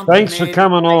if Mountain Thanks Man for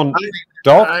coming on,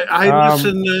 Doc.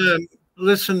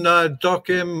 Listen, Doc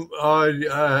M.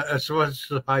 As much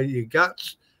as I hate your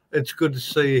guts, it's good to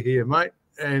see you here, mate,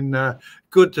 and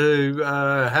good to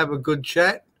have a good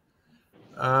chat.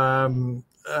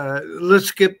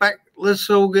 Let's get back let's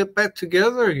all get back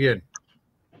together again.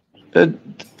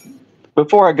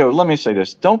 Before I go, let me say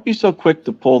this: don't be so quick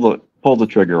to pull the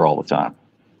trigger all the time.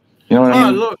 You know what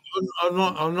I mean? Look,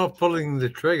 I'm not pulling the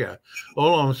trigger.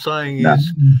 All I'm saying No.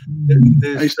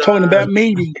 is He's talking about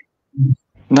meeting.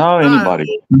 No, anybody.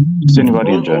 Just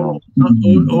anybody in general.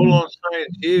 All I'm saying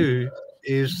to you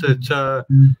is that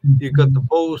you've got the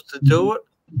balls to do it.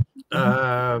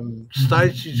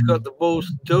 Stacey's got the balls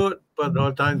to do it, but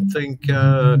I don't think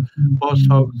Boss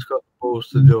Hog's got the balls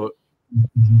to do it.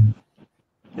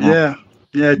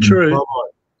 Yeah, true.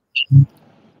 Bye-bye.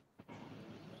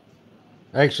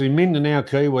 Actually, Mindanao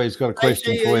Kiwi's got a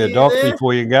question Hey, for you, you Doc, there?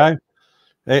 before you go.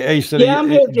 He said, Yeah, I'm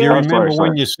here, do you Geoff. remember Sorry,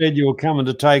 when you said you were coming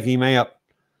to take him out?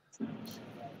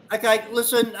 Okay,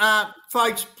 listen,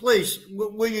 folks, please,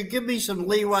 will you give me some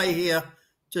leeway here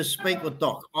to speak with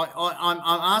Doc? I'm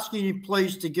asking you,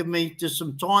 please, to give me just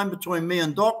some time between me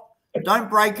and Doc. Don't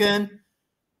break in.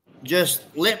 Just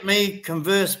let me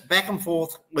converse back and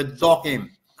forth with Doc M.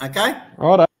 Okay?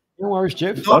 Right. No worries,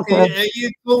 Geoff. Doc, Okay. are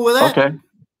you cool with that? Okay,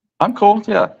 I'm cool.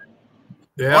 Yeah.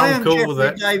 Yeah, I I'm am cool Jeffrey with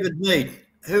that. David Mead.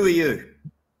 Who are you?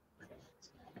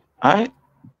 I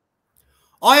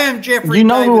am Jeffrey. You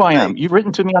know David who I Mead. am. You've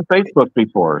written to me on Facebook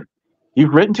before.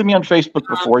 You've written to me on Facebook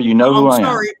before. You know who I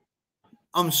am.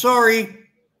 I'm sorry.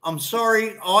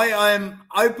 I am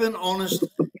open, honest.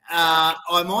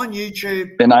 I'm on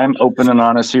YouTube. And I'm open and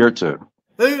honest here too.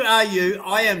 Who are you?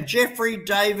 I am Jeffrey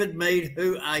David Mead.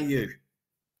 Who are you?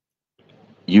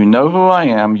 You know who I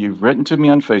am. You've written to me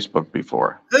on Facebook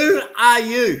before. Who are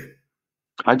you?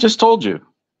 I just told you.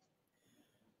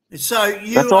 So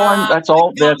you That's all. are. That's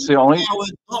all. That's the only.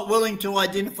 Not willing to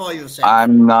identify yourself.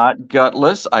 I'm not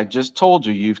gutless. I just told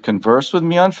you. You've conversed with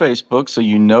me on Facebook, so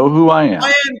you know who I am. I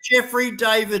am Jeffrey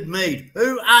David Mead.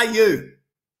 Who are you?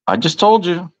 I just told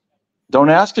you. Don't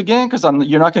ask again, because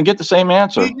you're not going to get the same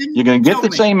answer. You're going to get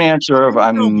the same answer of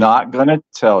I'm not going to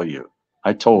tell you.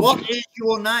 I told you. What is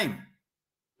your name?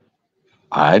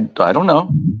 I don't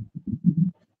know.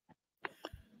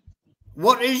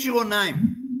 What is your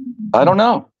name? I don't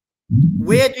know.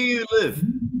 Where do you live?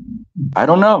 I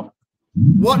don't know.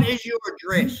 What is your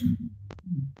address?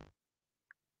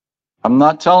 I'm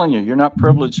not telling you. You're not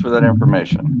privileged for that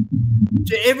information.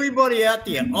 To everybody out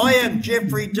there, I am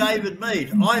Jeffrey David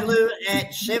Mead. I live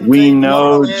at 17. We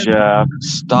know, Geoff.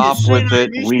 Stop with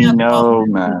it. We know,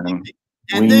 man.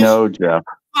 We know, Geoff.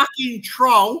 Fucking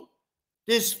troll.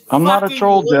 This I'm not a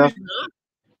troll, Geoff.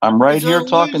 I'm right here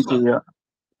talking to you.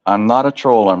 I'm not a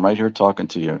troll. I'm right here talking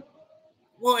to you.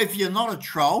 Well, if you're not a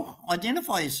troll,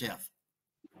 identify yourself.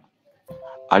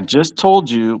 I just told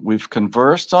you we've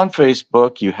conversed on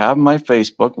Facebook. You have my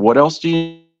Facebook. What else do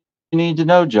you need to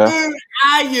know, Geoff? Who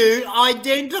are you?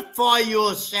 Identify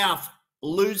yourself,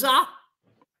 loser. I'm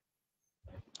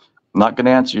not going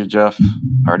to answer you, Geoff.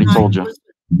 I already told you. Listen,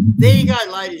 there you go,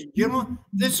 ladies and gentlemen.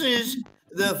 This is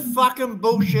the fucking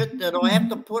bullshit that I have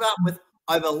to put up with.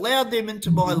 I've allowed them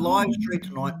into my live stream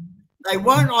tonight. They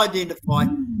won't identify.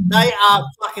 They are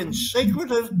fucking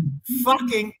secretive,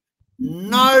 fucking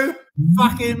no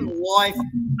fucking life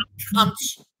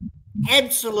cunts,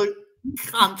 absolute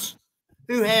cunts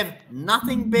who have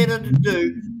nothing better to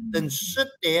do than sit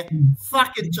there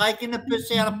fucking taking the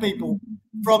piss out of people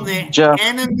from their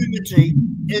anonymity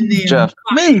in their Geoff,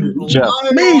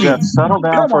 Geoff, settle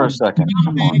down for a second.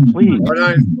 Come on, please.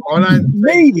 I don't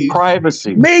think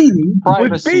privacy.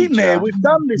 We've been there. We've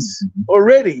done this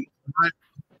already.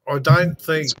 I don't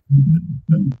think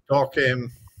Doc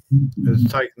M has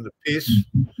taken the piss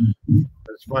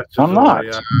as much as I'm not.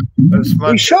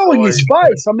 He's showing his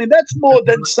face. I mean, that's more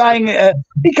than saying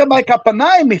he can make up a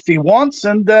name if he wants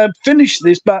and finish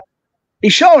this, but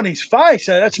he's showing his face.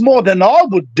 That's more than I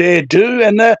would dare do,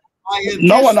 and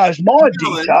no one knows my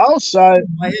details, so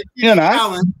you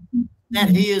know that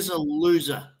he is a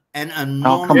loser and a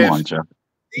oh, come on, Geoff.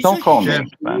 Don't call me,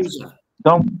 man.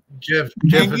 Don't. Jeff,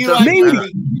 and you are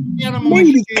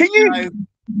Meaty, can you?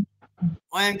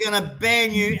 I am going to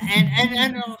ban you,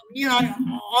 and you know,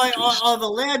 I've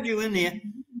allowed you in there.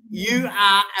 You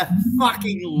are a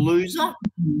fucking loser.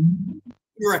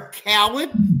 You're a coward.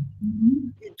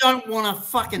 You don't want to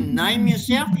fucking name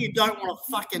yourself. You don't want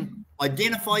to fucking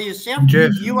identify yourself.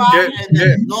 Jeff, you are an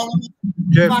anonymous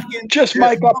fucking. Just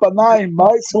make up a name,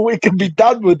 mate, so we can be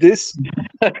done with this.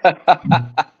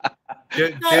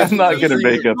 I'm not going to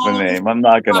make up a name. I'm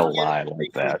not going to lie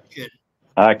like that.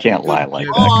 I can't lie like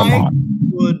that. Come on.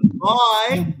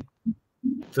 Goodbye.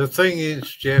 The thing is,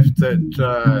 Geoff,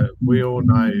 that we all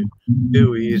know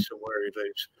who he is and where he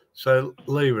lives. So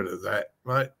leave it at that,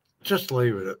 mate. Just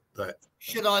leave it at that.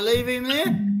 Should I leave him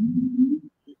there?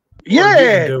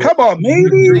 Yeah, come on,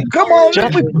 Meaty. Come on.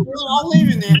 I'll leave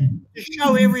in there to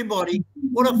show everybody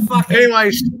what a fucking.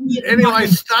 Anyway,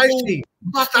 Stacey,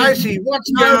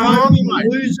 what's going on, mate?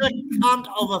 Loser cunt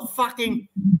of a fucking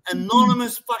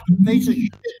anonymous fucking piece of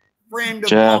shit friend of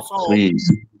Geoff, Boss Hog.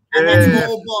 please. And that's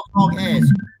all Boss Hog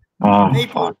has. Oh,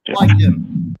 People fuck, Geoff. like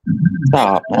him.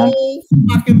 Stop, That's man. all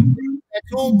fucking.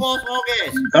 That's all Boss Hog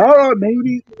has. All right,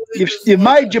 Meaty. You've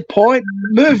made your point.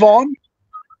 Move on.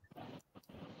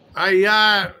 Hey,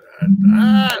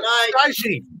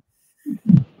 Stacey,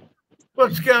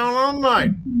 what's going on,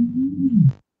 mate?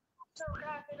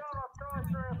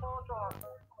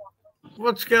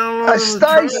 What's going on?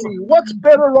 Stacey, what's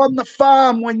better on the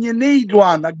farm when you need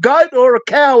one? A goat or a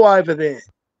cow over there?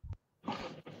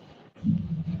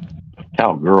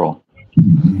 Cowgirl.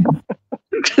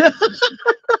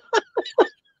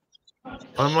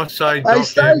 I must say, Doc,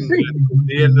 at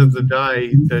the end of the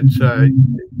day, that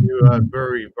you are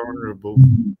very vulnerable.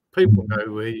 People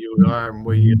know where you are and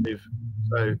where you live.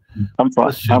 So I'm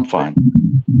fine. I'm fine.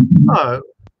 Oh,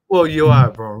 well, you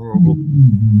are vulnerable.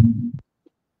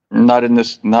 Not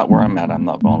where I'm at. I'm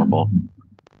not vulnerable.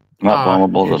 Not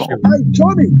vulnerable at all. Hey,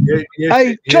 Johnny.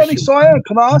 Johnny Sire,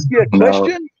 can I ask you a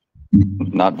question?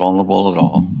 Not vulnerable at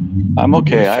all. I'm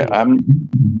okay.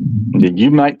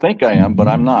 You might think I am, but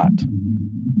I'm not.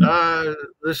 I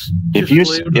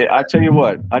tell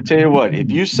you what, if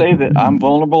you say that I'm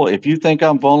vulnerable, if you think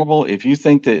I'm vulnerable, if you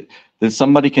think that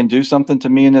somebody can do something to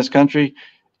me in this country,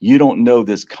 you don't know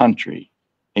this country,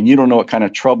 and you don't know what kind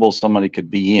of trouble somebody could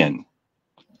be in.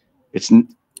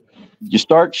 You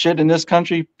start shit in this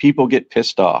country, people get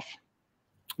pissed off.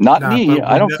 Not me.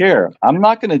 I don't care. I'm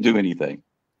not going to do anything.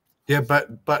 Yeah, but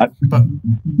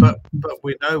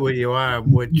we know where you are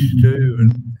and what you do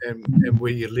and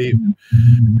where you live,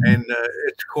 and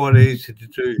it's quite easy to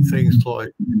do things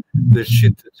like the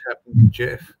shit that's happened to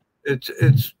Geoff.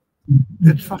 It's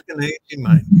fucking easy,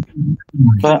 mate.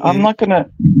 But I'm not gonna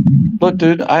look,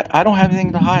 dude. I don't have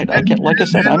anything to hide. I can't. Like I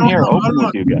said, I'm here open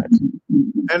with you guys.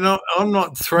 And I'm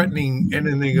not threatening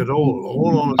anything at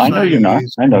all. I know you're not.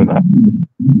 I know that.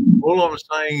 All I'm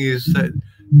saying is that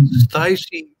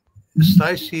Stacey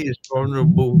is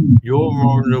vulnerable. You're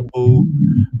vulnerable.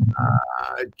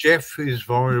 Geoff is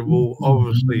vulnerable,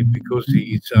 obviously, because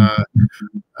he's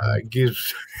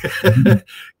gives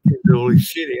all his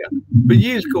shit out. But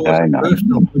you've got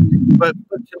personal, but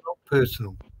you're not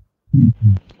personal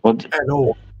at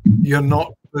all. You're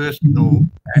not personal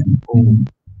at all.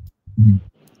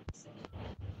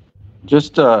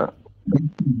 Just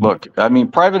look. I mean,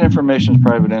 private information is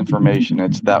private information.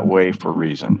 It's that way for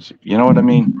reasons. You know what I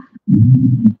mean?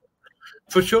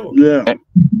 For sure. Yeah.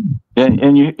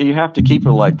 And you have to keep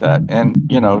it like that. And,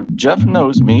 Geoff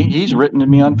knows me. He's written to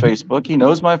me on Facebook. He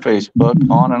knows my Facebook,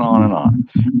 on and on and on.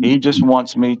 He just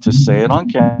wants me to say it on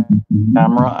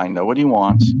camera. I know what he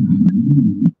wants.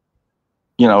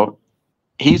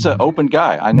 He's an open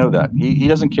guy. I know that. He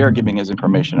doesn't care giving his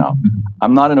information out.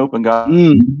 I'm not an open guy.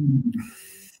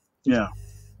 Yeah.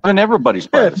 And everybody's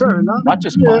privacy, fair enough. not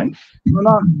just mine.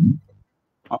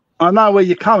 I know where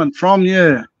you're coming from.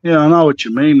 Yeah, I know what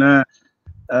you mean.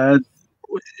 Hey,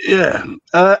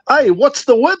 what's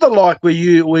the weather like where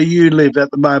you live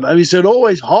at the moment? Is it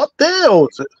always hot there, or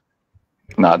is it?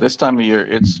 No, this time of year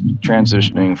it's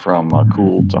transitioning from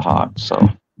cool to hot. So,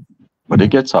 but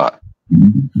it gets hot.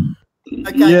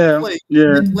 Okay,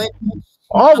 yeah.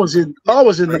 I was in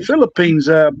the Philippines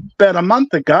about a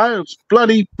month ago. It was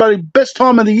bloody best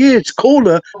time of the year. It's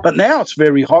cooler, but now it's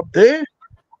very hot there.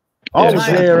 I was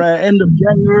there end of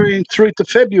January and through to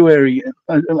February,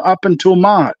 up until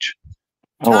March.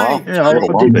 Oh, wow. Yeah, I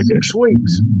did 6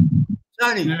 weeks.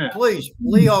 Tony, please,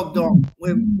 Leog Doc.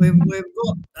 We've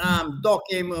got Doc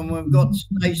M and we've got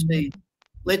Stacey.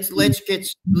 Let's get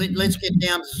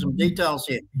down to some details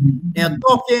here. Now,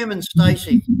 Doc M and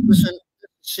Stacey, listen,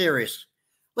 serious.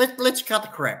 Let's cut the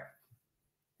crap.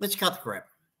 Let's cut the crap.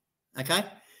 Okay?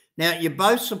 Now, you're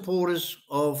both supporters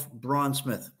of Brian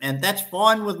Smith, and that's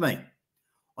fine with me.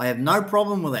 I have no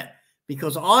problem with that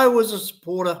because I was a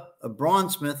supporter of Brian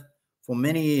Smith for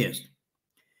many years,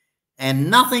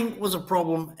 and nothing was a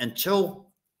problem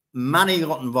until money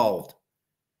got involved.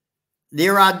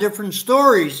 There are different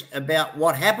stories about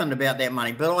what happened about that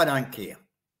money, but I don't care.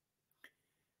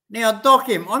 Now, Doc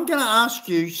M, I'm going to ask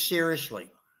you seriously.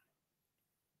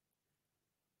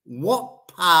 What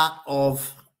part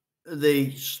of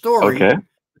the story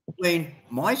between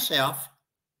myself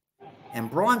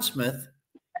and Brian Smith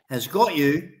has got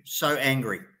you so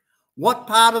angry? What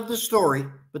part of the story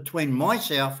between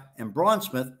myself and Brian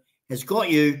Smith has got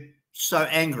you so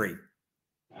angry?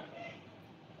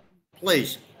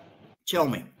 Please tell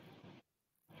me.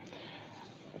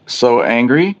 so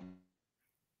angry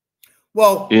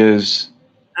Well, is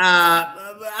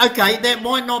okay, that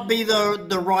might not be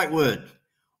the right word.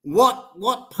 What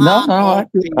no, part no. of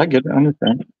I get it. I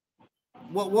understand.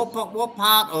 what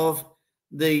part of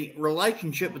the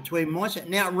relationship between myself?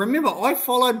 Now, remember, I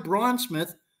followed Brian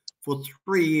Smith for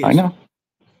 3 years. I know.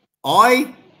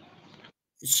 I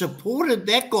supported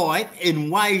that guy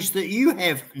in ways that you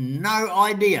have no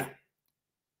idea.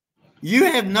 You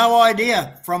have no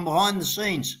idea from behind the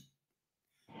scenes.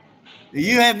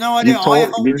 You have no idea. I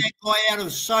helped that guy out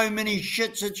of so many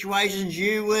shit situations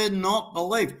you would not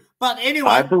believe. But anyway,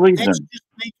 I believe that's him. just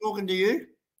me talking to you.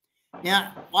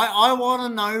 Now, I want to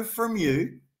know from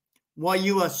you why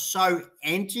you are so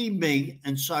anti me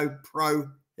and so pro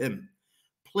him.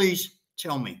 Please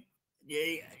tell me.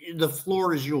 The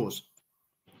floor is yours.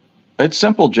 It's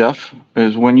simple, Jeff.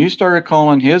 Is when you started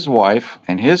calling his wife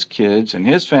and his kids and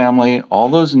his family all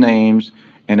those names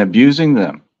and abusing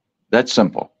them. That's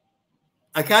simple.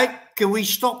 Okay, can we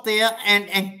stop there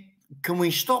and can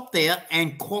we stop there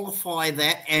and qualify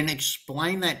that and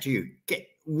explain that to you?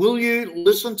 Will you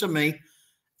listen to me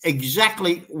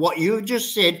exactly what you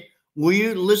just said? Will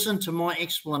you listen to my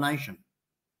explanation?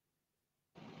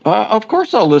 Of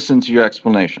course, I'll listen to your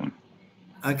explanation.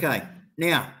 Okay,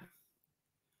 now,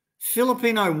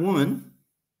 Filipino woman,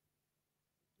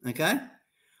 okay,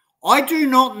 I do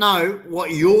not know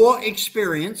what your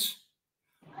experience,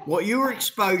 what your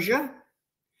exposure,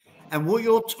 and what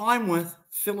your time with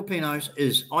Filipinos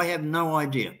is. I have no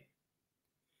idea.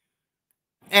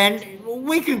 And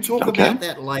we can talk about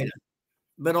that later.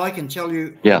 But I can tell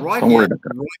you right here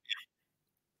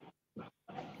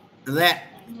that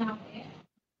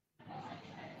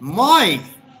my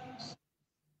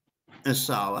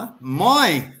asawa,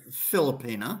 my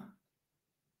Filipina,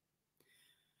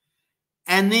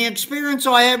 and the experience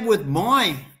I have with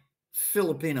my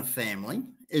Filipina family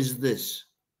is this.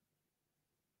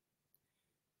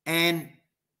 And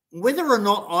whether or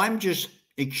not I'm just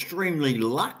extremely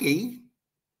lucky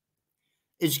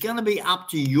is going to be up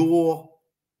to your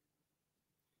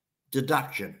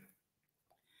deduction.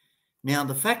 Now,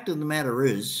 the fact of the matter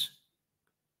is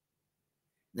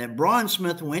that Brian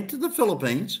Smith went to the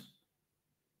Philippines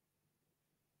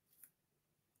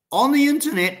on the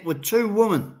internet with 2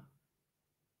 women.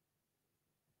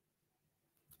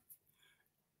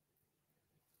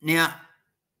 Now,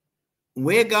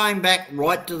 we're going back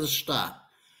right to the start.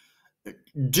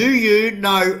 Do you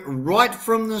know right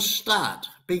from the start?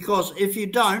 Because if you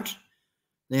don't,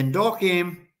 then Doc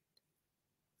M,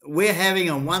 we're having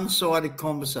a one-sided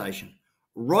conversation.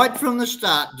 Right from the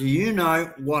start, do you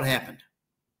know what happened?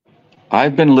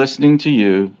 I've been listening to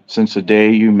you since the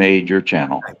day you made your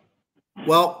channel.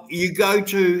 Well, you go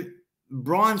to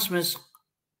Brian Smith's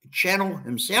channel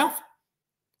himself.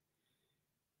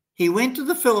 Okay. Went to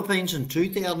the Philippines in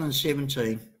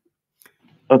 2017.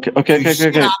 Okay.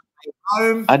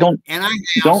 I don't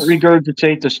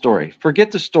regurgitate the story.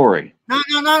 Forget the story. No.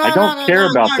 I don't care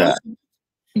about that.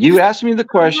 You asked me the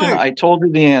question. I told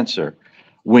you the answer.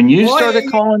 When you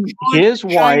started calling his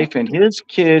wife and his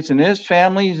kids and his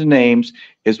family's names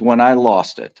is when I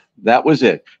lost it. That was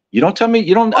it. You don't tell me.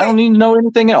 I don't need to know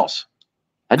anything else.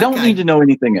 I don't need to know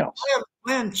anything else.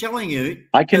 I am telling you.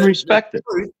 I can respect it.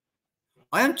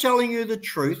 I am telling you the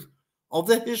truth of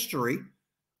the history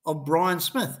of Brian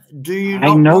Smith. Do you not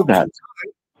I know that.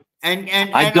 And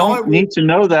I don't need to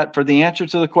know that for the answer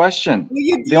to the question.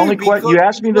 Well, the only question you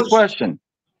asked me the question.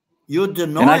 You're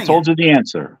denying and I told you the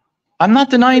answer. I'm not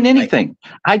denying anything.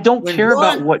 I don't care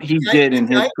about what he did in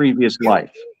his previous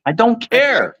life. I don't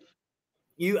care.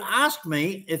 You asked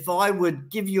me if I would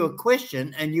give you a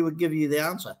question and you would give you the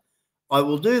answer. I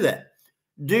will do that.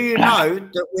 Do you know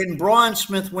that when Brian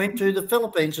Smith went to the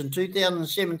Philippines in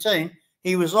 2017,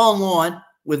 he was online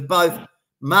with both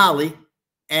Marley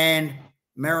and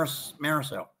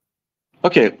Maricel?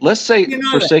 Okay, let's say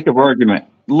for sake of argument.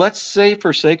 Let's say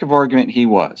for sake of argument he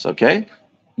was, okay?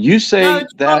 You say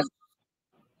that...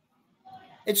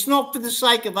 It's not for the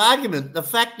sake of argument. The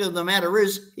fact of the matter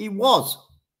is he was.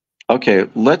 Okay,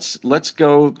 let's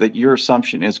go that your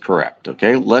assumption is correct,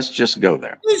 okay? Let's just go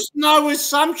there. There's no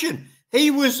assumption. He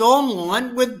was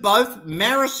online with both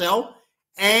Maricel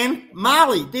and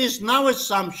Marley. There's no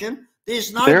assumption.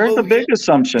 There's no There's a big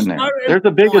assumption there. There's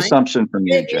a big assumption from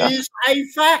you, Jeff. It is a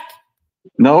fact.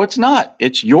 No, it's not.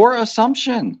 It's your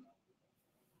assumption.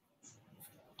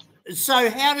 So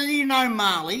how did he know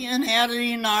Marley and how did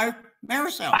he know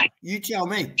Maricel? You tell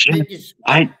me.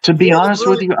 To be honest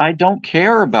with you, I don't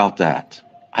care about that.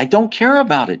 I don't care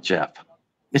about it, Jeff.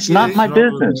 It's not my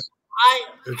business.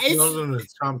 It's not an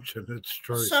assumption. It's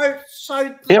true.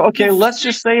 So. Yeah, okay, let's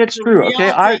just say it's true. Okay,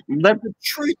 the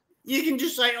truth. You can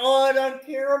just say, "Oh, I don't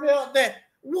care about that."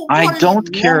 Well, I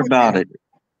don't care about it.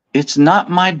 It's not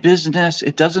my business.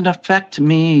 It doesn't affect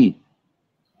me.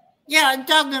 Yeah, it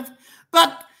doesn't.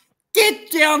 But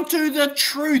get down to the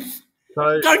truth.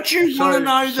 Don't you want to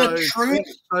know the truth?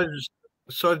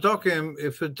 So, Doc M,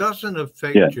 if it doesn't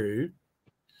affect you,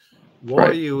 why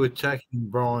are you attacking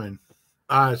Brian?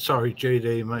 Sorry,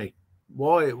 GD, mate.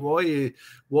 Why?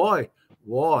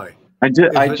 I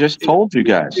just told you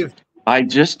guys. I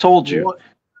just told you.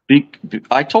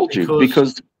 I told you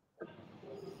because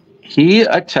he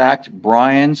attacked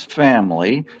Brian's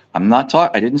family. I'm not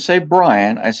talking. I didn't say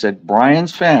Brian. I said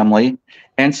Brian's family,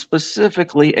 and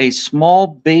specifically a small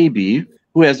baby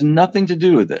who has nothing to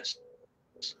do with this.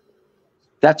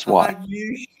 That's why. Are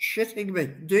you shitting me?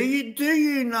 Do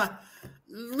you know?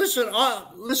 Listen.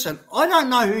 I don't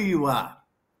know who you are.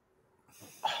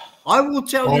 I will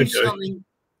tell you something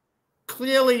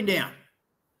clearly now.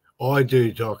 I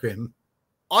do, Doc M.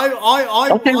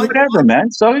 Okay, whatever,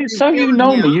 man. So you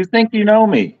know me. You think you know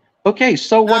me. Okay,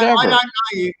 so whatever. I don't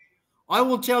know you. I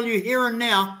will tell you here and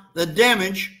now the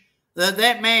damage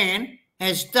that man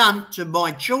has done to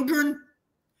my children,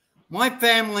 my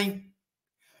family.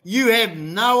 You have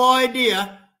no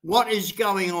idea what is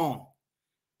going on.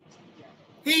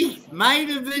 He made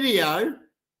a video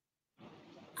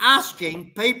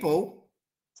asking people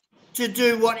to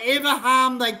do whatever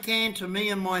harm they can to me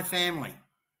and my family.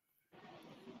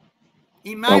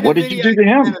 He made what did you do to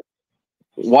him?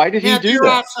 Why did he do that? There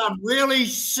are some really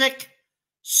sick,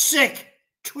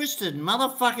 twisted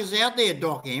motherfuckers out there,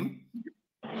 Doc M.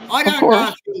 I don't know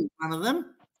if you're one of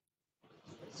them,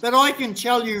 but I can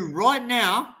tell you right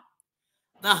now,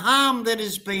 the harm that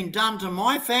has been done to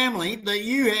my family that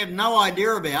you have no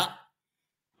idea about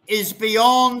is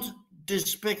beyond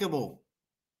despicable.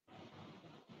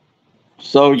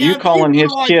 So you calling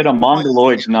his kid a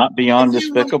mongoloid's not beyond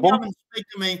despicable? Come and speak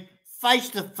to me face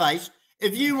to face.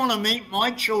 If you want to meet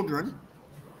my children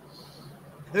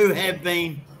who have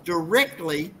been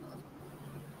directly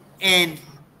and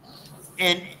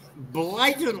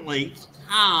blatantly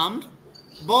harmed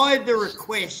by the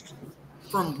request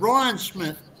from Brian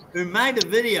Smith, who made a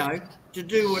video to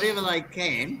do whatever they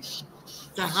can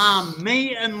to harm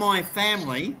me and my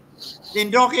family,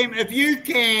 then Doc M, if you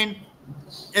can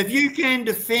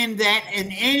defend that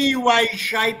in any way,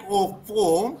 shape or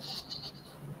form,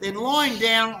 then lying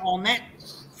down on that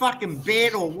fucking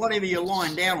bed or whatever you're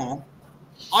lying down on,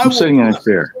 I'm sitting in a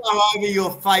chair over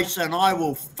your face and I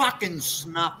will fucking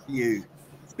snuff you.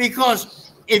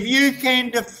 Because if you can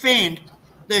defend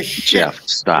the shit Geoff,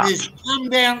 stop. that has come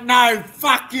down, no,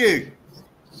 fuck you.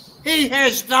 He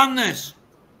has done this.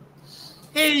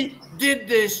 He did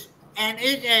this and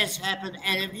it has happened.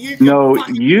 And if you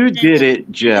can you did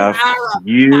it, Geoff.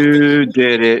 You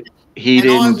did it. He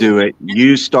didn't do it.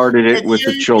 You started it with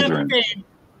the children.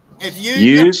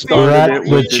 You started it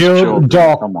with the children.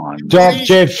 Doc, come on, Doc,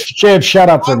 Geoff, shut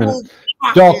up for a minute.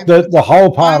 Doc, the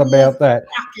whole part about that,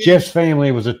 Jeff's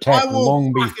family was attacked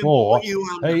long before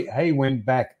he went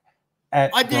back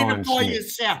at Brian Smith.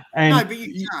 Yourself. And no, but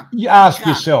you can't. You ask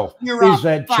yourself, is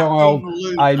that child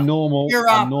loser. a normal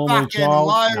child?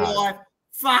 Low-life,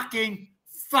 fucking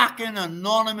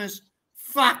anonymous,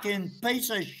 fucking piece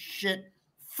of shit.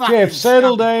 Geoff,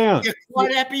 settle down. You're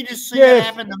quite happy to see it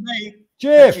happen to me.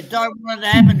 Geoff, but you don't want it to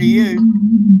happen to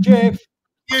you. Geoff,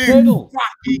 you settle.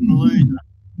 Fucking loser.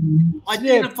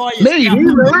 Identify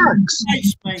relax.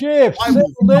 Geoff,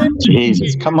 settle down.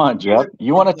 Jesus, come on, Geoff.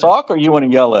 You want to talk or you want to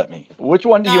yell at me? Which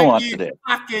one do you want today?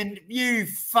 You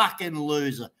fucking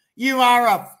loser. You are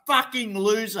a fucking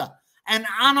loser. An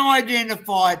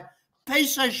unidentified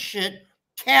piece of shit,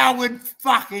 coward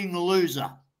fucking loser.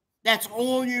 That's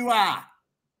all you are.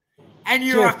 And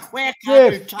you're a quack who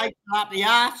takes it up the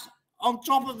ass on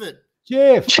top of it.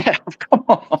 Geoff, come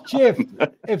on.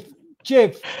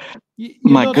 Geoff,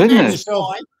 my goodness.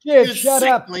 Geoff, shut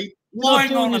up. You're not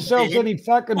doing yourself any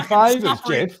fucking favours,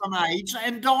 Geoff. From AIDS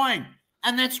and dying.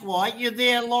 And that's why you're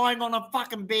there lying on a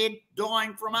fucking bed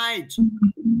dying from AIDS.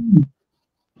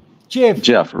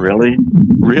 Geoff, really?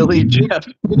 Really, Geoff?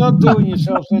 You're not doing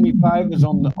yourself any favours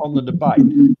on the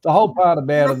debate. The whole part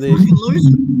about it is...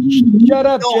 Shut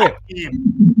up, Geoff.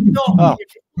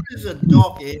 What is a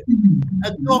Doc M?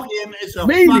 A Doc M is a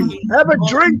fucking... Have a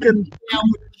drink and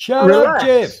shut up,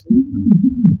 Geoff.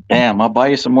 Damn, I'll buy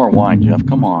you some more wine, Geoff.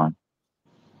 Come on.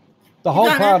 The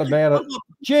whole part about it...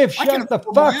 Geoff, shut the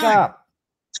fuck up.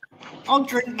 I'll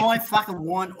drink my fucking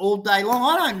wine all day long.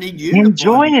 I don't need you.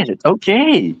 Enjoy it.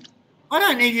 Okay. I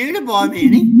don't need you to buy me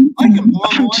any. I can buy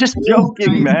I'm mine. just all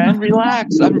joking, day. man.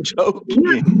 Relax. I'm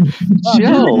joking. Oh,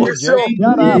 Chill. mute yourself.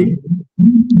 Shut up.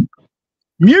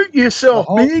 Mute yourself,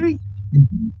 The whole- Beardy.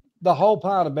 The whole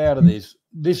part about it is,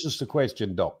 this is the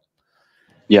question, Doc.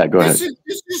 Yeah, go ahead. This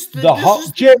is The whole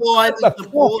Jeff, why shut they the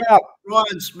support fuck up.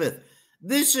 Ryan Smith.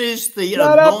 This is the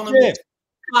Shut up, anonymous Jeff.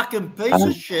 fucking piece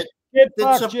of shit Get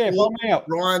that fucked, Jeff. supports I'm out.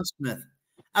 Ryan Smith.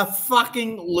 A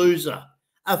fucking loser.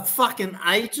 A fucking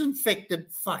AIDS-infected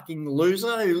fucking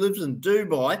loser who lives in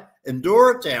Dubai, in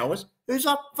Dora Towers, who's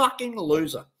a fucking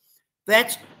loser.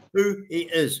 That's who he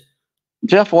is.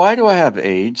 Jeff, why do I have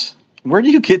AIDS? Where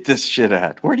do you get this shit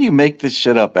at? Where do you make this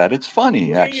shit up at? It's funny,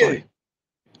 Look at actually. you.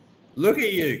 Look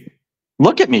at you.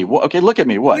 Look at me. Okay, look at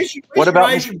me. What? Where's What your about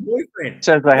me Asian boyfriend?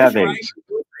 says I have Where's your AIDS? Asian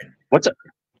boyfriend?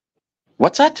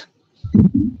 What's that?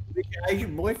 Where's your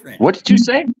Asian boyfriend? What did you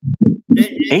say?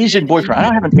 Asian boyfriend. I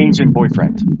don't have an Asian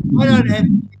boyfriend. I don't have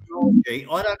technology.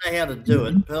 I don't know how to do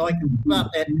it, but I can start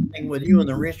that thing with you in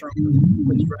the restaurant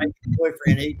with your Asian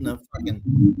boyfriend eating a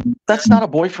fucking. That's not a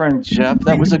boyfriend, Jeff.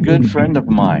 That was a good friend of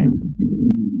mine.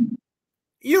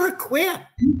 You're a queer.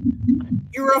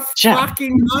 You're a Jeff.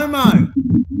 fucking homo.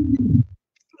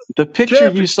 The picture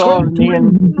Jeff, you it's saw of me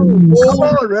and Come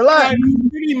on, relax.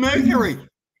 Freddie Mercury.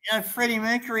 You know, Freddie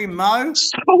Mercury, Mo.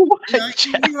 so what, You know,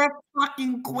 Jeff? you're a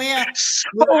fucking queer. So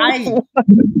With AIDS. what?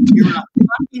 You're a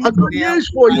fucking I've got queer. news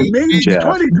for you, man. It's Jeff,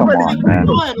 come 2020. on, man.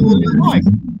 Dubai all your life.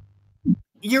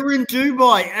 You're in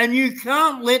Dubai, and you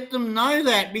can't let them know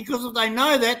that, because if they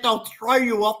know that, they'll throw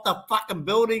you off the fucking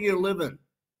building you live in.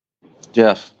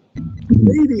 Jeff,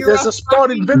 Beardy, You're there's a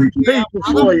spot in Village queer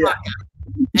People for you. motherfucker.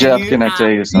 And Jeff, can I tell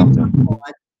you something?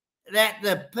 That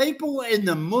the people in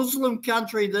the Muslim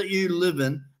country that you live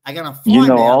in are going to find You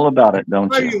know out, all about it, don't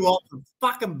throw you? you off the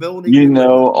fucking building. You live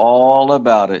know in. all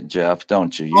about it, Jeff,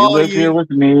 don't you? You Oh, live here with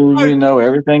me. You know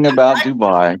everything about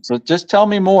Dubai. So just tell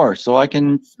me more so I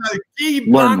can So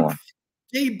learn more.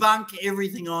 debunk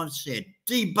everything I've said.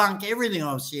 Debunk everything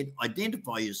I've said.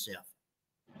 Identify yourself.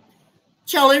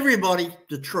 Tell everybody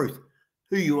the truth,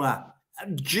 who you are.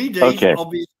 GD's Okay.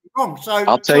 obviously wrong. So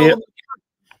I'll tell you. them,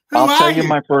 who I'll are tell you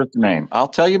my first name. I'll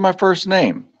tell you my first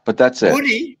name, but that's it.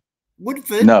 Woody,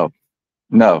 Woodford.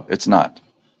 No, it's not.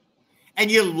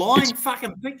 And your lying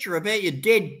fucking picture about your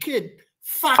dead kid.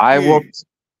 Fuck I you.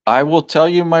 will tell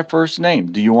you my first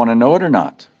name. Do you want to know it or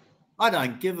not? I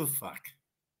don't give a fuck.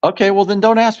 Okay, well then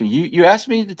don't ask me. You asked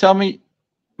me to tell me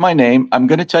my name. I'm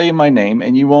going to tell you my name,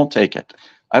 and you won't take it.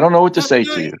 I don't know what to say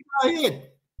to you. Go ahead.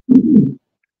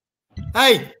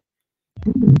 Hey,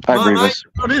 Hi, my mate, Brevis.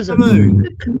 What is it? Sabu.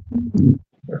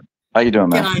 How you doing,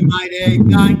 man? G'day,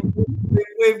 mate. How you going?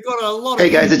 We've got a lot of. Hey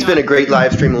guys, it's been a great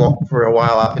live stream for a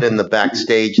while. I've been in the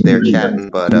backstage there chatting,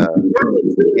 but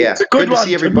yeah, It's a good good to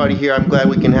see one. everybody here. I'm glad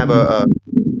we can have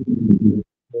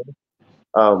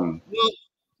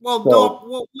Well, So- Doc,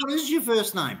 what is your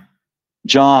first name?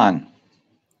 John.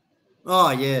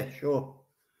 Oh, yeah, sure.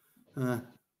 Of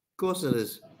course it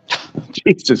is.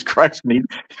 Jesus Christ, me.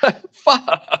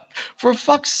 For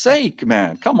fuck's sake,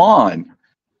 man. Come on.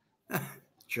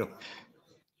 Sure.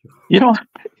 You don't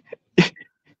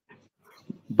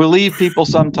believe people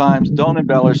sometimes. Don't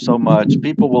embellish so much.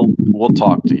 People will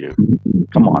talk to you.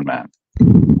 Come on, man.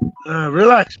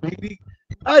 Relax, Beardy.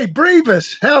 Hey,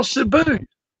 Brevis, how's Cebu?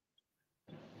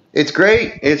 it's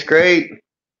great. It's great.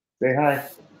 Say hi.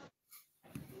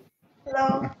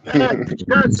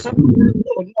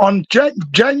 On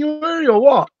January or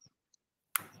what?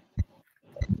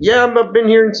 Yeah, I've been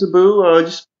here in Cebu,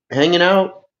 just hanging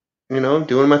out,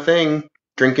 doing my thing,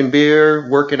 drinking beer,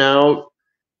 working out.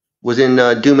 Was in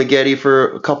Dumaguete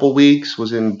for a couple weeks.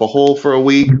 Was in Bohol for a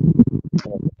week.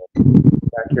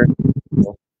 Back here.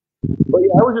 But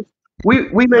yeah, I was just we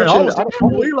I mentioned. was in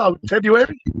Wheeler in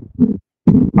February.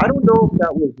 I don't know if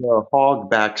that was Hog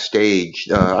backstage.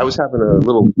 I was having a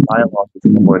little dialogue with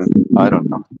someone. I don't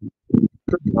know.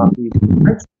 I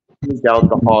doubt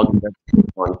the Hog.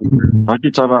 Don't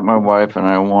you talk about my wife, and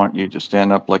I want you to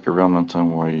stand up like a real man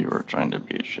while you were trying to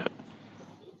be a shit.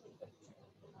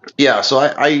 Yeah, so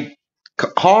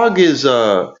Hog is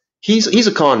he's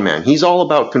a con man. He's all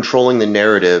about controlling the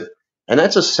narrative, and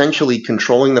that's essentially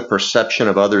controlling the perception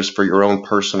of others for your own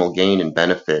personal gain and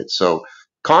benefit. So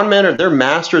con men they're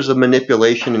masters of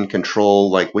manipulation and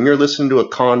control. Like when you're listening to a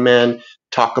con man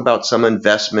talk about some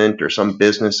investment or some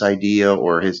business idea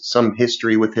or some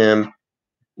history with him,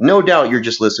 no doubt you're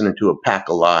just listening to a pack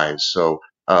of lies. So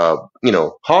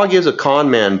Hog is a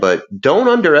con man, but don't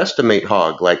underestimate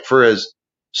Hog. Like for as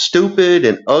stupid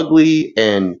and ugly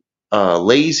and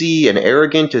lazy and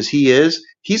arrogant as he is,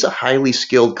 he's a highly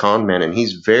skilled con man, and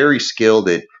he's very skilled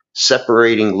at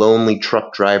separating lonely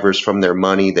truck drivers from their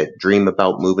money that dream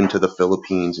about moving to the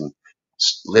Philippines and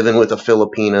living with a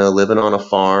Filipina, living on a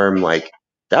farm. Like,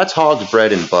 that's Hog's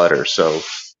bread and butter. So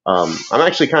I'm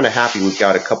actually kind of happy we've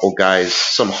got a couple guys,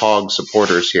 some Hog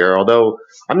supporters here, although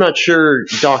I'm not sure,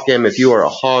 Doc M, if you are a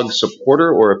Hog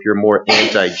supporter or if you're more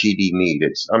anti-GD Mead.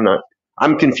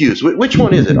 I'm confused. Which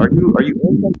one is it? Are you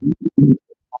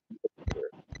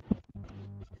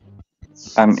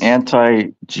I'm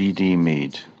anti-GD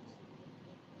Mead.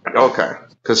 Okay.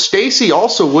 Because Stacy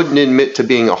also wouldn't admit to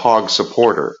being a Hog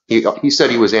supporter. He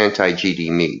said he was anti-GD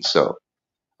Mead. So,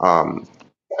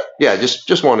 yeah,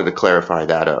 just wanted to clarify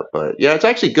that up. But yeah, it's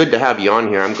actually good to have you on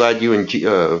here. I'm glad you and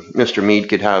Mr. Mead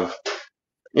could have,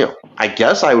 I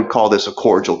guess I would call this a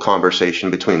cordial conversation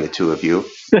between the two of you.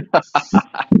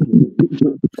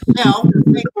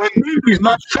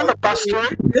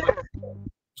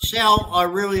 Sal, I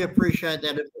really appreciate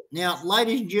that. Now,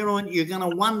 ladies and gentlemen, you're going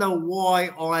to wonder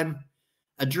why I'm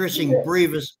addressing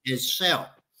Brevis as Sal.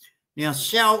 Now,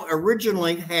 Sal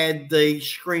originally had the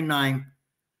screen name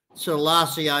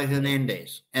Silasio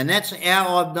Hernandez, and that's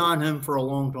how I've known him for a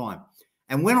long time.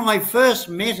 And when I first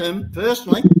met him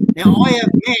personally, now I have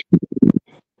met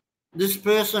this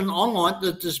person online,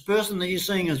 this person that you're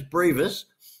seeing as Brevis.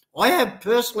 I have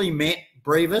personally met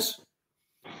Brevis.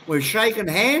 We've shaken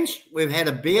hands, we've had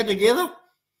a beer together,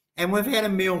 and we've had a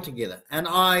meal together. And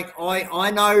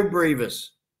I know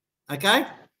Brevis, okay?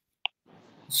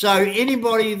 So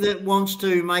anybody that wants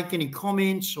to make any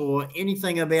comments or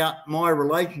anything about my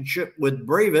relationship with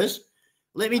Brevis,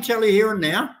 let me tell you here and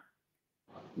now,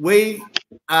 we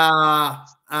are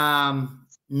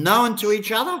known to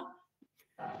each other.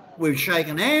 We've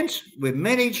shaken hands, we've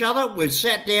met each other, we've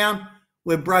sat down,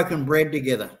 we've broken bread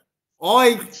together.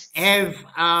 I have,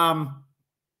 I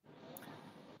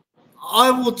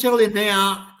will tell you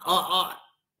now, I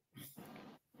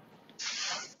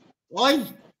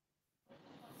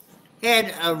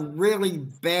had a really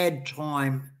bad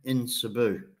time in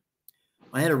Cebu.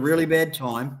 I had a really bad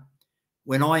time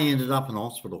when I ended up in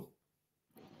hospital.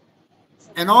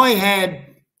 And I had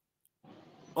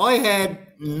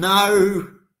no,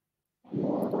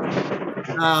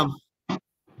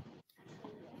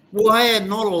 I had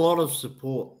not a lot of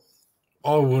support.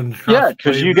 I wouldn't trust. Yeah,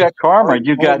 because you got karma.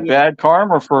 You got bad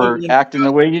karma for acting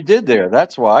the way you did there.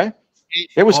 That's why.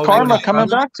 It was karma coming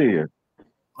back to you.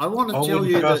 I want to tell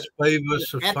you that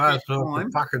Brevis as far as I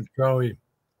could fucking throw him.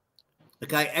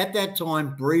 Okay, at that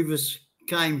time, Brevis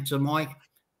came to my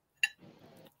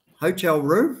hotel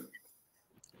room.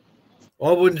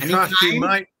 I wouldn't trust you,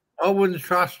 mate. I wouldn't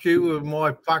trust you with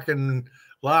my fucking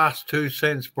last 2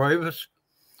 cents, Brevis.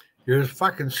 You're a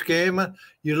fucking scammer.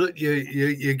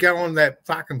 You go on that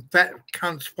fucking fat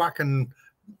cunt's fucking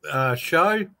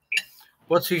show.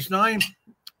 What's his name?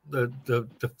 The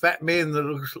fat man that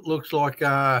looks like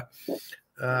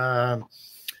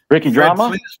Ricky Drama.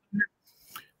 Flintstone.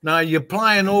 No, you're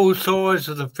playing all sides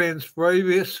of the fence,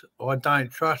 Brevis. I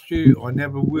don't trust you. I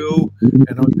never will,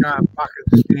 and I can't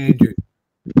fucking stand you.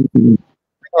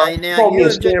 Okay, now me a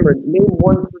scammer. Name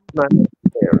one person I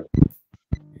scammed.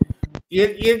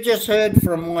 You've just heard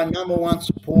from my number one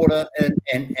supporter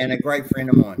and a great friend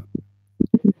of mine.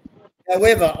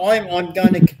 However, I'm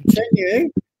going to continue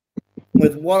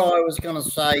with what I was going to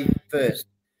say first.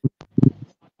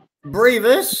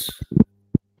 Brevis,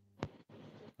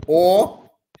 or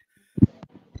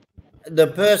the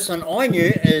person I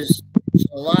knew is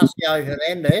Silasio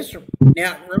Hernandez.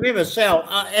 Now, remember, Sal,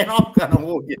 and I'm going to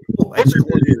always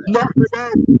call you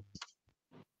that.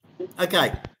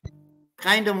 Okay.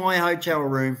 Came to my hotel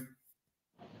room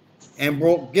and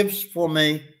brought gifts for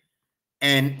me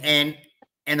and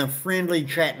a friendly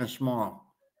chat and a smile.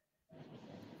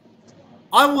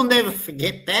 I will never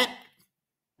forget that.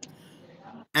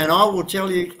 And I will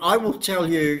tell you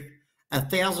 1,000%. I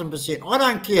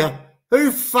don't care who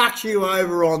fucks you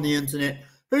over on the internet,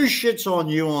 who shits on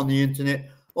you on the internet,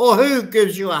 or who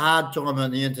gives you a hard time on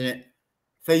the internet.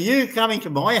 For you coming to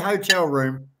my hotel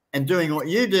room and doing what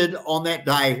you did on that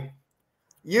day,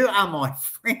 you are my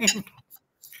friend.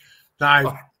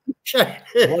 No.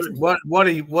 what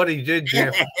he did,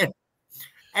 Geoff,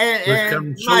 was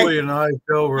come saw you in a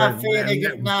hotel room.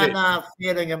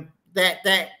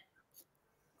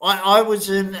 I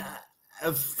was in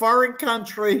a foreign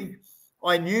country.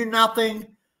 I knew nothing.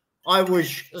 I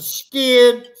was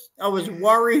scared. I was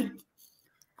worried.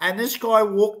 And this guy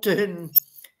walked in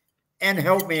and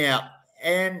helped me out.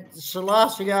 And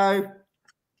Silasio,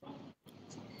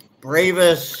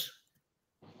 Brevis,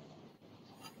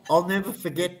 I'll never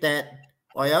forget that.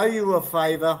 I owe you a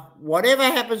favor. Whatever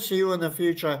happens to you in the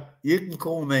future, you can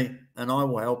call me and I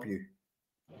will help you.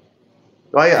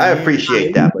 I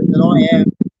appreciate that. But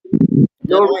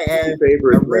That I have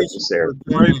favor a is reason necessary.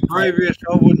 for returning Previous,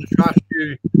 I wouldn't trust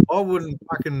you. I wouldn't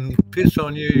fucking piss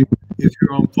on you if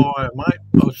you're on fire, mate.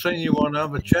 I've seen you on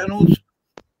other channels,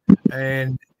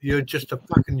 and you're just a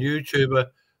fucking YouTuber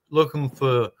looking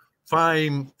for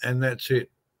fame, and that's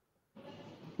it.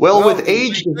 Well, with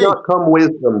age does not come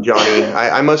wisdom, Johnny.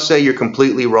 I must say you're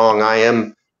completely wrong. I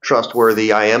am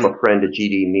trustworthy. I am a friend of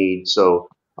GD Mead. So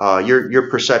your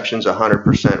perception's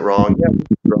 100% wrong. Yeah,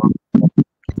 wrong.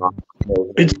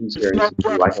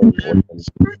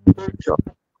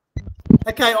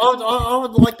 Okay, I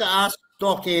would like to ask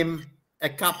Doc M a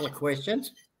couple of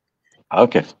questions.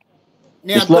 Okay.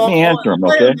 Now, just let Doc, me answer them,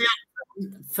 okay?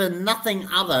 For nothing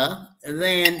other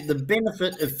than the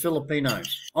benefit of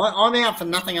Filipinos. I'm out for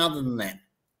nothing other than that.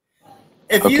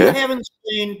 If you haven't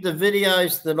seen the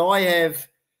videos that I have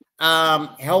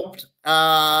helped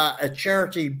a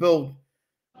charity build,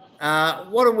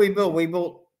 what did we build? We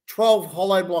built 12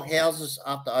 hollow block houses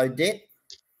after Odette.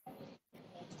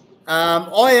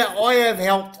 I have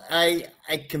helped a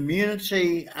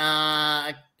community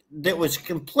that was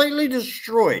completely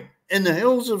destroyed in the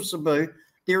hills of Cebu.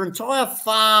 Their entire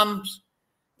farms,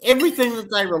 everything that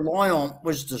they rely on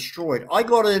was destroyed. I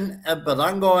got in a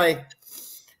barangay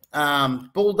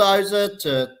bulldozer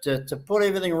to put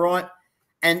everything right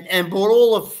and bought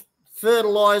all the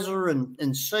fertilizer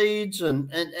and seeds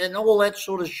and all that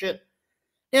sort of shit.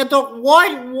 Now, Doc,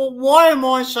 why am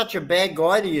I such a bad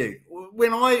guy to you?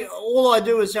 When all I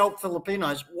do is help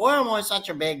Filipinos, why am I such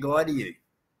a bad guy to you?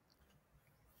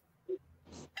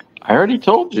 I already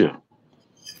told you.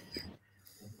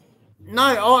 No,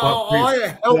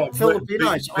 I help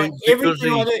Filipinos.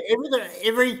 Everything I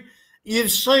do,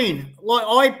 you've seen.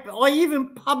 Like I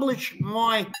even publish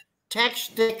my tax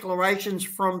declarations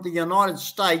from the United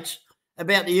States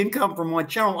about the income from my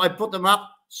channel. I put them up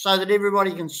so that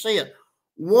everybody can see it.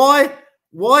 Why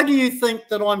do you think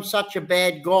that I'm such a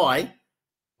bad guy?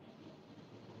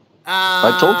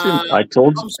 I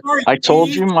told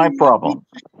you my problem.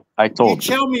 I told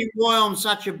you. Tell me why I'm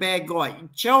such a bad guy.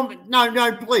 Tell me.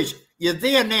 No, please. You're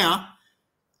there now.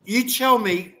 You tell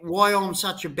me why I'm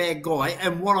such a bad guy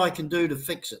and what I can do to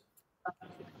fix it.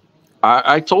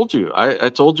 I told you. I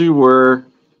told you where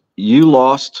you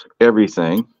lost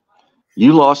everything.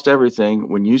 You lost everything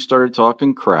when you started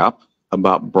talking crap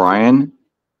about Brian's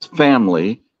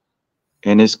family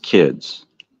and his kids.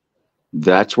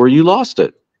 That's where you lost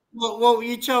it. Well,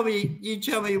 you tell me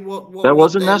what that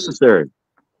wasn't necessary.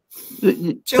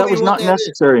 That was not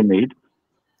necessary, Mead.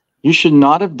 You should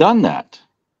not have done that.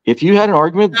 If you had an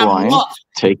argument with Brian,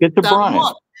 take it to Brian.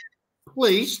 What?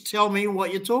 Please tell me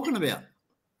what you're talking about.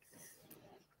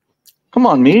 Come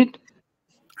on, Mead.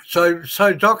 So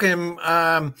Doc M,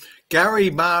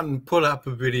 Gary Martin put up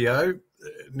a video.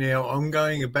 Now I'm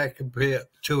going back about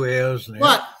 2 hours now.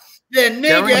 What? The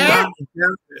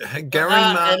nigger. Gary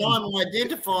Martin. And I'm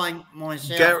identifying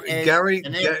myself Gary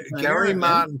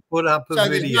Martin put up a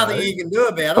video. There's nothing you can do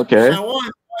about it. Okay. So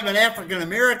I'm an African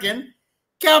American.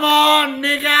 Come on,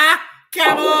 nigger.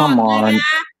 Come on. Nigger.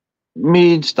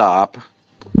 Mead, stop.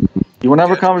 You want to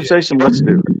have a conversation? Let's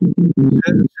do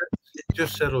it.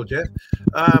 Just settle, Geoff.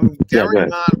 Gary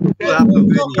Martin put up a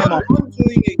video. I'm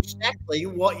doing exactly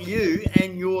what you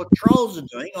and your trolls are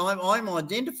doing. I'm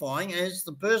identifying as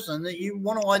the person that you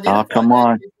want to identify. Oh, come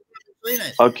on.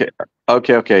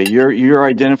 Okay. You're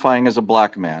identifying as a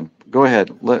black man. Go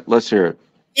ahead. Let's hear it.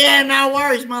 Yeah, no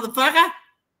worries, motherfucker.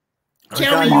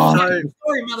 Tell me your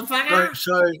story, motherfucker.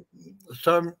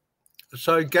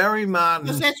 So Gary Martin.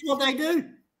 Because that's what they do.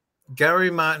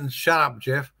 Gary Martin, shut up,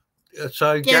 Geoff.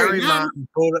 So Gary Martin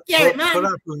put up a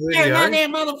video. Gary Martin, that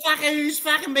motherfucker who's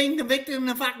fucking being convicted in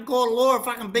the fucking court of law of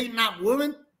fucking beating up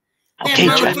women. Okay.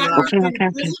 That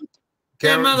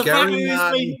motherfucker who's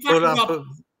been fucking up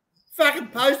fucking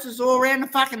posters all around the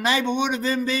fucking neighborhood of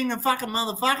him being a fucking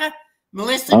motherfucker,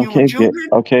 molesting your children.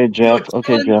 Okay, Geoff.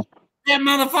 That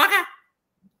motherfucker?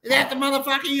 Is that the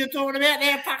motherfucker you're talking about?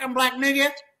 That fucking black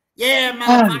nigger? Yeah,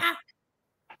 motherfucker.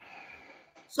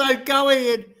 So go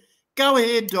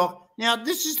ahead, Doc. Now,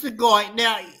 this is the guy.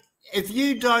 Now, if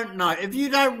you don't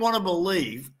want to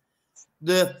believe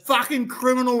the fucking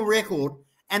criminal record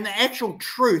and the actual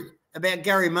truth about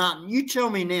Gary Martin, you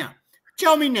tell me now.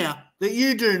 Tell me now that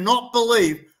you do not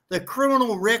believe the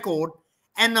criminal record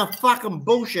and the fucking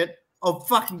bullshit of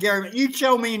fucking Gary Martin. You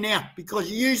tell me now because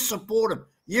you support him.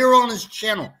 You're on his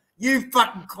channel. You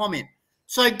fucking comment.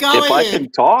 So go ahead. If I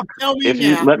can talk, if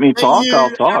you let me talk,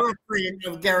 I'll talk. You're a friend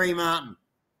of Gary Martin.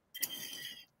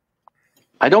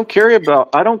 I don't care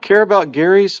about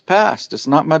Gary's past. It's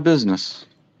not my business.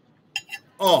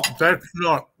 Oh, That's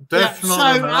not so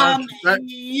an answer.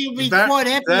 you'll be quite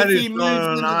happy if he moves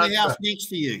into the house next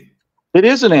to you. It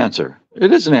is an answer.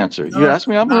 It is an answer. You ask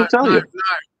me, I'm going to tell you.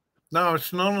 No,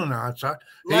 it's not an answer.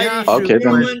 Ladies Okay, and then.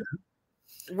 gentlemen,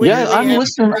 Yeah, I'm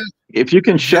listening. If you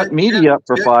can shut media up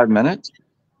for 5 minutes.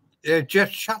 Yeah,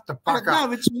 just shut the fuck up.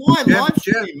 No, it's my live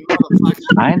stream, motherfucker.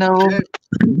 I know.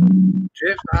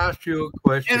 Geoff asked you a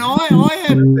question. And I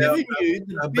have given you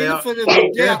the benefit of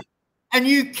the doubt. And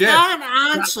you can't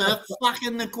answer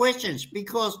fucking the questions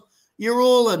because you're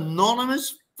all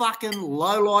anonymous fucking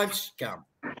low-life scum.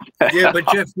 Yeah, but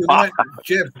Geoff, you won't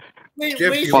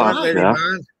let him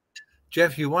answer.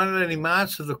 Geoff, you won't let him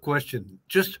answer the question.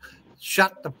 Just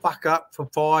shut the fuck up for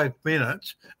 5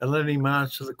 minutes and let him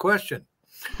answer the question.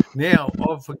 Now,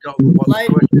 I've forgotten what the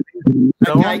question is.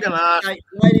 So I'm going to ask...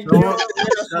 Ladies and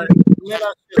gentlemen, let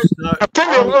us just...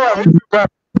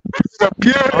 It's a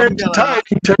pure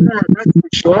entertaining tonight, that's for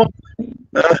sure.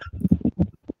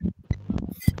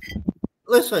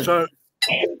 Listen. So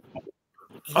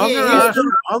I'm going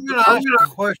to ask a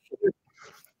question.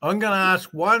 I'm going to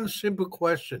ask one simple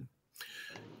question.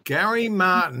 Gary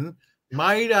Martin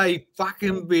made a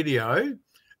fucking video.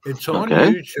 It's on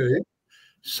YouTube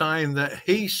saying that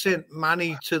he sent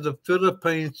money to the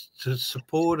Philippines to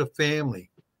support a family.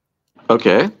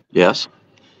 Okay. Yes.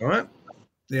 All right.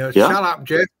 Now, shut up,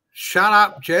 Geoff. Shut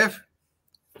up, Geoff.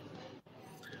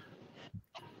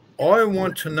 I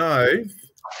want to know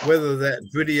whether that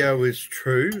video is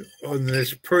true, and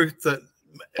there's proof that,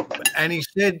 and he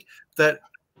said that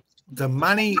the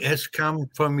money has come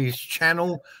from his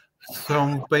channel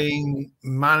from being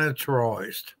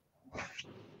monetized.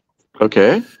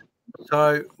 Okay.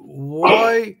 So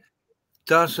why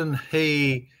doesn't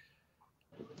he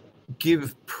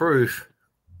give proof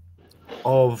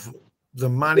of the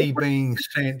money being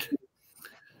sent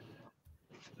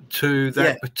to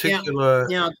that particular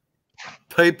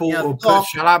people?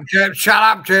 Shut up, Geoff. Shut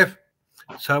up, Geoff.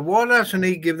 So why doesn't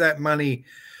he give that money?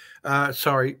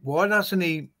 Why doesn't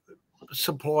he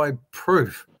supply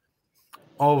proof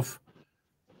of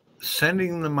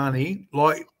sending the money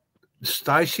like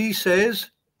Stacey says?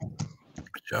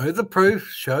 Show the proof.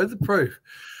 Show the proof.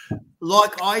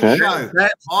 Like I show.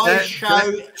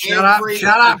 Shut up,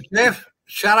 Geoff.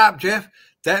 Shut up, Geoff.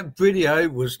 That video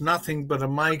was nothing but a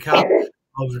make-up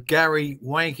of Gary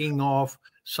wanking off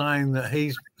saying that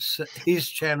his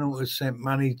channel has sent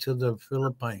money to the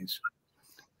Philippines.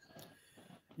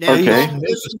 Now,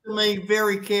 listen to me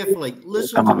very carefully.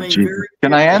 Listen to me very carefully.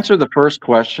 Can I answer the first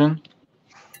question?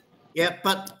 Yeah,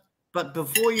 but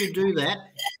before you do that,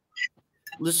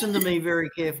 listen to me very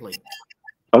carefully.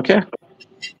 Okay.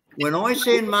 When I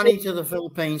send money to the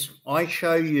Philippines, I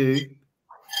show you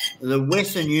the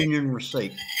Western Union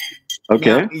receipt.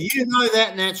 Okay. Now, you know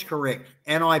that, and that's correct.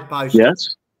 And I post it.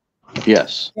 Yes.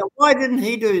 Yes. Now, why didn't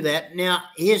he do that? Now,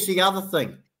 here's the other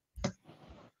thing.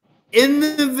 In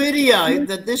the video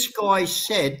that this guy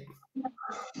said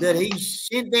that he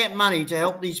sent that money to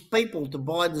help these people to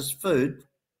buy this food,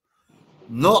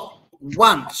 not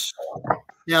once.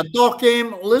 Now, Doc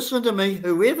M, listen to me,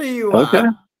 whoever you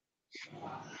are,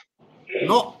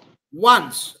 not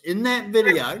once in that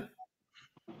video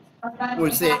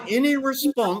was there any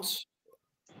response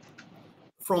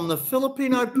from the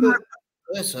Filipino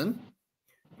person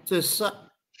to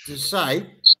say,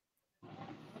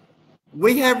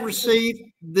 we have received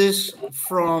this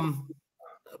from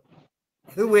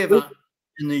whoever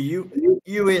in the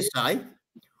USA. Okay.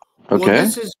 Well,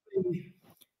 this is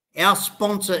our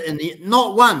sponsor in the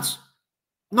not once.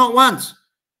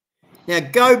 Now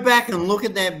go back and look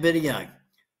at that video.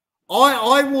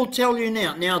 I will tell you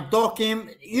now. Now, Doc M,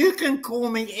 you can call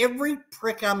me every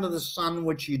prick under the sun,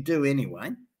 which you do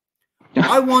anyway.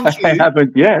 I want you. I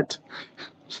haven't yet.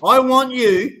 I want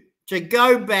you to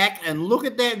go back and look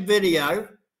at that video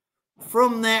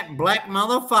from that black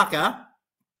motherfucker.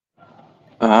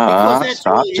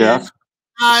 Stop, Geoff.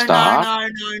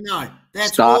 No.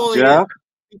 That's all he is.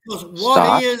 Because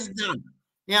what he has done.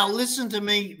 Now, listen to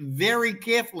me very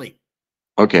carefully.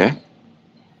 Okay.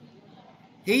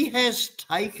 He has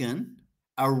taken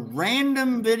a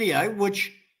random video,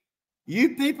 which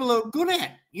you people are good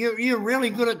at. You're really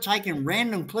good at taking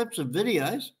random clips of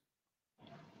videos.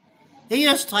 He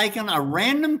has taken a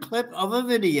random clip of a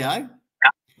video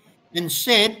and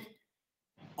said,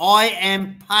 I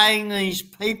am paying these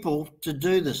people to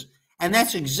do this. And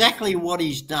that's exactly what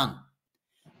he's done.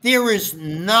 There is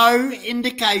no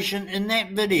indication in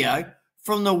that video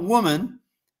from the woman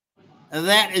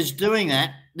that is doing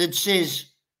that says,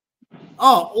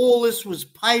 oh, all this was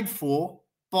paid for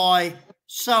by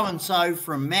so-and-so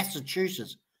from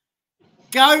Massachusetts.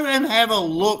 Go and have a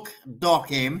look,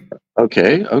 Doc M.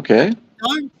 Okay, okay.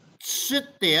 Don't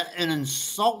sit there and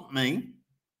insult me.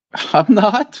 I'm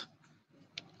not.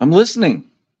 I'm listening.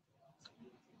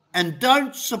 And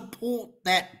don't support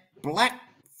that black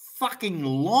fucking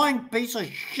lying piece of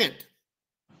shit.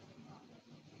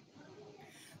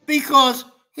 Because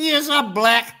he is a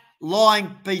black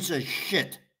lying piece of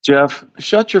shit. Geoff,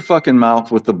 shut your fucking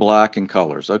mouth with the black and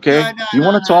colors, okay? No, You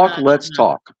want to talk? Let's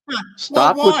talk.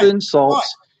 Stop with the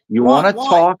insults. You want to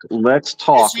talk? Let's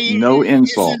talk. No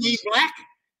insults. Isn't he black?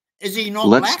 Is he not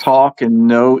Let's black? talk and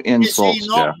no insults, Is he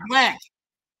not Geoff. black?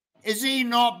 Is he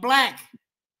not black?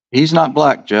 He's not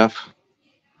black, Geoff.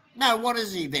 No, what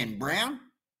is he then? Brown?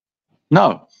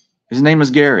 No, his name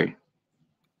is Gary.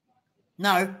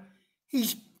 No, but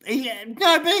he's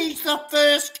the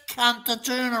first cunt to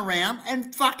turn around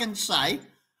and fucking say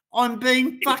I'm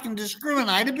being fucking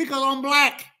discriminated because I'm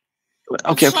black.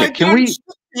 Okay, so okay. Can we? Sit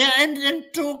there and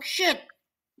talk shit.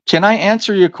 Can I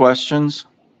answer your questions?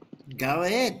 Go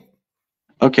ahead.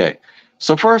 Okay.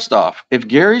 So first off, if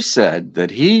Gary said that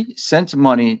he sent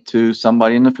money to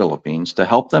somebody in the Philippines to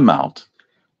help them out,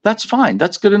 that's fine.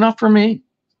 That's good enough for me.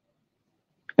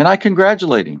 And I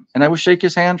congratulate him and I would shake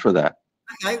his hand for that.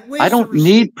 Okay, I don't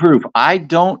need proof. I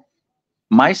don't,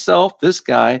 myself, this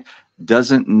guy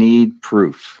doesn't need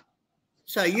proof.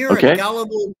 So you're a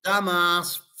gullible,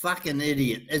 dumbass, fucking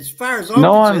idiot. As far as I'm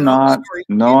concerned, I'm not.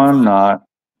 No, I'm not.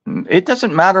 It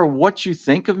doesn't matter what you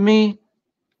think of me.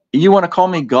 You want to call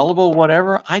me gullible,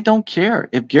 whatever. I don't care.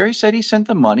 If Gary said he sent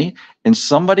the money and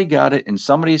somebody got it and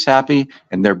somebody's happy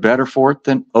and they're better for it,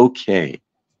 then okay.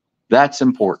 That's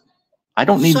important. I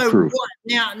don't need proof.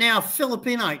 Now,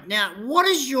 Filipino, now, what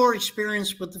is your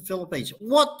experience with the Philippines?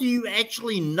 What do you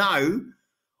actually know?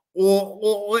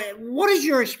 Or what is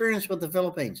your experience with the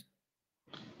Philippines?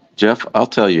 Geoff, I'll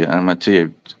tell you, and I'm going to tell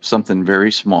you something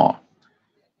very small.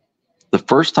 The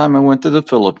first time I went to the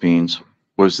Philippines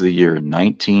was the year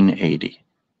 1980.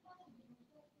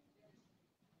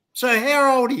 So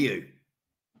how old are you?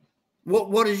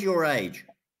 What is your age?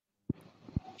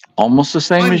 Almost the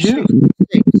same as you.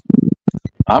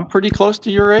 I'm pretty close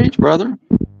to your age, brother.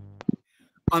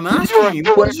 I'm asking you,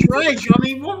 what is your age? I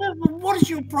mean, what is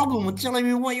your problem with telling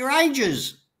me what your age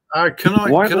is? Can I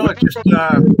just butt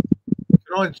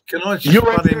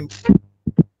in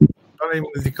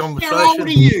with the conversation? How old are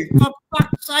you? For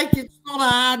fuck's sake, it's not a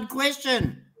hard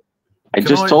question. I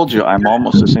just told you I'm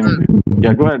almost the same as you.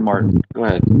 Yeah, go ahead, Martin. Go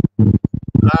ahead.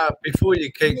 Before you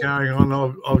keep going on,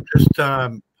 I've just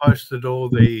posted all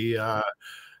the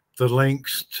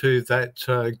links to that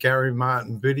Gary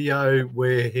Martin video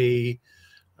where he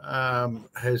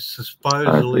has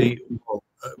supposedly,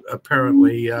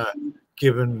 apparently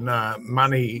given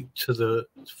money to the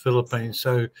Philippines.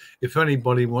 So if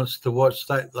anybody wants to watch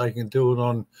that, they can do it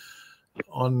on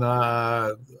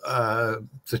the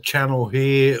channel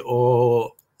here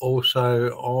or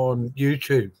also on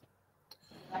YouTube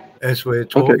as we're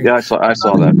talking. Okay, yeah, I saw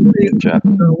that in chat.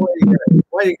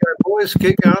 Where you go, boys?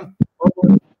 Keep going.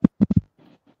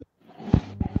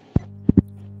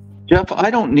 Geoff,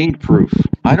 I don't need proof.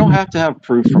 I don't have to have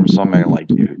proof from somebody like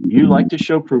you. You like to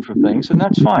show proof of things, and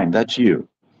that's fine. That's you.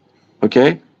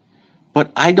 Okay?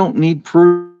 But I don't need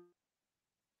proof.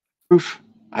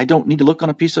 I don't need to look on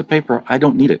a piece of paper. I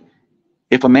don't need it.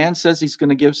 If a man says he's going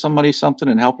to give somebody something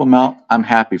and help them out, I'm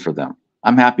happy for them.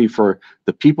 I'm happy for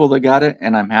the people that got it,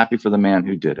 and I'm happy for the man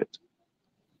who did it.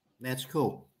 That's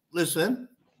cool. Listen.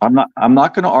 I'm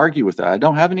not going to argue with that. I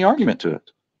don't have any argument to it.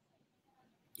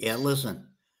 Yeah, listen.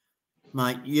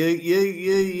 Mate,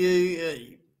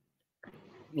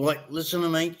 like, listen to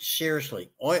me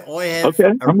seriously. I have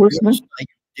a real estate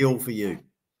deal for you.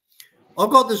 I've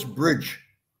got this bridge.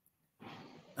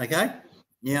 Okay?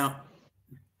 Now,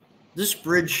 this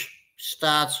bridge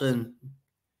starts in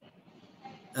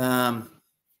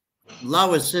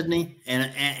Lower Sydney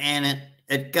and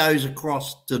it goes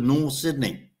across to North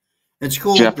Sydney. It's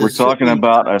called Geoff, we're talking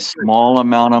about a small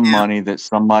amount of money that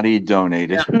somebody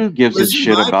donated. Who gives a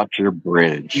shit about your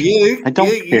bridge? I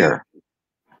don't care.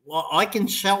 Well, I can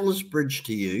sell this bridge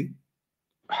to you.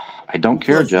 I don't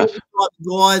care, Geoff.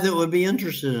 Guy that would be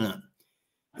interested in it.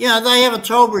 Yeah, they have a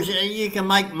toll bridge. You can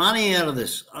make money out of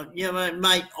this. Yeah,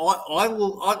 mate.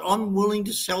 I'm willing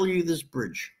to sell you this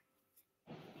bridge.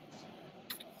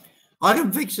 I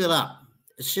can fix it up.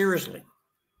 Seriously.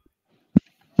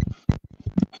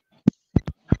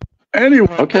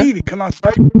 Anyway, Petey, can I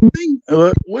say something?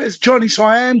 Where's Johnny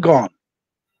Siam gone?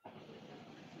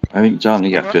 I think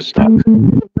Johnny got pissed off.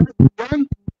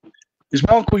 Is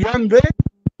my Uncle Young there?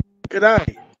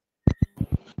 G'day.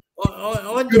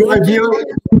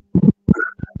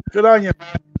 Good on you.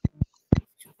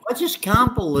 I just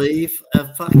can't believe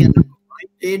a fucking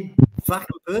dead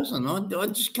fucking person. I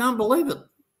just can't believe it.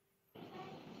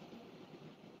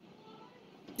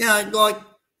 You know, like,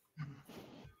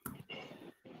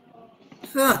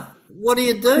 what do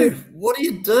you do? What do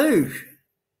you do?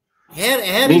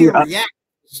 How do you react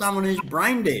to someone who's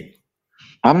brain dead?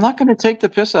 I'm not going to take the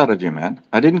piss out of you, man.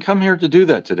 I didn't come here to do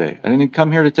that today. I didn't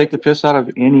come here to take the piss out of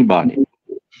anybody.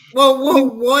 Well,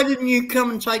 why didn't you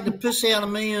come and take the piss out of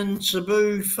me in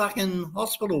Cebu fucking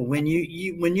hospital when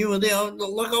you were there?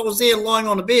 Like, I was there lying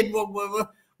on a bed.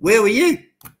 Where were you?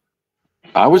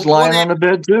 I was lying on the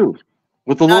bed too,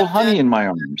 with a little honey in my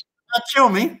arms. Tell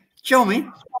me.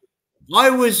 I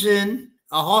was in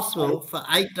a hospital for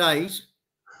 8 days,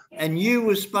 and you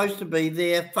were supposed to be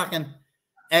there fucking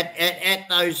at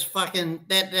those fucking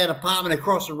that apartment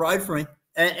across the road from me.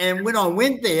 And when I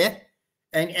went there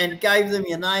and gave them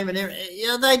your name and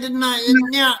everything, they didn't know.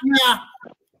 Now,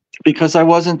 because I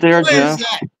wasn't there, Geoff.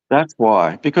 That's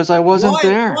why. Because I wasn't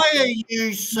there. Why are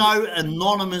you so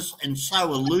anonymous and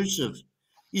so elusive?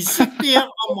 You sit there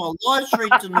on my live stream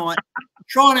tonight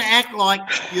trying to act like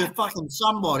you're fucking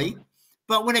somebody,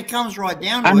 but when it comes right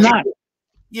down to it,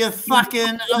 you're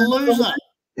fucking a loser.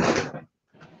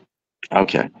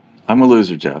 Okay. I'm a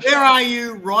loser, Geoff. Where are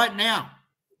you right now?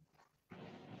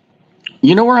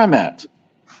 You know where I'm at.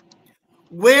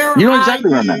 Where you know are exactly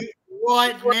you where I'm at.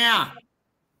 right now?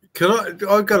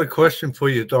 I've got a question for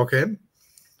you, Doc M.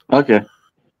 Okay.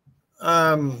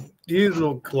 You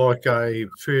look like a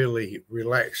fairly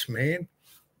relaxed man.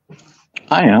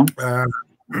 I am.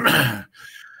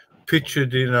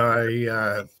 Pictured in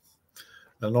a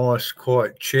nice,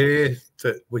 quiet chair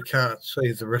that we can't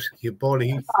see the rest of your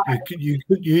body.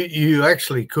 You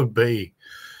actually could be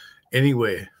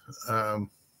anywhere.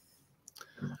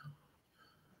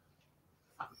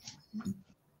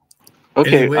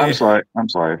 Okay, anywhere. I'm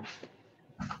sorry.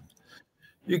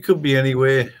 You could be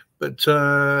anywhere, but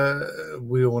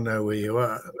we all know where you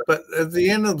are. But at the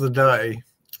end of the day,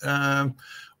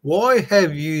 why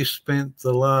have you spent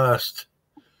the last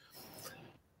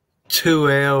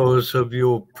 2 hours of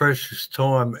your precious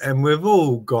time, and we've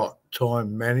all got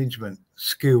time management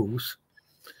skills,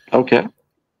 okay,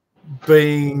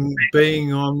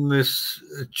 being on this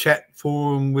chat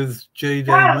forum with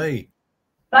GDME?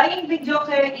 Buying the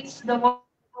Joker, it's the one.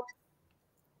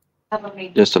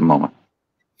 Just a moment.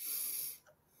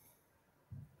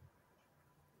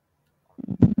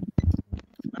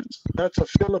 That's a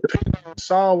Filipino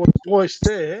sour voice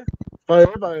there, if I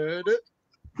ever heard it.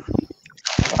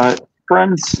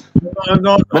 Friends. I'm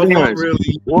not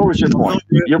really. What was your point?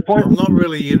 Your point. I'm not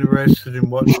really interested in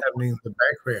what's happening in the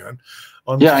background.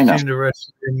 I'm just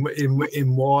interested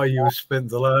in why you spent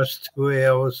the last 2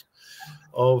 hours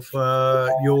of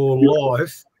your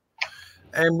life,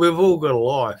 and we've all got a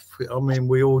life. I mean,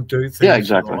 we all do things. Yeah,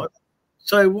 exactly. In life.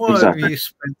 So why have you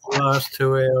spent the last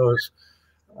 2 hours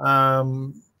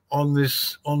on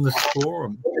this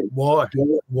forum? Why?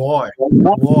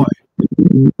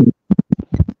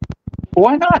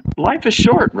 Why not? Life is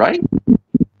short, right?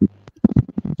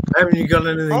 Haven't you got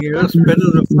anything else better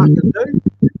to fucking do?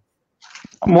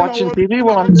 I'm watching TV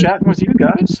while I'm chatting with you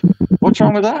guys. What's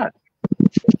wrong with that?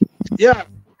 Yeah.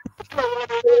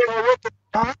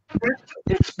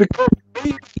 It's because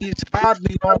he's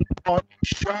hardly on the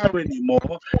show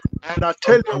anymore. And I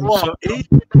tell you what,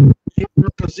 even in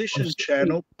the Position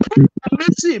channel, people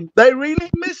miss him. They really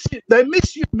miss him. They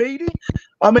miss you, Meaty.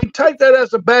 I mean, take that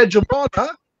as a badge of honor.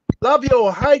 Love you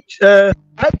or hate you,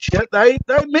 they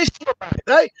miss you,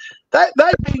 mate.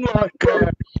 They've been like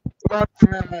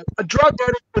a drug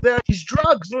addict without his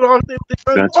drugs.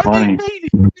 That's funny.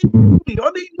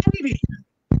 I need Meaty.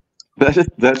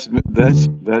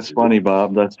 That's funny,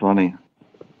 Bob. That's funny.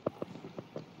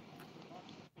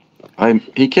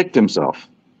 He kicked himself.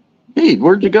 Hey,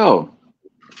 where'd you go?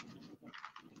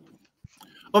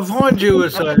 I find you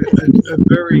as a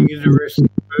very interesting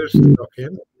person, Doc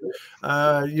M.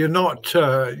 You're not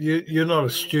a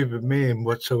stupid man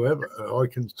whatsoever. I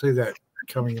can see that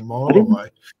coming a mile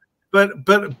away. But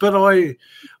I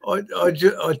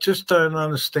just don't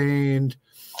understand.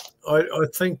 I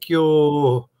think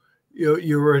your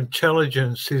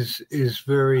intelligence is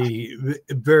very,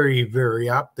 very, very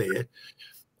up there,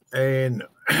 and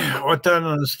I don't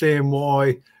understand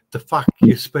why the fuck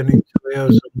you're spending 2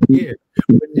 hours a year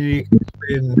when you can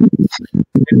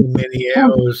spend many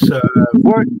hours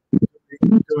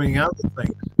doing other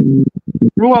things.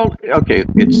 Well, okay,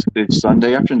 it's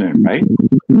Sunday afternoon, right?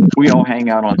 We all hang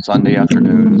out on Sunday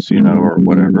afternoons, or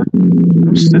whatever.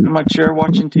 I'm sitting in my chair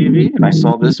watching TV, and I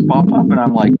saw this pop up, and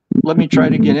I'm like, let me try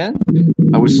to get in.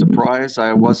 I was surprised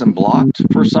I wasn't blocked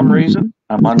for some reason.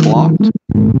 I'm unblocked,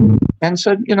 and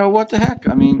said, what the heck?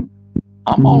 I mean,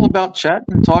 I'm all about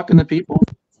chatting and talking to people.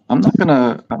 I'm not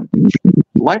gonna.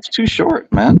 Life's too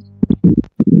short, man.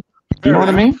 You know what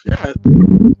I mean? Yeah,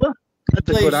 that's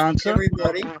a good answer.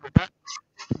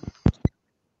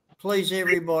 Please,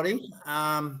 everybody.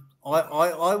 I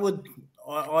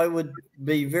would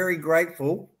be very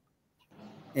grateful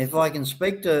if I can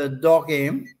speak to Doc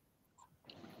M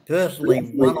personally,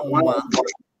 one-on-one.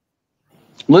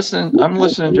 Listen, I'm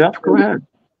listening, Geoff. Go ahead.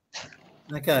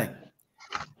 Okay.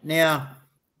 Now,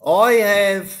 I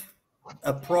have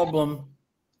a problem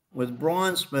with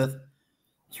Brian Smith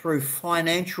through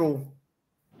financial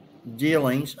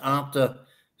dealings after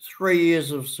 3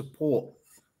 years of support.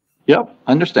 Yep,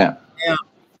 understand. Now,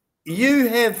 you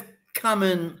have come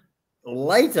in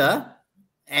later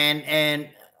and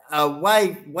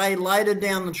way later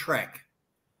down the track.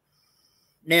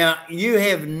 Now, you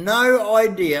have no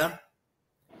idea,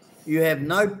 you have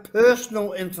no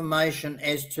personal information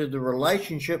as to the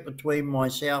relationship between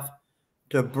myself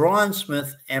to Brian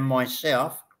Smith and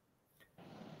myself,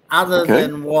 other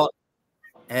than what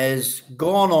has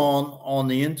gone on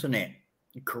the internet,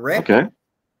 correct?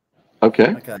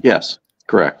 Okay. Yes,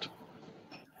 correct.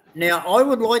 Now, I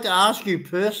would like to ask you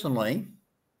personally,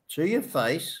 to your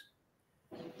face,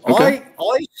 Okay.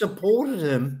 I supported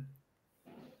him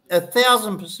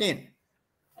 1,000%.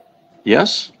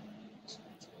 Yes.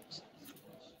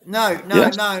 No.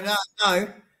 Yes.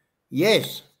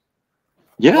 Yes.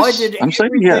 I did I'm saying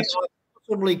everything yes. I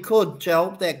possibly could to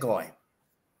help that guy.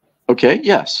 Okay.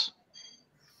 Yes.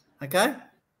 Okay?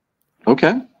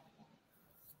 Okay.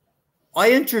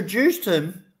 I introduced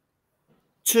him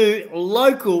to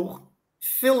local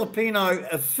Filipino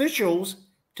officials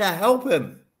to help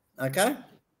him. Okay?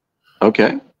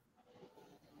 Okay.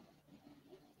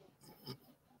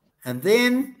 And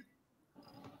then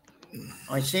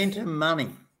I sent him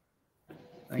money.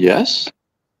 Okay? Yes.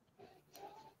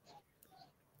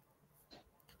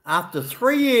 After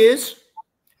 3 years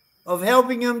of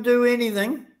helping him do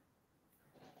anything,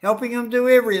 helping him do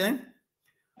everything,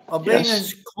 of being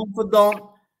his confidant,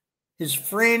 his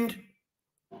friend,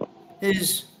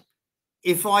 his,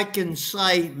 if I can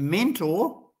say,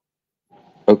 mentor.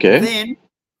 Okay. Then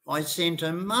I sent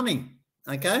him money.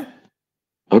 Okay?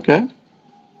 Okay.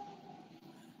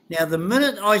 Now, the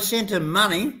minute I sent him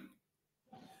money,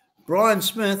 Brian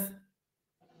Smith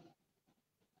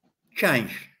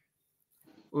changed.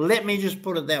 Let me just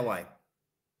put it that way.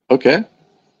 Okay.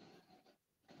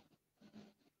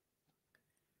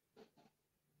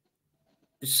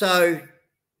 So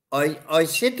I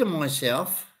said to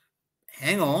myself,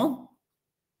 hang on,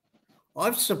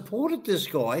 I've supported this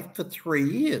guy for 3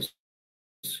 years.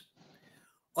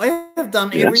 I have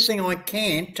done everything I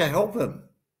can to help him.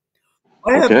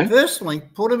 I have personally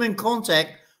put him in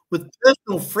contact with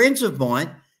personal friends of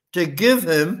mine to give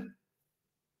him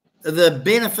the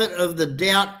benefit of the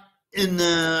doubt in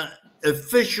the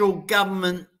official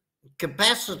government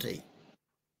capacity.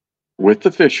 With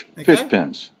the fish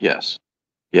pins. Yes.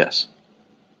 Yes.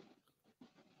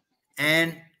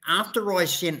 And after I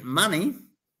sent money,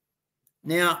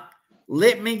 now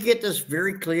let me get this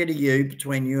very clear to you,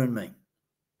 between you and me.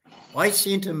 I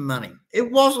sent him money. It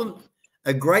wasn't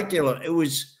a great deal. It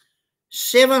was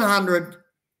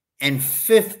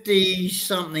 750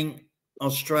 something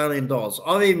Australian dollars.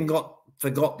 I've even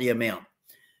forgot the amount.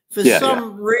 For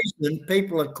some reason,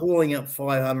 people are calling it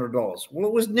 $500. Well,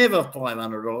 it was never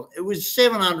 $500. It was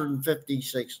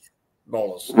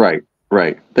 $756. Right.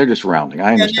 Right. They're just rounding.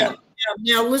 I understand.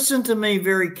 Now listen to me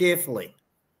very carefully.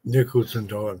 Nickels and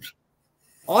dimes.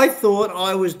 I thought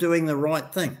I was doing the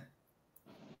right thing.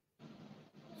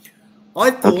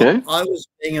 I thought I was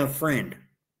being a friend.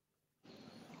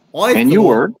 And you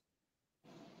were.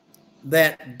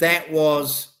 That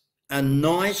was a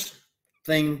nice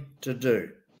thing to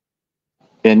do.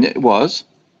 And it was.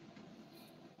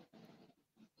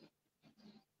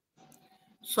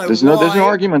 So there's no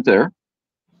argument there.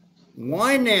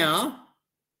 Why now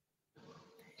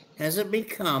has it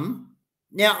become?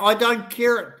 Now I don't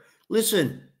care.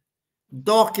 Listen,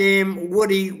 Doc M,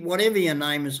 Woody, whatever your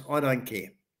name is, I don't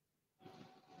care.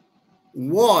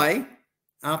 Why,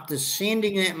 after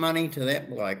sending that money to that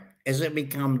bloke, has it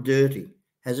become dirty?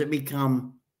 Has it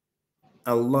become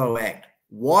a low act?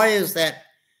 Why is that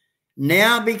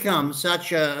now become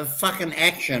such a fucking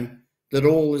action that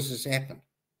all this has happened?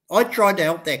 I tried to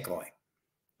help that guy.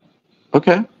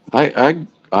 Okay. I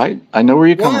know where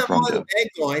you're coming from, Geoff. Why am I the bad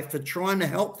guy for trying to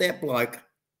help that bloke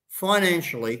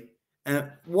financially?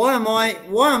 Why am I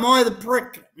the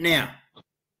prick now?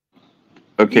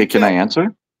 Okay, can I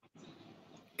answer?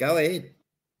 Go ahead.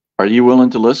 Are you willing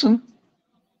to listen?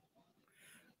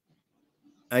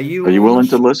 Are you willing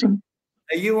to listen?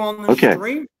 Are you on the Okay.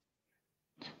 stream?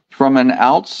 From an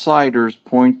outsider's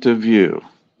point of view,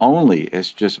 only,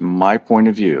 it's just my point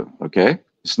of view, okay?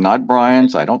 It's not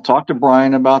Brian's. I don't talk to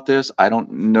Brian about this. I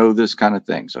don't know this kind of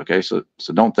things, okay? So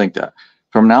don't think that.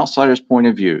 From an outsider's point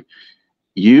of view,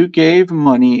 you gave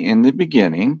money in the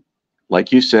beginning,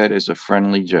 like you said, as a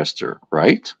friendly gesture,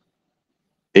 right?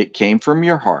 It came from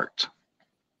your heart.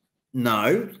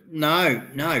 No. You.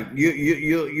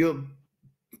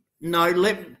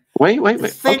 No. Wait.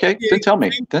 Okay, then tell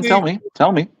me.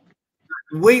 Tell me.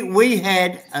 We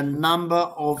had a number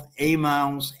of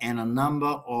emails and a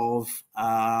number of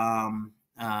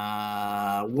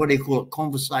what do you call it,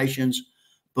 conversations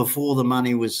before the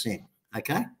money was sent.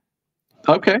 Okay.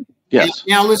 Okay. Yes.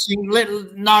 Now listen.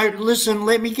 Listen.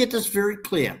 Let me get this very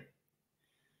clear.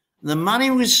 The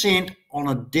money was sent on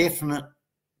a definite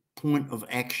point of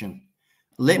action.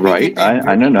 Let me get that.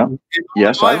 I know.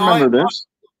 Yes, I remember this.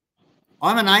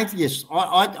 I'm an atheist.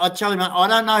 I tell you, I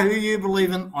don't know who you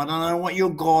believe in. I don't know what your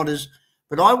God is,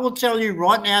 but I will tell you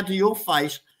right now to your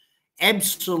face,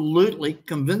 absolutely,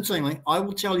 convincingly, I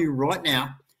will tell you right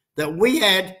now that we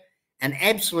had an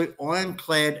absolute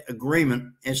ironclad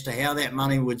agreement as to how that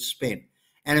money would spend.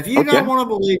 And if you don't want to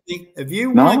believe me, if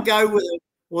you want to go with it,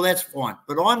 well, that's fine.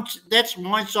 But that's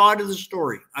my side of the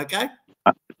story. Okay.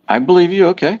 I believe you.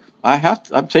 Okay.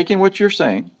 I'm taking what you're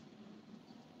saying.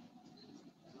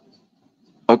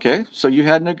 Okay. So you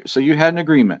had an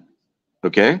agreement.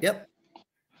 Okay. Yep.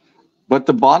 But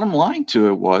the bottom line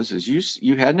to it is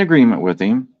you had an agreement with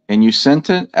him and you sent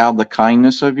it out of the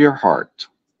kindness of your heart.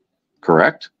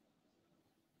 Correct?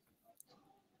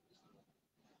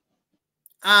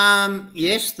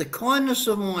 Yes, the kindness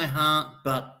of my heart,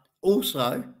 but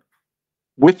also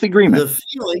with the agreement. The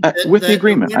feeling with the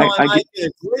agreement. When I make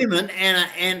an agreement,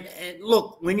 and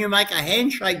look, when you make a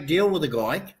handshake deal with a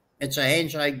guy, it's a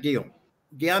handshake deal.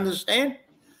 Do you understand?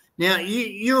 Now,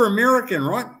 you're American,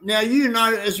 right? Now, you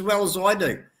know as well as I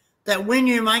do that when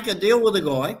you make a deal with a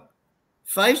guy,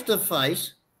 face to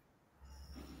face,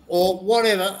 or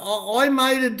whatever, I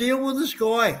made a deal with this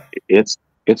guy. It's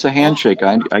a handshake.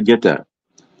 I get that.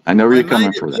 I know where you're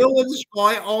coming from. I made a deal with this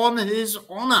guy on his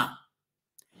honor.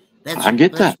 I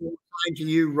get that. That's what I'm saying to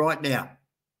you right now.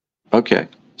 Okay.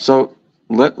 So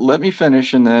let me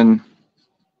finish and then.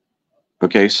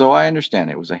 Okay. So I understand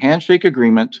it was a handshake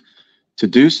agreement to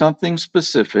do something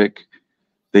specific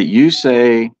that you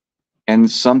say and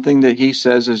something that he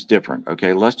says is different.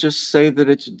 Okay. Let's just say that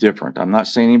it's different. I'm not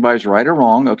saying anybody's right or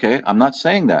wrong. Okay. I'm not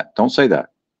saying that. Don't say that.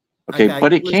 Okay.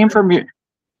 But it came from you.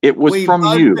 It was from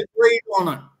you. We agreed on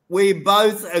it. We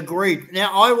both agreed.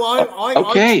 Now,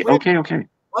 okay.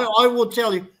 I will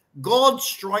tell you, God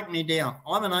strike me down.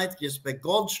 I'm an atheist, but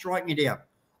God strike me down.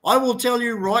 I will tell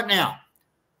you right now,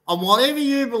 on whatever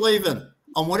you believe in,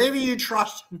 on whatever you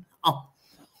trust in, I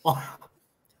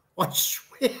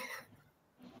swear,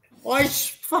 I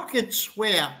fucking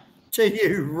swear to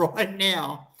you right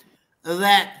now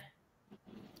that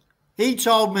he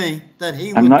told me that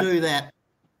he would do that,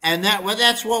 and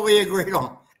that's what we agreed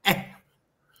on.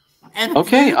 And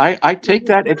okay, I take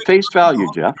that at face value,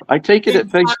 Geoff. I take it at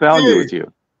face value with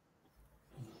you.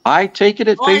 I take it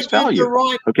at face value.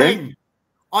 Okay.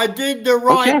 I did the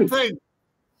right thing.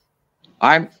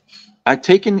 I've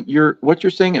taken what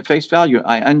you're saying at face value.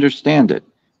 I understand it.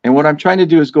 And what I'm trying to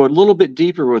do is go a little bit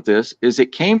deeper with this. Is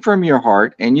it came from your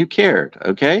heart and you cared,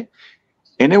 okay?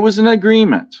 And it was an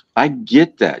agreement. I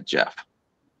get that, Geoff.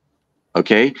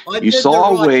 Okay, you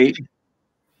saw a way.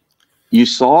 You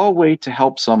saw a way to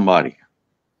help somebody.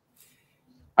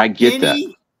 I get that.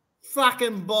 Any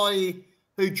fucking body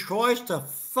who tries to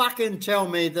fucking tell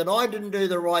me that I didn't do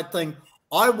the right thing,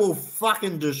 I will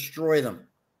fucking destroy them.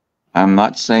 I'm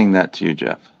not saying that to you,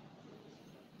 Geoff.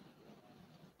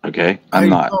 Okay, I'm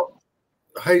not.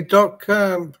 Hey, Doc,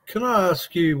 can I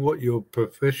ask you what your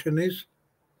profession is?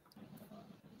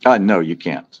 No, you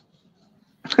can't.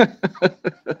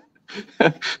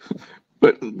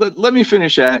 But let me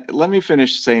finish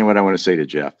saying what I want to say to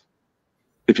Geoff,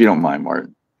 if you don't mind,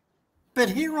 Martin. But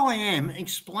here I am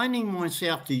explaining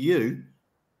myself to you,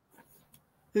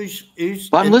 who's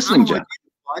I'm listening, Geoff.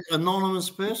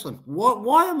 Anonymous person.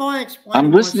 Why am I explaining?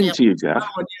 I'm listening to you, Geoff.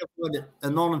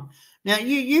 Anonymous. Now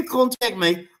you contact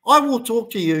me. I will talk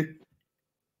to you.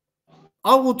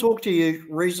 I will talk to you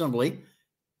reasonably.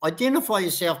 Identify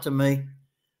yourself to me.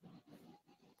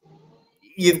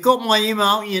 You've got my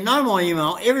email. You know my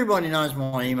email. Everybody knows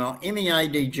my email.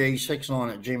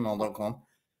 meadg69@gmail.com.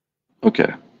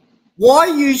 Okay. Why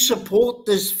you support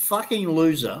this fucking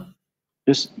loser?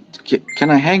 Just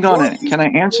can I hang on it? Can I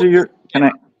answer your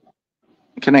your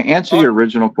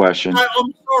original question?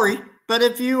 I'm sorry, But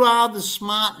if you are the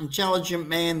smart, intelligent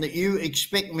man that you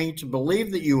expect me to believe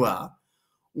that you are,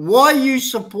 why you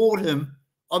support him,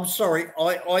 I'm sorry,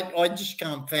 I just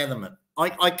can't fathom it.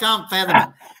 I can't fathom it.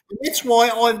 And that's why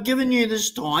I've given you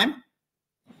this time.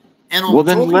 And I'm Well,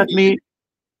 then talking let to me, you.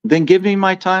 then give me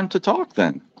my time to talk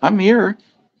then. I'm here.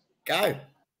 Go.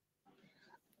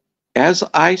 As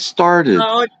I started,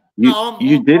 No, you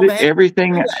did I'm it happy to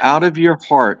everything do that. out of your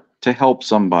heart to help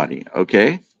somebody,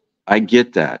 okay? I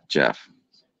get that, Geoff.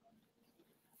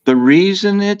 The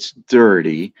reason it's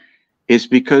dirty is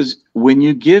because when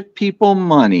you give people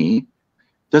money,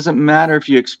 doesn't matter if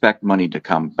you expect money to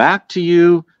come back to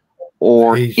you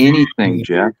or He's anything, using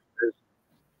Geoff.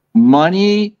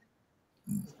 Money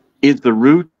is the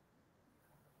root.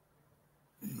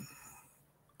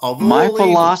 Of My all evil.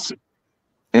 philosophy,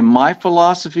 and my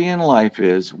philosophy in life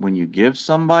is when you give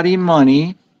somebody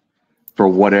money for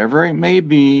whatever it may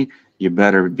be, you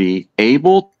better be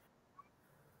able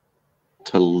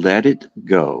to let it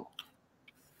go.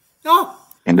 Oh,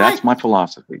 And that's hey, my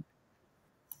philosophy.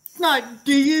 no,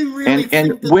 do you really And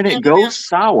think that when that it goes amount?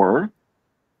 sour,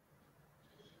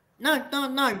 No.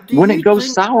 Do when it you goes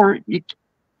think? sour,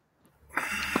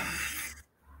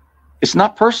 it's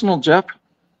not personal, Geoff.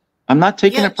 I'm not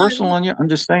taking Yeah, it personal on you. I'm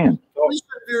just saying. listen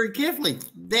very carefully.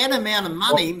 That amount of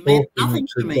Stop money meant nothing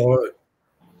to talking me. to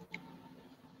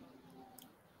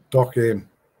Doc M.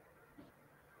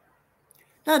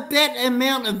 No, that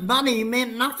amount of money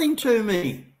meant nothing to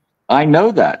me. I know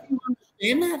that. You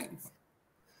understand that?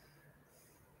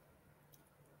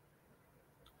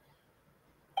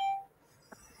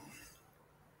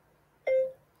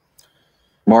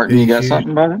 Martin, you He's got using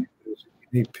something, brother?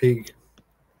 guinea pig.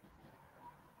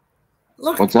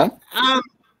 Look, What's that?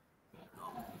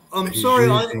 I'm He's sorry,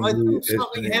 I using thought you as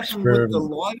something an happened with the experiment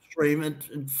live stream.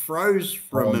 It froze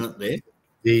for a on minute there.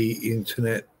 the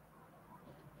internet.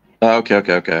 Okay.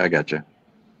 I got you.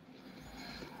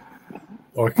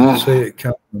 I can see it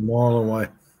coming a mile away.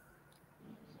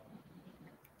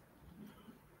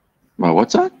 Well,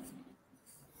 what's that?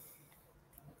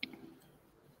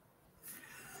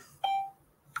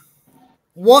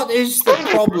 What is the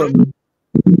problem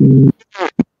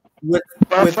with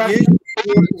you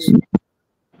supporters?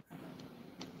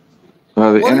 The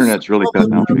What is internet's the really cutting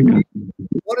problem out pretty good.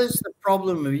 What is the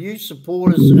problem of you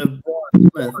supporters of Brian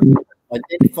Smith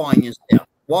identifying yourself?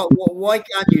 Why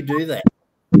can't you do that?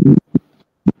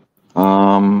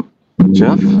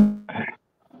 Geoff,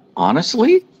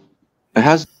 honestly, it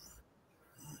has.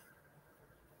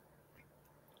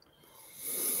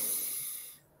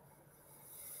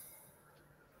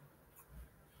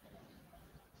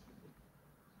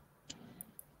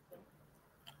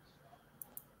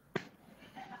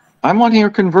 I'm on here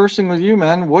conversing with you,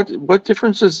 man. What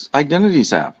difference does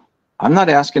identities have? I'm not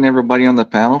asking everybody on the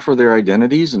panel for their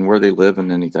identities and where they live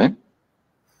and anything.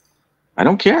 I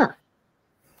don't care.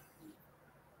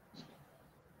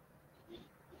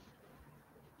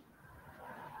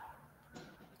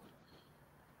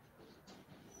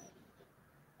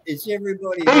 Is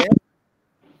everybody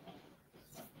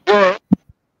there?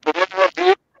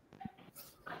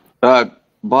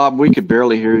 Bob, we could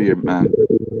barely hear you, man.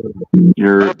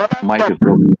 Your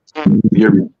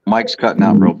mic's cutting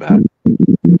out real bad.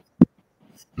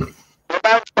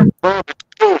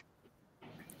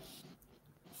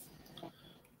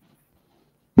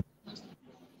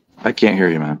 I can't hear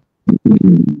you, man.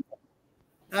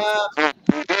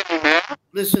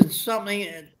 Listen, something.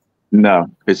 No,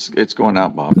 it's going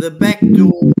out, Bob. The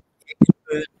backdoor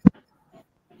expert.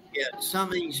 Yeah,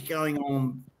 something's going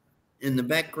on in the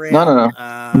background.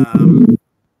 No.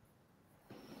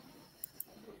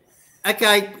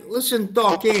 Okay, listen,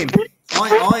 Doc M.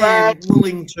 I am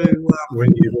willing to.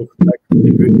 When you look back at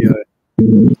the video,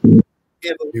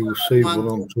 you will see what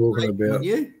I'm talking about.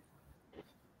 You?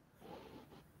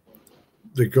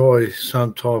 The guy is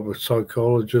some type of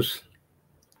psychologist.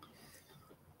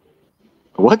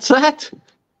 What's that?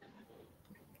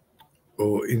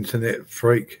 Or internet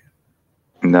freak.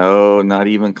 No, not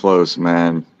even close,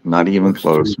 man. Not even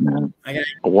close, man. Okay.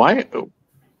 Why?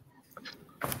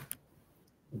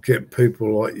 Get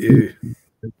people like you.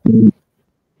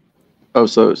 Oh,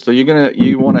 so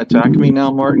you want to attack me now,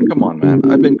 Martin? Come on,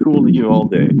 man. I've been cool to you all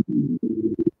day.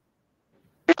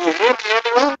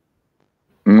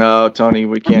 No, Tony,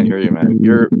 we can't hear you, man.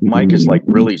 Your mic is like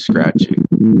really scratchy.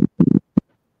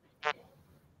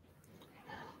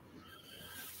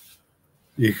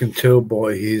 You can tell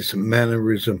by his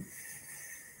mannerism.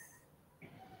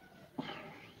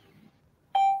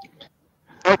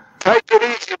 Take it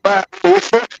easy, back,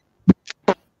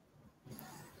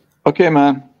 Okay,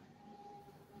 man.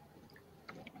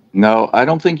 No, I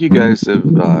don't think you guys have.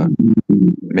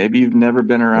 Maybe you've never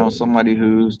been around somebody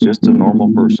who's just a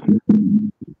normal person.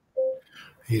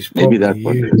 He's Maybe probably that's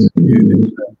what it used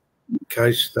is.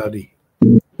 case study.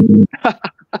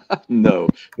 No,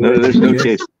 there's no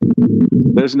case.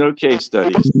 There's no case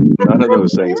studies. None of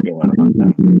those things going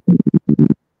on.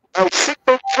 Oh,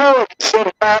 604 said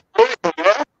about leaving,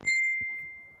 yeah?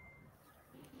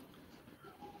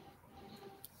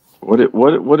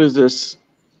 What is this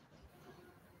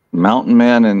Mountain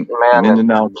Man and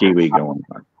Mindanao Kiwi going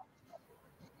on?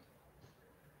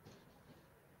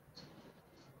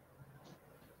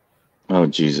 Oh,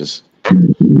 Jesus.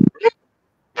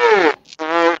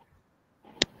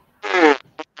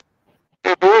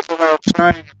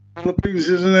 Philippines,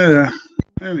 isn't it?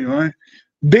 Anyway,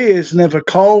 beer's never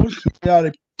cold. There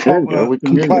you go. We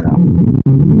can hear you now.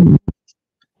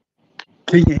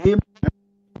 Can you hear me?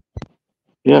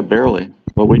 Yeah, barely,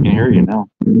 but we can hear you now.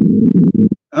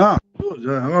 Oh, good.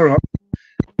 All right.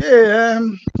 Yeah,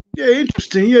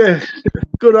 interesting. Yeah,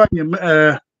 good on you.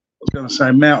 I was going to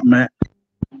say Mountain Man.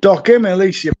 Doc M, at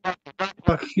least you.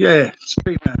 Yeah, it's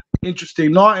been an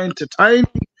interesting night, entertaining.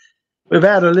 We've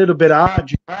had a little bit of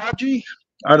argy-bargy.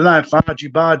 I don't know if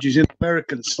argy-bargy is in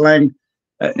American slang.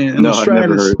 In No, Australian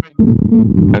I've never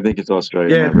heard. I think it's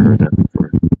Australian. Yeah. I've never heard that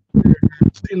before.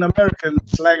 In American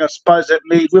slang, I suppose that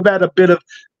means we've had a bit of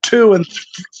to and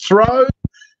fro,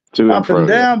 up and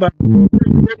down, but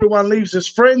everyone leaves as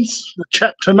friends. The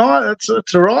chat tonight, that's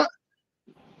all right.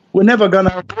 We're never going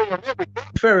to agree on everything.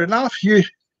 Fair enough.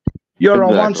 You're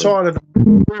on one side of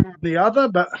the other,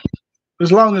 but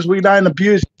as long as we don't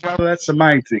abuse each other, that's the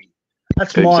main thing.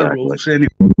 That's my rules anyway.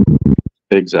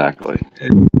 Exactly.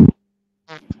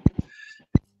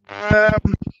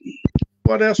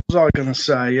 What else was I going to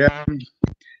say?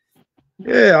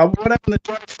 Yeah, what happened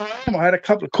to Geoff? I had a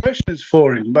couple of questions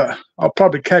for him, but I'll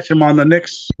probably catch him on the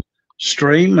next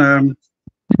stream.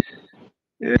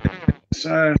 Yeah.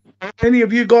 So, any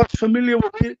of you guys familiar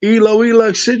with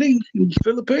Iloilo City in the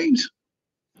Philippines?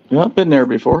 Yeah, I've been there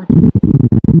before.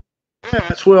 Yeah,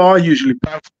 that's where I usually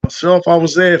go for myself. I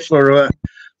was there for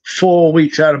 4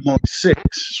 weeks out of my 6.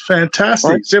 It's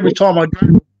fantastic. It's every time I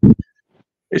go,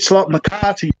 it's like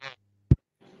McCarthy.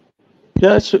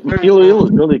 Yeah, Iloilo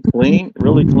is really clean,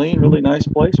 really nice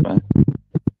place, man.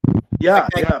 Yeah,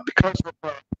 because of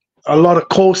a lot of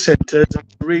call centers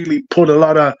really put a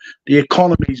lot of the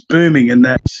economy's booming in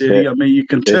that city. I mean, you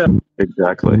can tell.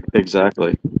 Exactly.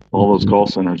 All those call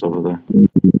centers over there.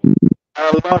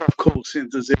 A lot of call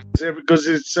centers there because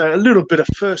it's a little bit of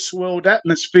first world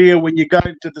atmosphere when you go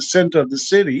into the center of the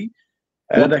city.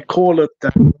 They call it,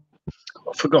 I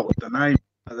forgot what the name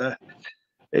is.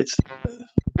 It's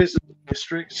business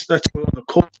districts. That's where all the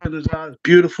call centers are.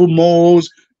 Beautiful malls,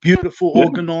 beautiful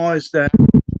organized. Yeah.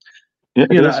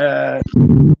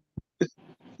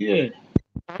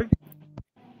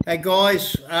 Hey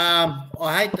guys, I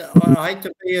hate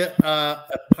to be a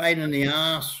pain in the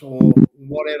ass or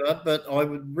whatever, but I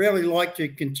would really like to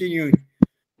continue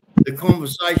the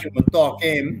conversation with Doc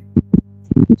M.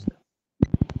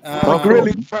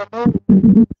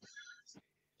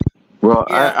 Well,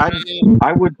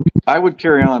 I would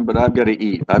carry on, but I've got to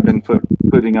eat. I've been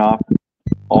putting off.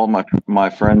 All my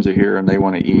friends are here and they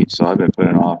want to eat, so I've been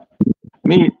putting off.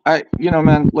 Man,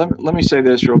 let me say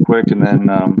this real quick, and then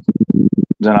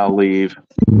I'll leave.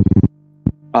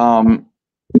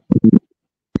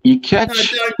 You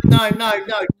catch? No,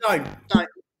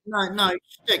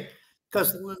 stick.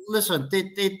 Because listen,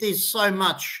 there's so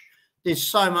much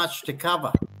to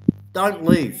cover. Don't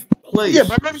leave, please. Yeah,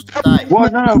 but stay.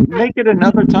 Well, no, make it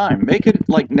another time. Make it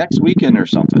like next weekend or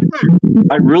something.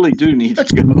 I really do need to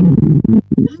go.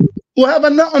 We'll have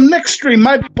a next stream.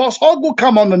 Maybe Boss Hog will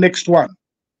come on the next one.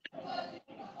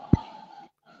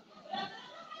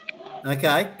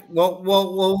 Okay.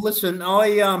 Well. Listen,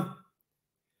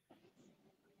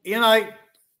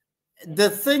 the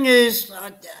thing is,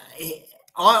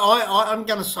 I'm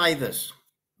going to say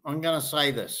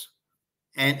this.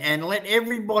 And let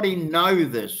everybody know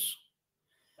this,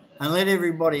 and let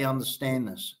everybody understand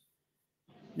this.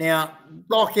 Now,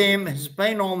 Doc M has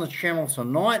been on the channel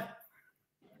tonight.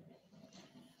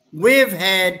 We've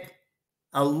had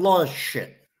a lot of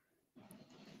shit.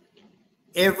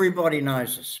 Everybody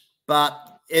knows this,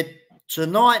 but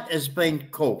tonight has been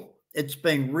cool. It's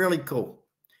been really cool.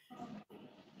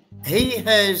 He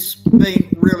has been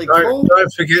really cool.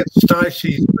 Don't forget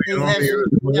Stacey's been on here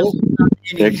as well.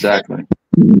 Exactly.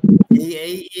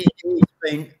 He's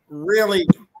been really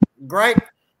great.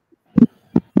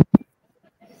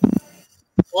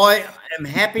 I am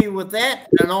happy with that,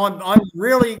 and I'm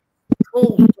really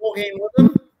cool talking with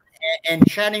him and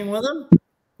chatting with him.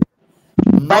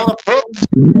 Not a problem.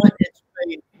 It's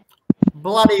been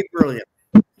bloody brilliant.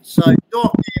 So,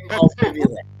 Doc, I'll give you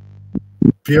that.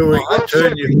 Buick,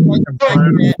 turn your fucking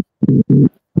phone.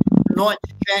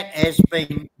 Tonight's chat has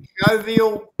been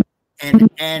jovial and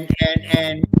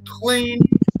clean.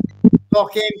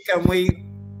 Doc M, can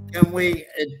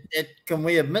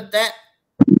we admit that?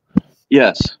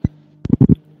 Yes.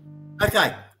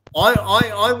 Okay.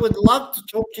 I would love to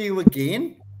talk to you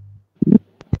again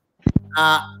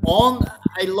on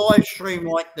a live stream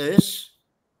like this.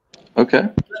 Okay.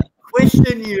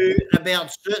 Question you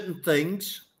about certain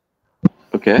things.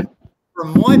 Okay.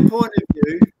 From my point of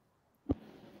view,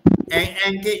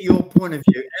 and get your point of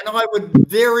view. And I would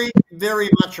very, very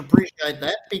much appreciate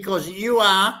that because you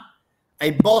are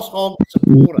a Boss Hog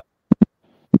supporter.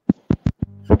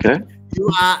 Okay. You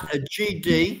are a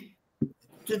GD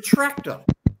detractor.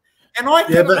 And I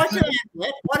can handle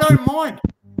that. I don't mind.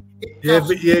 Jeff,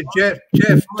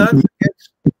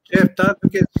 don't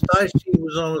forget Stacey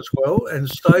was on as well, and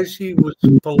Stacey was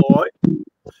polite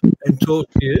and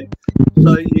talked to you.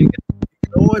 So you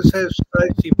can always have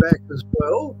Stacey back as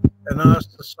well and ask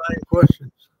the same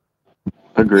questions.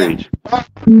 Agreed.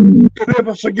 You can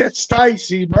never forget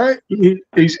Stacey, mate.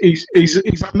 He's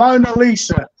a Mona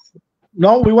Lisa.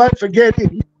 No, we won't forget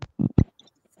him.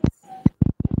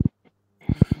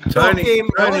 Tony, do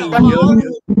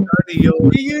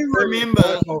you remember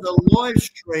the live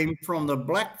stream from the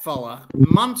black fella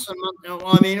months and months?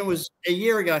 I mean, it was a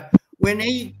year ago when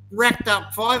he racked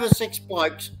up 5 or 6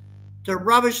 blokes to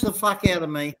rubbish the fuck out of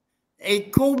me. He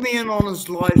called me in on his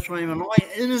live stream, and I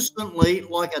innocently,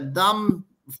 like a dumb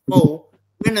fool,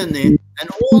 went in there, and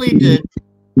all he did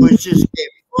was just get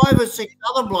 5 or 6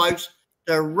 other blokes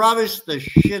to rubbish the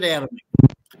shit out of me.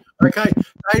 Okay,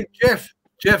 hey Jeff,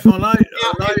 I know.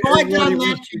 If I done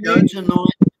that to you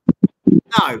tonight,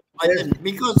 no, I didn't,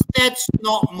 because that's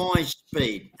not my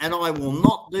speed, and I will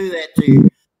not do that to you.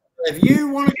 If you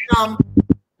want to come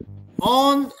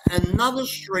on another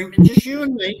stream, just you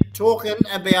and me talking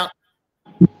about,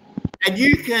 and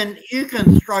you can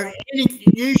throw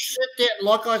anything. You sit there,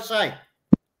 like I say,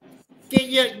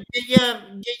 get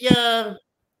your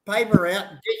paper out,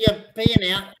 get your pen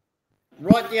out,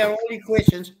 write down all your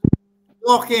questions,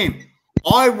 lock in.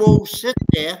 I will sit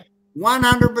there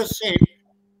 100%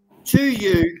 to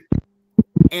you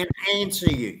and answer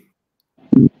you.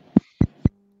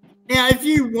 Now, if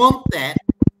you want that,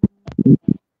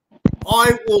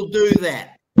 I will do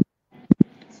that.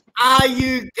 Are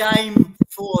you game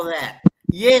for that?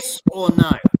 Yes or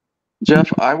no?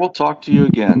 Jeff, I will talk to you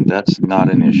again. That's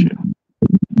not an issue.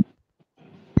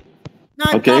 No,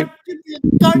 okay.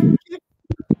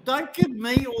 Don't give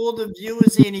me or the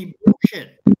viewers any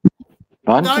bullshit.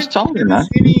 I'm just telling you, man.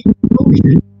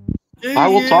 I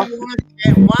will talk. Do you want to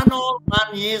chat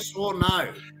one-on-one, yes or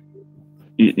no?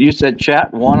 You said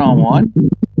chat one-on-one?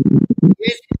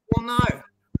 Yes or no?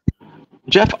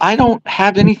 Jeff, I don't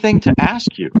have anything to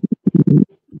ask you.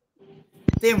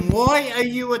 Then why are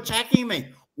you attacking me?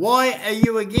 Why are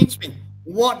you against me?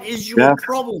 What is your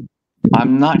problem?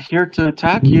 I'm not here to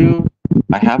attack you.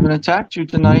 I haven't attacked you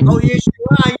tonight. Oh, yes, you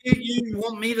are. You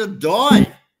want me to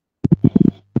die.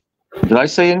 Did I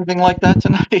say anything like that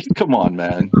tonight? Come on,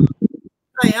 man.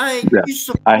 Hey, yeah, you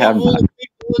support all the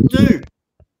people that do.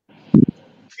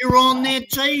 You're on their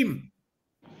team.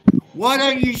 Why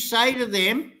don't you say to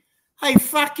them, hey,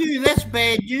 fuck you, that's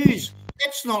bad news.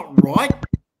 That's not right.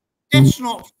 That's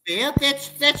not fair.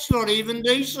 That's not even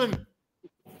decent.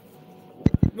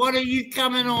 Why don't you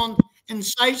come in on and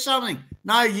say something?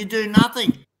 No, you do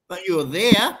nothing. But you're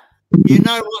there. You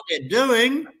know what they're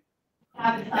doing.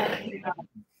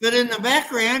 But in the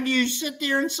background, you sit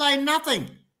there and say nothing.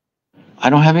 I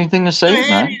don't have anything to say,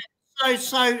 man.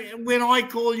 So when I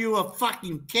call you a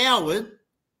fucking coward,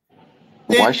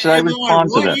 why should I respond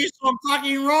to that? Yes, I'm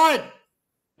fucking right.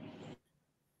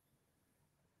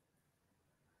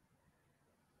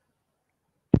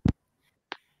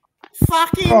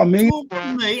 Fucking talk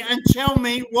to me and tell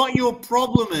me what your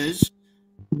problem is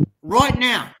right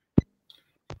now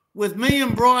with me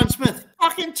and Brian Smith.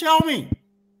 Fucking tell me.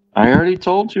 I already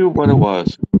told you what it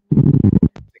was.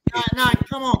 No,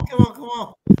 come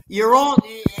on. You're on.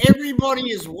 Everybody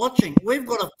is watching. We've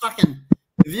got a fucking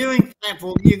viewing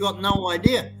platform. You got no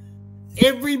idea.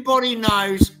 Everybody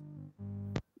knows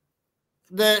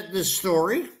the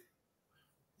story.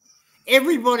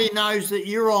 Everybody knows that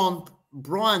you're on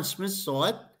Brian Smith's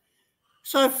side.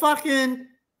 So fucking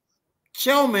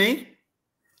tell me.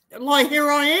 Like, here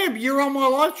I am. You're on my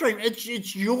live stream.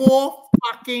 It's your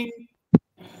fucking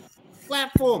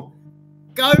platform.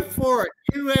 Go for it.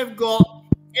 You have got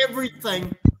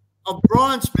everything of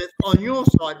Brian Smith on your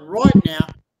side right now.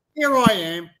 here I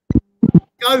am.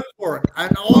 Go for it.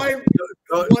 And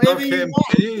whatever you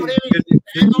want,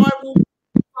 and I will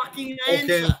fucking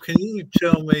answer. Can you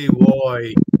tell me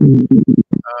why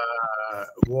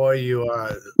you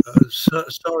are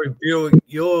sorry, Buick?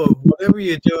 Whatever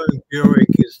you're doing, Buick,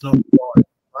 is not right.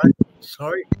 Right?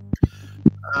 Sorry,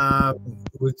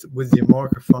 with your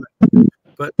microphone.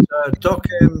 But Doc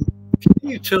M, can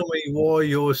you tell me why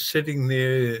you're sitting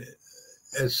there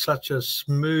as such a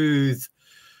smooth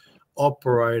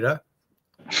operator?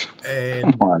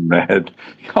 And come on, man.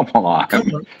 Come on.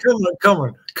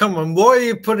 Come on. Why are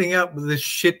you putting up with this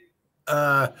shit?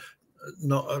 I'll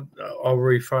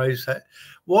rephrase that.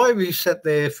 Why have you sat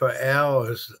there for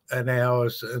hours and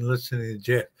hours and listening to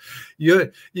Geoff?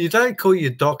 You don't call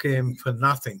your Doc M for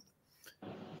nothing.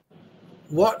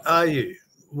 What are you?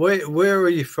 Where are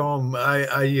you from?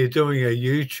 Are you doing a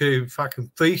YouTube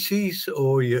fucking feces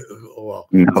or you?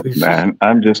 No, feces? man.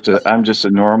 I'm just a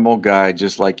normal guy,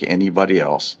 just like anybody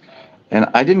else. And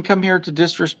I didn't come here to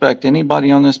disrespect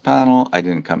anybody on this panel. I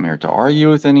didn't come here to argue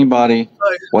with anybody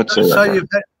whatsoever.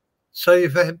 So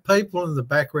you've had people in the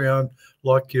background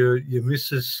like your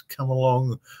missus come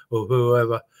along or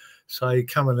whoever, say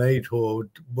come and eat or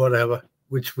whatever,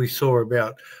 which we saw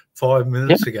about 5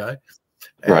 minutes ago.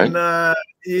 And Right.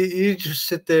 You just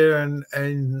sit there and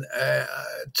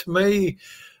to me,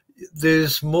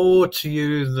 there's more to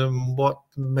you than what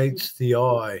meets the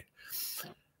eye.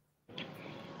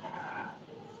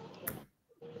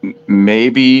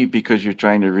 Maybe because you're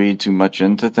trying to read too much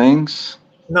into things.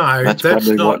 No, that's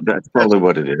probably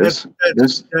what it is.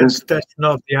 That's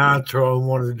not the answer I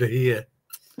wanted to hear.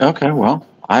 Okay, well,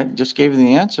 I just gave you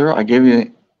the answer. I gave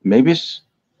you maybe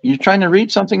you're trying to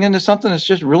read something into something that's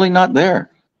just really not there.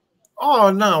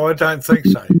 Oh no, I don't think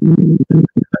so.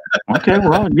 Okay,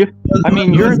 well, you're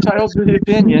entitled to your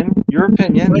opinion,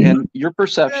 and your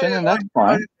perception, and that's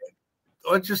fine.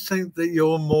 I just think that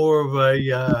you're more of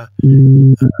a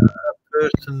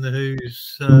person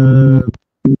who's a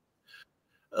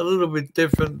little bit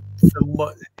different from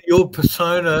what your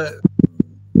persona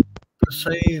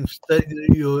perceives that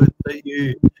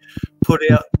you put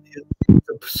out,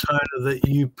 the persona that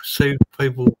you perceive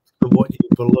people to what you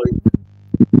believe.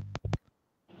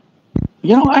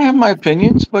 I have my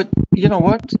opinions, but you know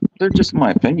what? They're just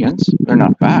my opinions. They're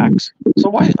not facts. So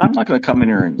why? I'm not going to come in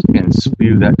here and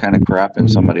spew that kind of crap in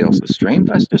somebody else's stream.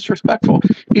 That's disrespectful.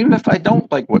 Even if I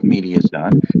don't like what media's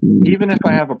done, even if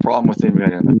I have a problem with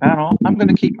anybody on the panel, I'm going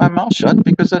to keep my mouth shut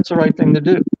because that's the right thing to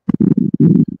do.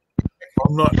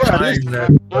 I'm not saying that.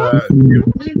 I'm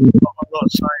not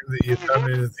saying that you've done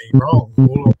anything wrong.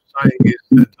 All I'm saying is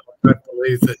that I don't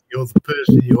believe that you're the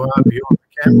person you are behind the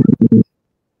camera.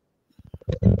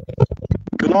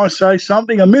 Can I say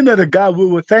something? A minute ago, we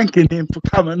were thanking him for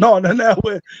coming on, and now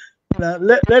we're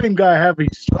let him go have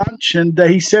his lunch. And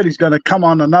he said he's going to come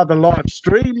on another live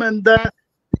stream, and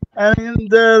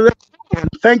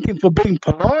thank him for being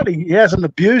polite. He hasn't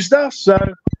abused us, so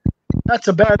that's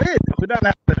about it. We don't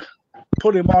have to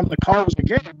put him on the coals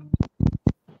again.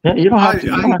 Yeah, you don't have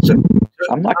to.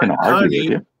 I'm not going to argue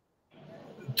with you.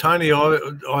 Tony,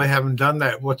 I haven't done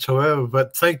that whatsoever,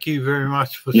 but thank you very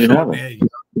much for sorting out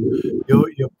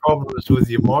your problems with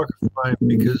your microphone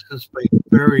because it's been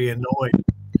very annoying.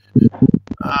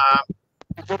 Yeah,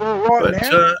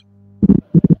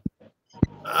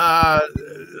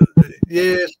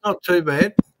 it's not too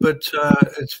bad, but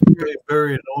it's very,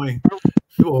 very annoying.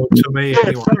 Well, to me,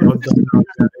 anyway. I don't know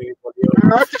about anybody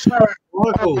else. I just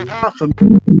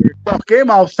Doc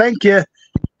M, I'll thank you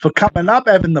for coming up,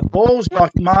 having the balls,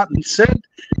 like Martin said.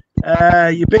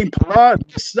 You've been polite.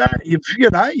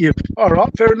 You've all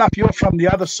right, fair enough. You're from the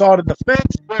other side of the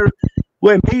fence.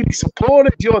 We're media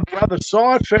supporters. You're the other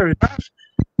side, fair enough.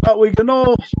 But we can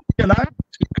all,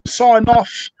 sign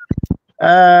off,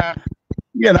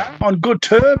 on good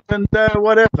terms and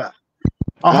whatever.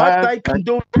 I hope they can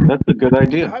do it. That's a good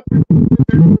idea. I hope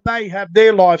they have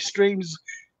their live streams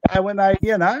when they,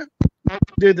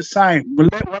 do the same. We'll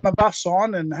let one of us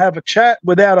on and have a chat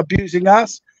without abusing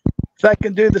us. If they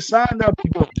can do the same, that'll be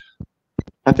good.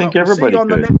 I think everybody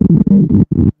could.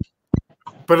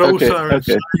 But also, I'm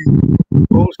saying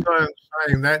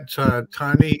that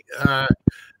Tony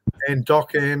and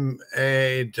Doc M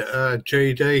and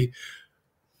GD,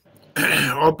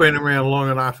 I've been around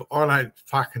long enough. I don't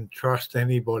fucking trust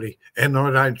anybody, and I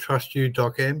don't trust you,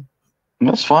 Doc M.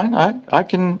 That's fine. I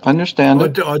can understand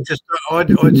it. I just don't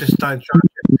trust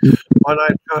you. I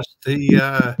don't trust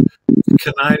the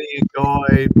Canadian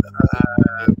guy.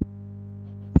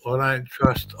 I don't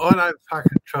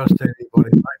fucking trust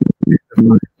anybody,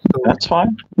 mate. That's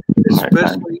fine.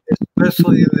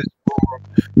 Especially in this forum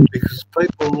because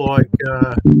people like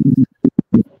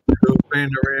who have been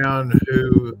around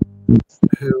who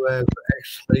have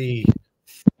actually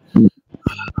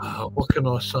what can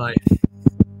I say?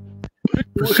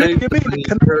 Perceived to be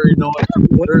very nice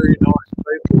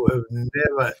people have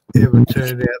never ever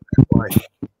turned out that way.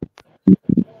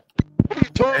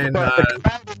 And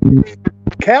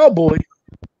cowboy.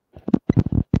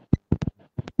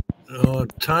 Oh,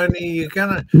 Tony, you're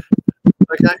gonna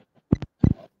okay.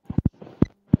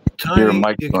 Your Tony,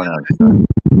 mic's going out.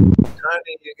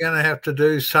 Tony, you're gonna have to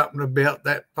do something about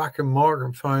that fucking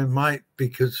microphone, mate,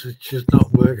 because it's just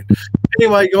not working.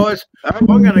 Anyway, guys, I'm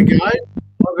gonna go.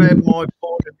 I've had my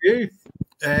point of view,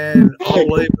 and I'll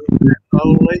leave it.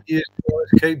 I'll let you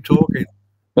guys keep talking.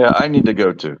 Yeah, I need to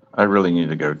go too. I really need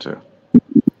to go too.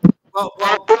 Well,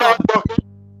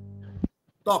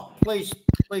 Doc, please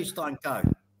don't go.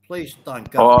 Please don't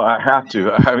go. Oh, I have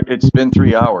to. It's been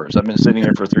 3 hours. I've been sitting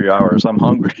here for 3 hours. I'm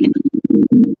hungry.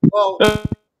 Well,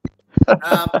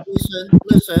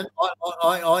 listen.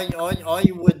 I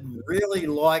would really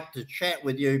like to chat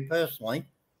with you personally.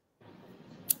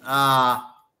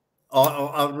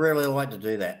 I'd really like to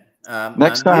do that.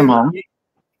 Next time, huh?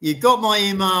 You got my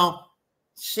email.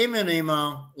 Send me an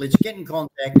email. Let's get in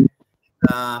contact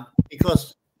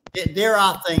because there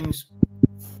are things.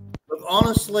 Look,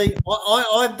 honestly,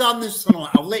 I've done this tonight.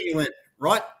 I'll let you in,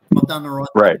 right? I've done the right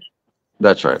thing. Right.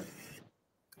 That's right.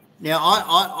 Now,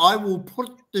 I will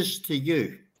put this to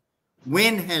you.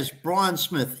 When has Brian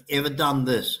Smith ever done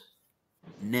this?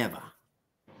 Never.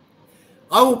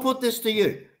 I will put this to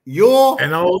you.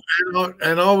 And I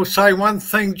will say one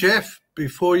thing, Geoff,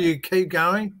 before you keep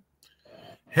going.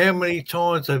 How many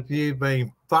times have you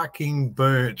been fucking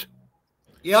burnt?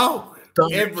 Yo,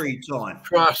 every time.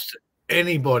 Trust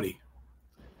anybody.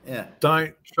 Yeah.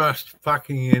 Don't trust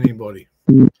fucking anybody.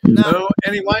 No. Well,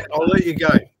 anyway, I'll let you go.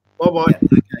 Bye-bye. Yeah,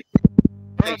 okay.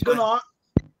 Thanks, Good mate. night.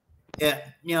 Yeah.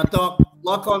 Now, Doc,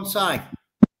 like I'm saying,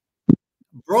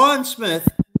 Brian Smith,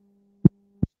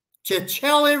 to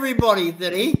tell everybody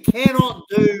that he cannot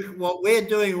do what we're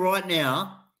doing right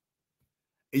now,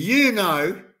 you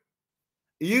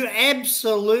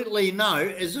absolutely know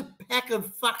is a pack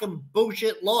of fucking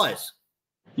bullshit lies.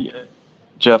 Yeah.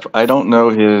 Geoff, I don't know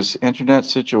his internet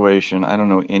situation. I don't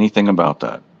know anything about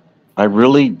that. I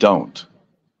really don't.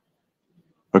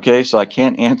 Okay, so I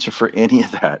can't answer for any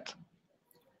of that.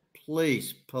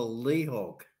 Please,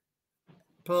 palihog.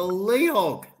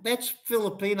 Palihog. That's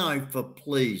Filipino for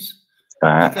please.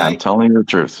 Okay? I'm telling you the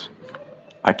truth.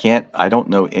 I don't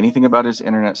know anything about his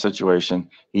internet situation.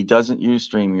 He doesn't use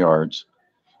StreamYards.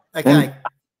 Okay.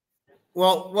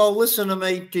 Well, listen to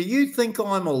me. Do you think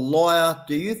I'm a liar?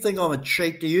 Do you think I'm a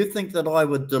cheat? Do you think that I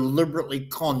would deliberately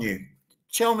con you?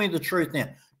 Tell me the truth now.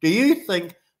 Do you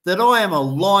think that I am a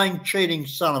lying, cheating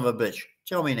son of a bitch?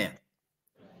 Tell me now.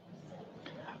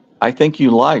 I think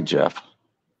you lie, Geoff.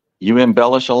 You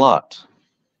embellish a lot.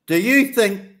 Do you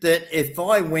think that if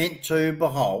I went to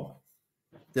Bahal,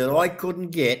 that I couldn't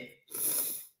get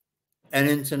an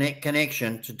internet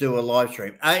connection to do a live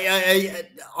stream?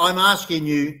 I'm asking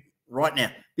you right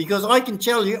now, because I can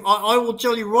tell you, I will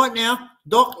tell you right now,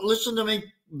 Doc, listen to me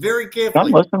very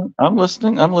carefully. I'm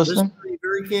listening. Listen to me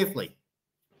very carefully.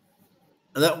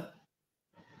 That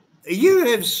you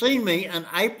have seen me in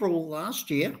April last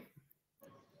year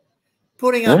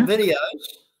putting up videos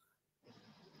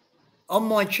on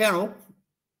my channel.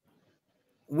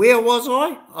 Where was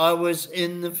I? I was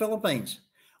in the Philippines.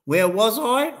 Where was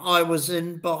I? I was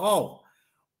in Bahal.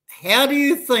 How do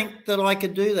you think that I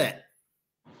could do that?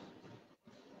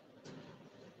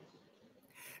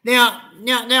 Now,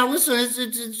 listen,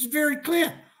 it's very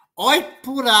clear. I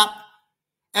put up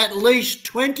at least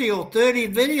 20 or 30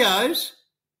 videos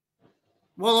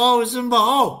while I was in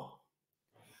Bahal.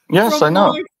 Yes, from I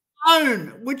know. my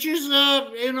phone, which is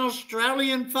an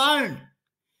Australian phone.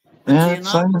 But Yes,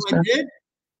 I what I understand. did?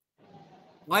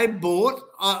 I bought,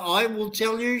 I will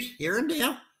tell you here and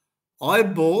now, I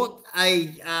bought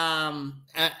a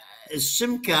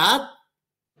SIM card.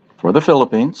 For the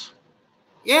Philippines.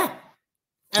 Yeah.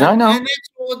 I know. And that's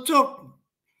all it took.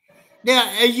 Now,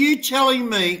 are you telling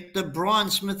me that Brian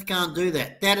Smith can't do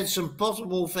that? That it's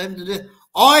impossible for him to do?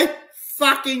 I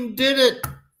fucking did it.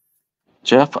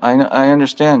 Geoff, I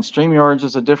understand. StreamYards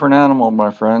is a different animal, my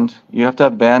friend. You have to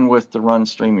have bandwidth to run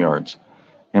StreamYards.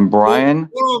 And Brian,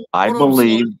 I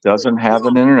believe, doesn't have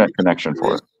an internet connection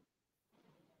for it.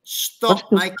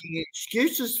 Stop making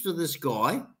excuses for this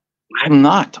guy. I'm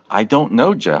not. I don't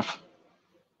know, Geoff.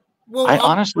 Well, I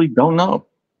honestly don't know.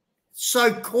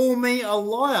 So call me a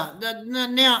liar.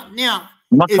 Now,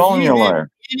 I'm not calling you a liar.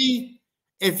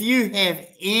 If you have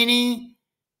any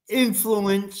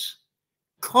influence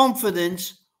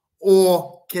confidence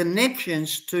or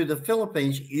connections to the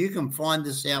Philippines, you can find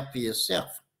this out for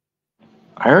yourself.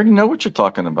 I already know what you're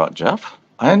talking about, Geoff.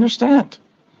 I understand.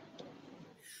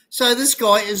 So this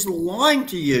guy is lying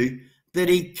to you that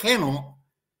he cannot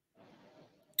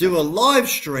do a live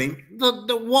stream.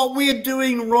 What we're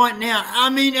doing right now. I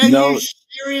mean, are you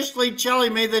seriously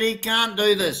telling me that he can't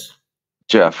do this?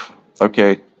 Geoff,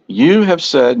 okay, you have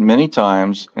said many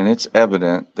times, and it's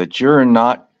evident that you're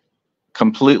not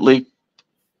completely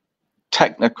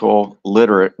technical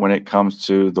literate when it comes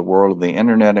to the world of the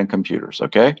internet and computers,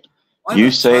 okay?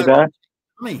 You say that?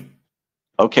 Me.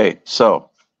 Okay, so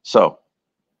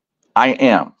I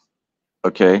am,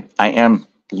 okay? I am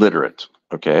literate,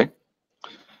 okay?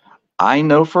 I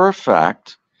know for a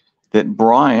fact that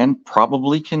Brian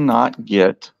probably cannot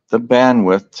get the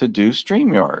bandwidth to do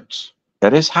StreamYards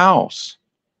at his house.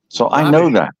 So I know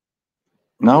that.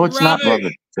 No, it's not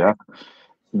rubbish, Geoff.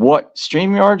 What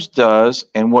StreamYards does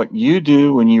and what you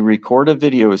do when you record a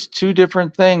video is two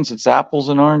different things. It's apples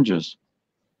and oranges.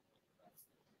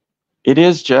 It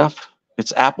is, Geoff.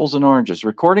 It's apples and oranges.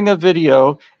 Recording a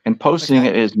video and posting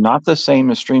it is not the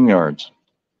same as StreamYards.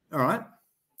 All right.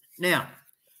 Now,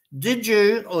 did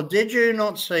you or did you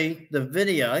not see the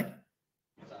video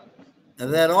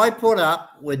that I put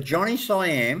up with Johnny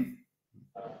Siam?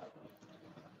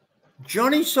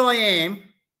 Johnny Siam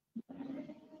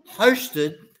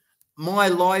hosted my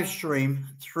live stream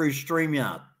through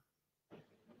StreamYard.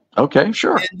 Okay,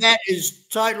 sure. And that is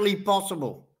totally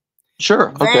possible.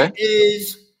 Sure, okay. That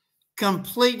is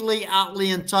completely,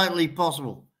 utterly, and totally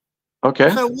possible. Okay.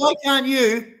 So why can't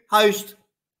you host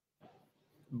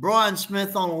Brian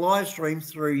Smith on a live stream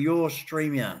through your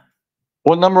StreamYard?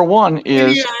 Well, number one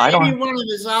is any one of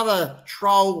his other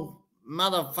troll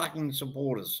motherfucking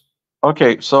supporters.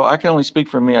 Okay, so I can only speak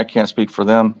for me. I can't speak for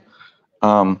them.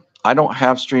 I don't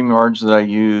have StreamYards that I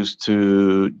use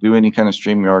to do any kind of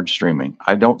StreamYard streaming.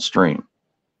 I don't stream.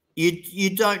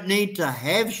 You don't need to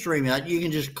have StreamYard. You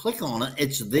can just click on it.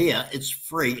 It's there. It's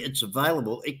free. It's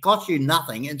available. It costs you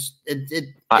nothing.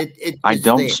 I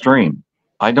don't stream.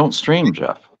 I don't stream,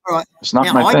 Geoff. All right. It's not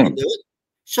now, my thing. Can do it.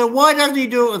 So why doesn't he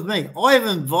do it with me? I have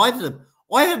invited him.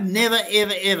 I have never,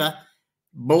 ever, ever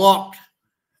blocked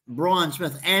Brian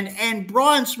Smith. And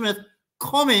Brian Smith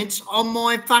comments on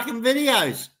my fucking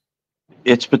videos.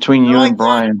 It's between you and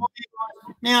Brian.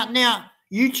 Now,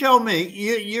 you tell me,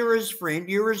 you're his friend,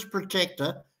 you're his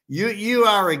protector, you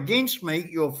are against me,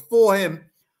 you're for him.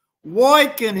 Why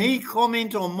can he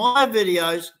comment on my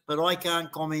videos, but I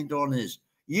can't comment on his?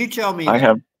 You tell me. I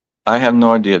have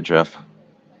no idea, Geoff.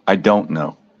 I don't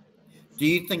know. Do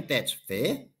you think that's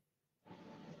fair?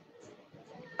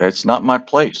 It's not my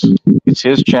place. It's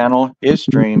his channel, his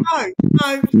stream.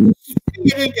 No,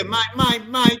 mate,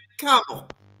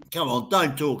 come on,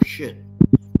 don't talk shit.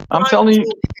 I'm telling you.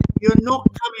 You're not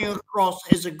coming across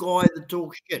as a guy that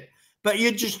talks shit, but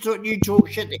you talk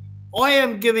shit. I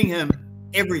am giving him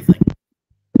everything.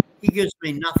 He gives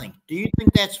me nothing. Do you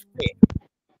think that's fair?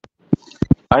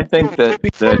 I think that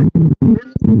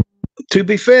to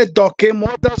be fair, Doc,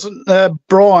 why doesn't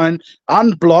Brian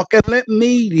unblock and let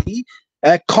Meaty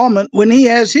comment when he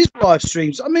has his live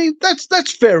streams? I mean,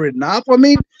 that's fair enough. I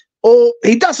mean, or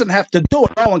he doesn't have to do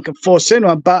it. No one can force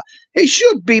anyone, but he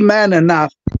should be man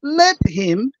enough. Let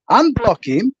him unblock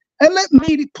him and let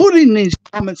Meaty put in his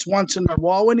comments once in a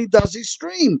while when he does his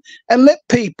stream, and let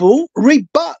people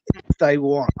rebut if they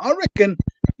want. I reckon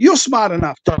you're smart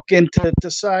enough, Doc, to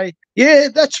say, yeah,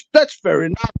 that's fair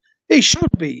enough. He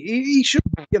should be. He should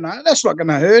be. You know, that's not going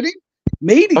to hurt him.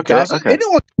 Meaty does it.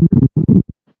 Anyone.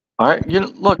 All right.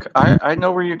 Look, I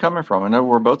know where you're coming from. I know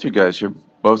where both you guys. You're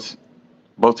both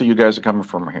of you guys are coming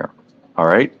from here. All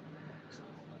right.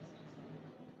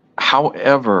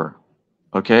 However,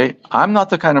 okay, I'm not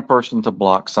the kind of person to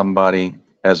block somebody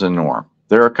as a norm.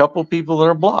 There are a couple people that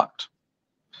are blocked,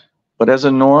 but as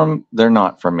a norm, they're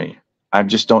not for me. I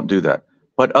just don't do that.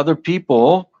 But other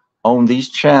people own these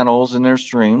channels and their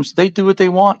streams. They do what they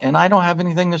want, and I don't have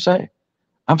anything to say.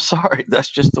 I'm sorry. That's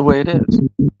just the way it is.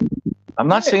 I'm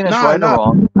not saying it's right or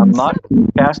wrong. I'm not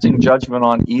casting judgment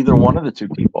on either one of the two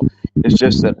people. It's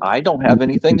just that I don't have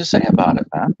anything to say about it,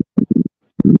 man.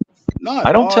 No,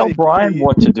 I don't tell Brian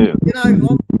what to do. You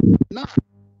know, no,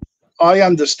 I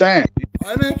understand.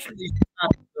 I'm actually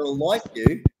starting to like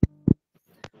you.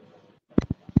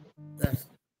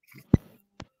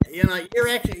 You know,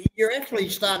 you're actually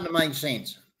starting to make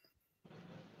sense.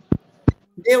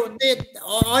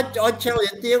 I tell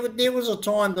you, there was a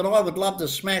time that I would love to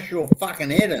smash your fucking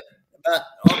head in, but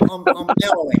I'm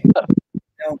telling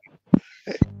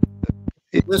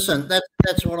you. Listen,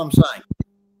 that's what I'm saying.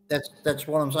 That's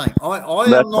what I'm saying. I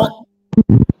am not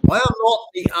I am not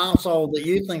the arsehole that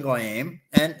you think I am,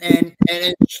 and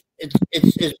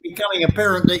it's becoming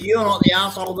apparent that you're not the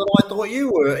arsehole that I thought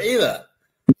you were either.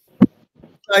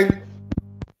 So,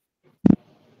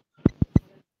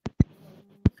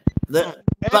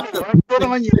 Good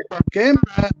on you, Cam.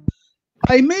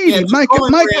 Hey, me, yeah, make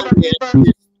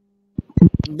it.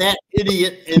 That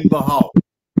idiot in Behold.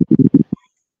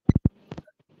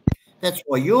 That's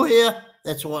why you're here.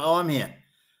 That's why I'm here.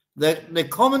 The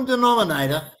common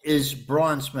denominator is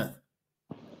Brian Smith.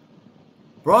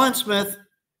 Brian Smith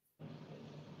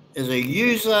is a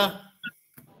user.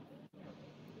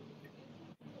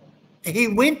 He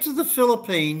went to the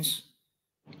Philippines,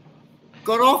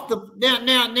 got off the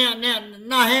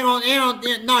hang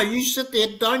on. No, you sit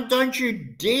there. Don't you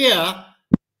dare.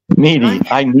 Meaty,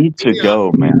 I need to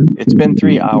go, man. It's been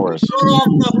 3 hours. Got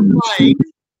off the plane.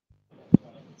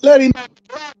 Let him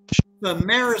for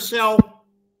Maricel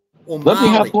or Let Marley.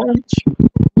 me have lunch.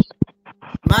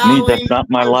 Marley, Me, that's not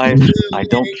my life. I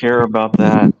don't care about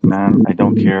that, man. I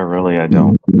don't care, really. I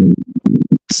don't.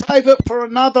 Save it for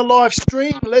another live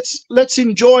stream. Let's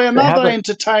enjoy another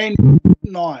entertainment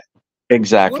night.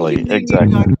 Exactly. What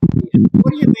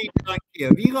do you mean you don't care?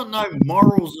 Have you got no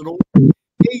morals at all?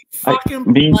 He fucking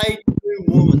played two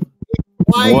women.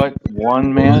 What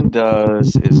one man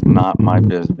does is not my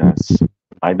business.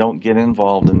 I don't get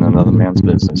involved in another man's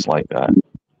business like that.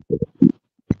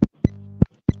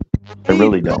 I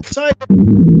really don't. Save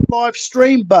it live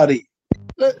stream, buddy.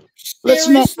 Let's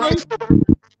not.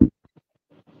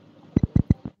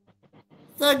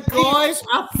 The guy's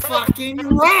a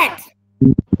fucking rat.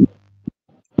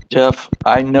 Geoff,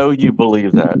 I know you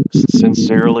believe that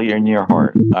sincerely in your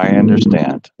heart. I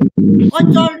understand. I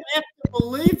don't have to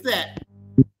believe that.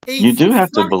 You do have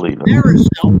to believe it.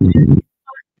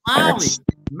 That's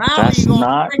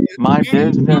not my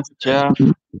business, Geoff.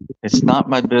 It's not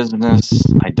my business.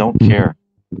 I don't care.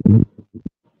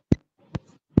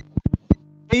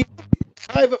 Save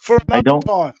it for another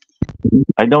time.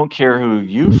 I don't care who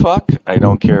you fuck. I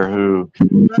don't care who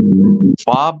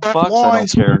Bob fucks. I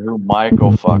don't care who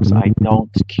Michael fucks. I don't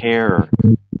care.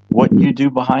 What you do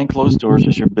behind closed doors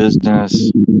is your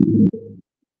business.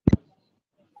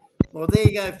 Well, there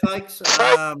you go, folks.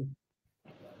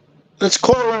 Let's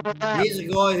call it. Here's a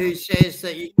guy who says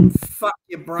that you can fuck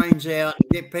your brains out and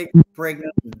get people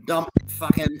pregnant and dump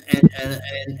fucking and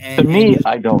to me,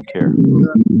 I don't care.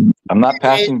 I'm not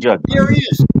passing judgment. There he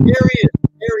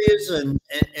is, and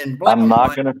I'm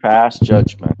not going to pass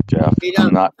judgment, Geoff.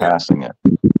 I'm not passing it.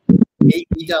 He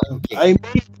doesn't care.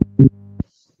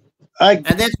 And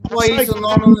that's why he's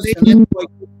anonymous, and that's why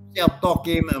he calls himself Doc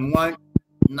M and won't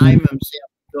name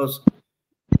himself, because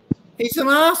he's an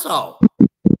arsehole.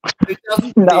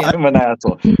 No, I'm an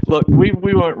asshole. Look, we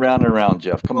went round and round,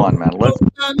 Geoff. Come on, man. Let's.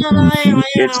 No,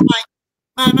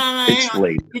 It's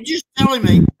late. You're just telling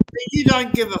me that you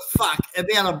don't give a fuck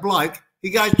about a bloke who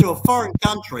goes to a foreign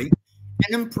country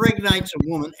and impregnates a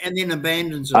woman and then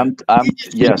abandons her. I'm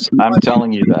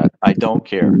telling you that. I don't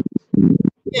care.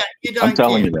 Yeah, you don't. I'm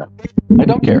telling you that. I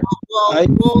don't care.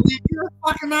 Well, then you're a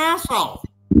fucking asshole.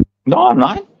 No, I'm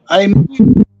not. I'm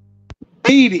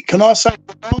Edie. Can I say?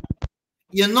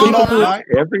 You're not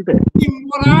every day.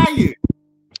 What are you?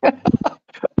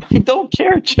 I don't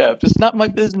care, Geoff. It's not my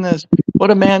business.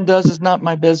 What a man does is not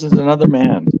my business. Another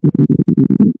man.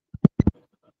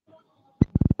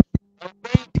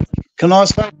 Can I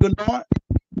say good night?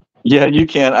 Yeah, you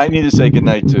can. I need to say good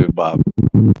night too, Bob.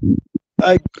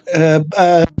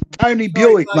 Tony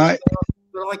Buick, mate.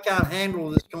 But I can't handle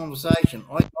this conversation.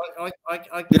 I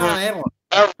can't handle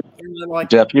it.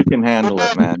 Geoff, you can handle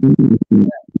it, man.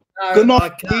 No, good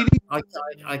night, I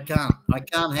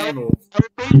can't handle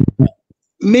it.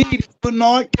 Me, good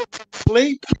night. Get some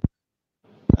sleep.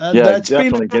 Yeah,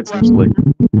 definitely get some sleep.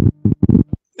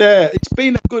 Yeah, it's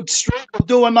been a good streak. We'll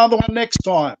do another one next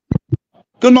time.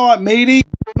 Good night, Meaty.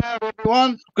 Good night,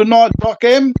 everyone. Good night, Doc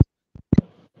M.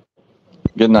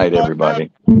 Good night,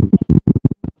 everybody.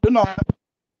 Good night.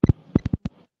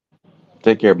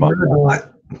 Take care, Bob.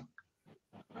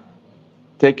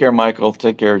 Take care, Michael.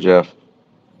 Take care, Geoff.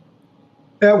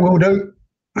 Yeah, will do.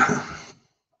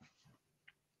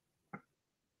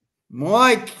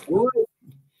 Mike.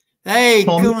 Hey,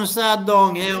 Kuma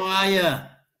Dong, how are you?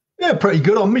 Yeah, pretty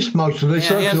good. I missed most of this.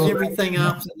 How's everything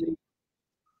after the...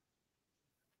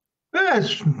 Yeah,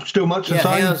 it's still much the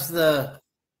same. How's the...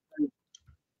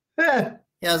 Yeah.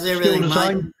 How's everything, still the mate?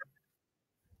 same.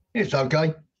 It's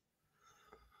okay.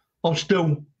 I'm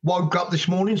still woke up this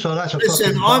morning, so that's a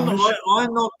Listen, fucking I'm bonus.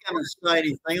 not going to say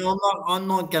anything. I'm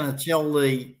not going to tell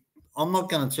the I'm not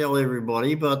going to tell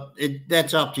everybody, but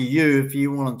that's up to you. If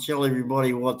you want to tell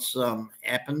everybody what's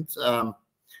happened,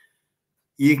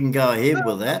 you can go ahead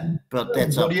with that, but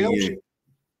that's up to you.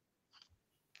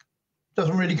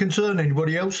 Doesn't really concern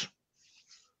anybody else.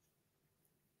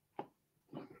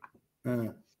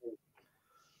 So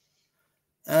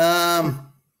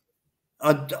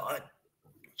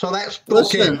that's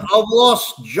listen. I've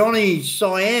lost Johnny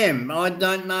Siam. I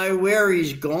don't know where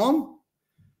he's gone.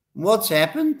 What's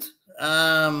happened?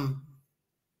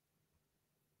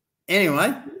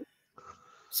 Anyway,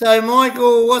 so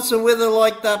Michael, what's the weather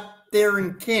like up there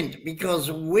in Kent?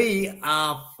 Because we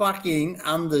are fucking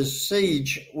under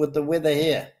siege with the weather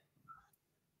here.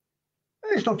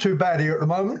 It's not too bad here at the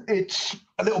moment. It's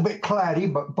a little bit cloudy,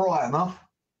 but bright enough.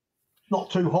 Not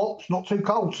too hot, not too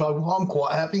cold, so I'm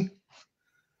quite happy.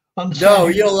 No,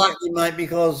 you're lucky, mate,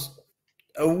 because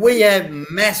we have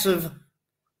massive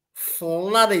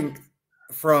flooding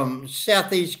from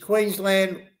southeast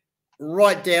Queensland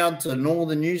right down to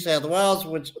northern New South Wales,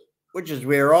 which is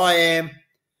where I am.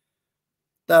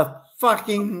 The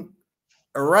fucking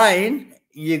rain,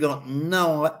 you got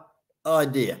no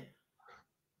idea.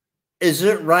 Is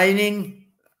it raining?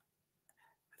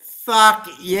 Fuck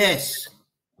yes.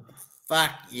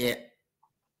 Fuck yeah.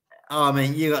 I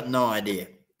mean, you got no idea.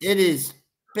 It is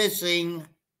pissing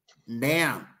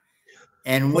down.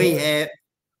 And we have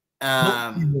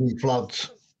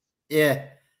floods. Yeah.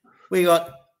 We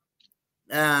got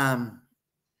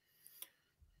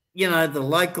you know, the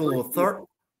local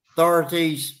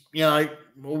authorities, you know,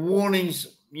 warnings,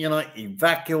 you know,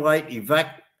 evacuate.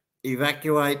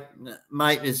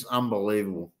 Mate, it's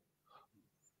unbelievable.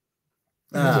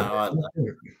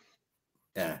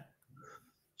 Yeah.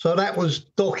 So that was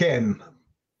Doc M.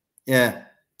 Yeah.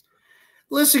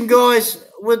 Listen, guys,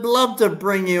 we'd love to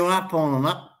bring you up on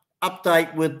an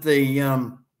update with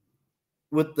the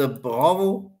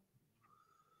Bible.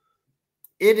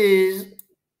 It is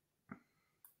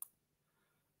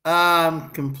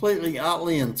completely,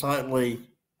 utterly, and totally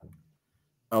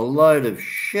a load of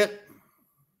shit.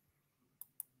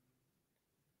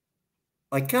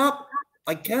 I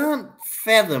can't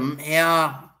fathom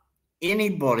how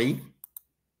anybody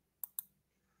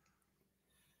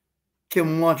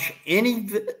can watch any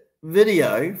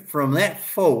video from that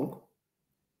full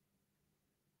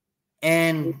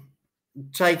and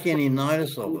take any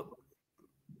notice of it.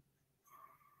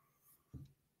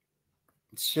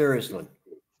 Seriously.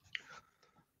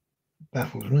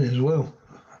 Baffles me as well.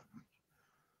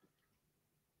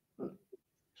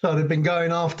 So they've been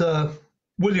going after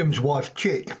William's wife,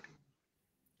 Chick.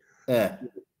 Yeah.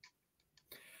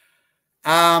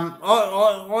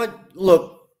 I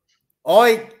look,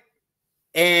 I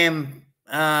am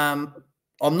I'm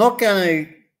not going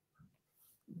to.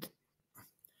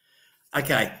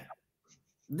 Okay,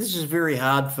 this is very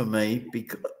hard for me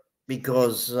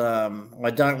because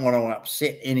I don't want to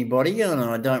upset anybody and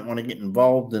I don't want to get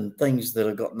involved in things that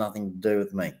have got nothing to do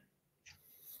with me.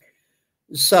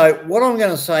 So what I'm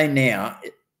going to say now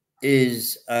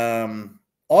is I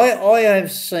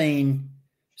have seen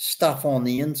stuff on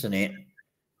the internet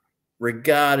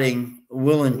regarding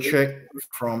Will and Chick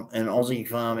from an Aussie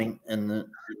farming in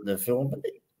the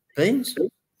Philippines.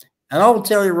 And I will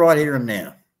tell you right here and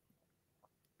now,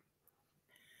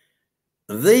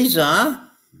 these are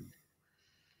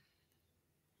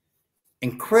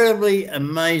incredibly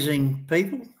amazing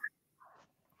people,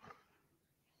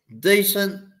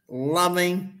 decent,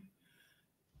 loving,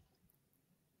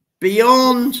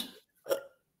 beyond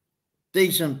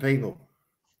decent people.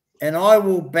 And I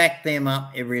will back them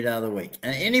up every day of the week.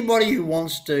 And anybody who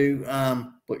wants to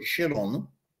put shit on them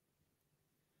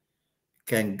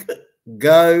can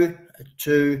go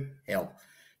to hell.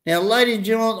 Now, ladies and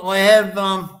gentlemen, I have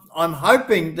I'm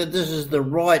hoping that this is the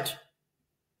right.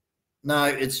 No,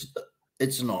 it's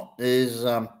not. There's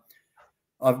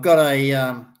I've got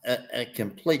a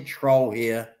complete troll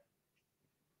here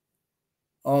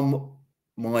on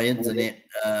my internet,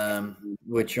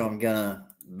 which I'm gonna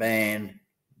ban.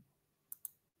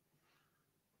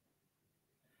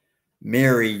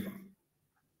 Mary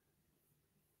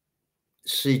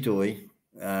Sitoy,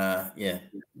 yeah.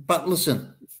 But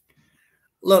listen,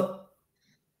 look,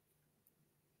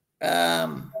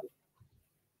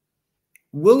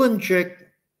 Will and Chick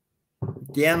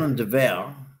down in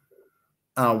Davao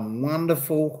are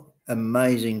wonderful,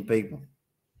 amazing people.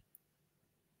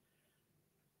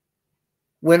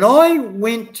 When I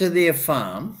went to their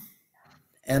farm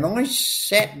and I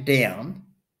sat down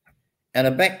at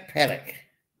a back paddock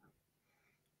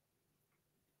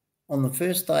on the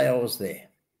first day I was there,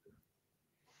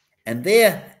 and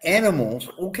their animals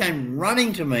all came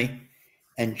running to me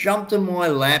and jumped in my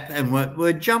lap and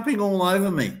were jumping all over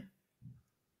me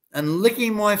and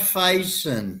licking my face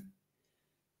and,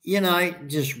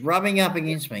 just rubbing up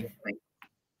against me.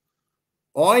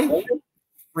 I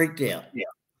freaked out.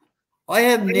 I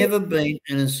have never been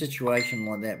in a situation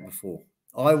like that before.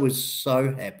 I was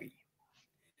so happy.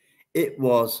 It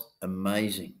was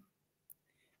amazing.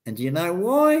 And do you know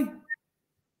why?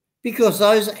 Because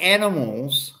those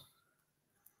animals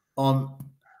on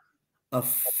a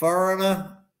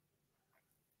foreigner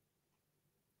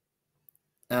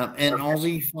and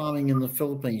Aussie farming in the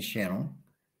Philippines channel,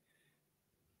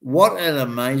 what an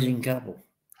amazing couple.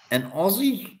 An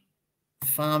Aussie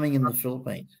farming in the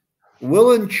Philippines.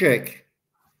 Will and Chick,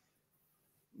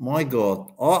 my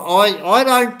God, I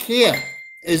don't care.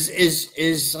 What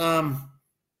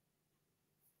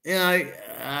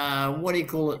do you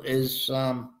call it?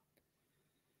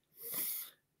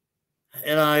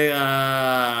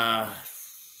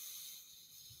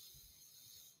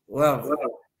 Well,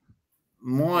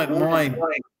 my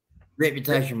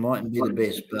reputation mightn't be the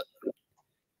best, but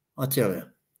I tell you,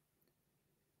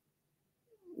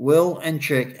 Will and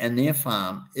Chick and their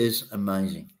farm is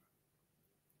amazing.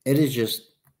 It is just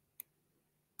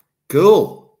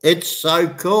cool. It's so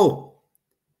cool.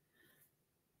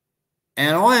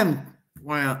 And I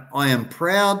am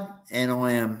proud and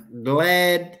I am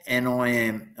glad and I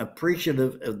am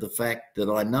appreciative of the fact that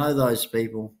I know those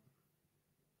people.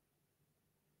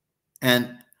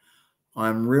 And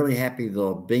I'm really happy that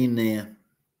I've been there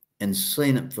and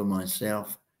seen it for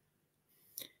myself.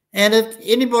 And if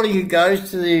anybody who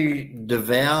goes to the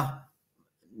Devour,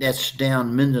 that's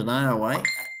down Mindanao way,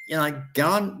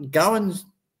 go and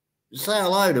say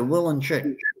hello to Will and Chick.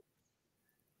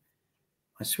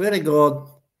 I swear to God,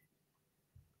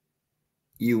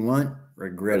 you won't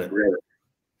regret it.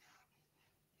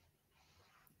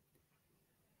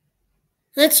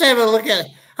 Let's have a look at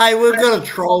it. Hey, we've got a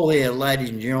troll here, ladies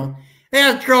and gentlemen.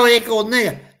 There's a troll here called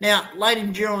Nigger. Now, ladies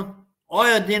and gentlemen,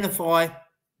 I identify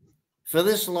for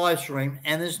this live stream,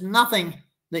 and there's nothing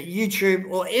that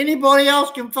YouTube or anybody else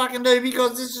can fucking do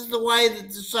because this is the way that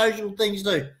the social things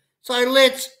do. So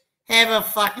let's have a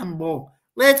fucking ball.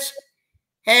 Let's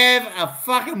have a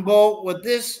fucking ball with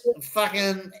this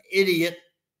fucking idiot.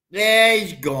 There,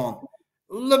 he's gone.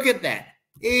 Look at that.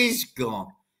 He's gone.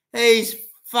 He's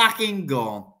fucking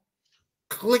gone.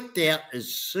 Clicked out as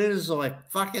soon as I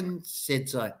fucking said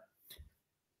so.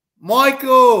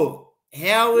 Michael,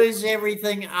 how is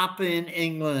everything up in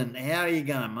England? How are you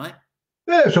going, mate?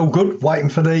 Yeah, it's all good. Waiting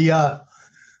for the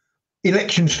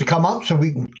elections to come up so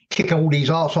we can kick all these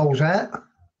arseholes out.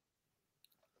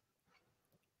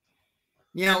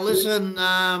 Now, listen,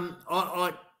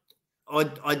 I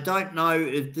don't know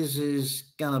if this is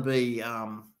going to be,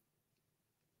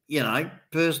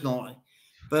 personal,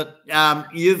 but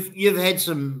you've had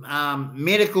some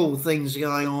medical things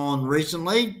going on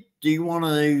recently. Do you want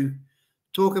to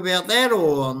talk about that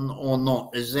or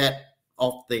not? Is that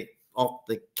off the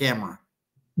camera?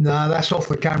 No, that's off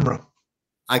the camera.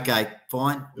 Okay,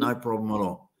 fine, no problem at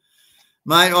all,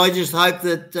 mate. I just hope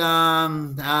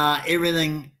that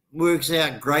everything works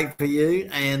out great for you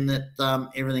and that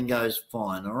everything goes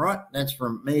fine. All right, that's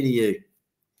from me to you.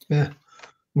 Yeah,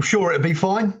 I'm sure it'll be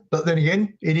fine, but then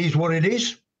again, it is what it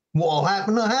is. What'll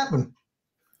happen will happen.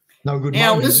 No good.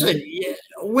 Now, listen,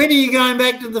 when are you going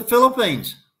back to the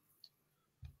Philippines?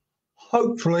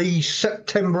 Hopefully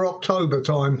September, October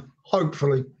time.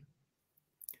 Hopefully.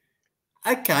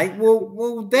 Okay,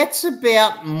 well, that's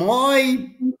about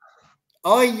my.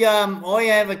 I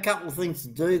have a couple of things to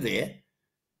do there.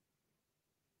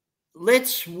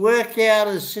 Let's work out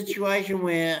a situation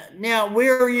where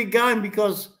are you going?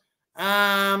 Because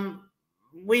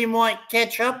we might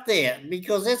catch up there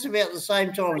because that's about the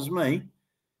same time as me.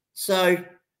 So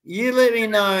you let me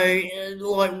know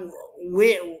like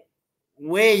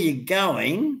where you're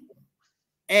going,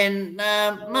 and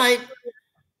mate,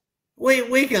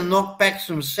 we can knock back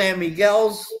some San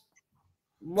Miguel's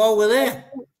while we're there.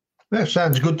 That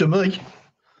sounds good to me.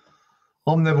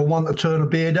 I'm never one to turn a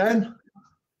beer down.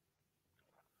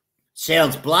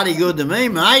 Sounds bloody good to me,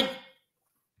 mate.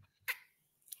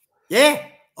 Yeah,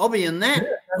 I'll be in that.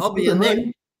 I'll be in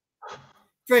there.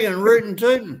 Friggin' rootin'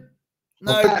 tootin'.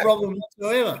 No problem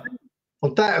whatsoever.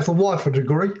 I'll doubt if the wife would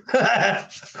agree.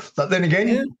 But then again.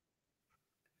 Yeah.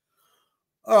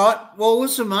 All right. Well,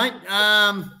 listen, mate.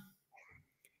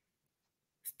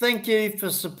 Thank you for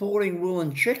supporting Will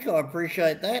and Chick. I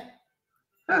appreciate that.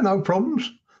 Yeah, no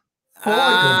problems.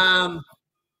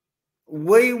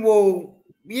 We will,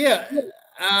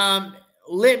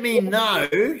 let me know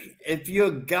if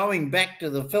you're going back to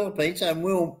the Philippines, and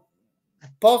we'll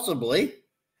possibly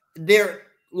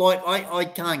like I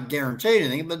can't guarantee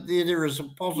anything, but there is a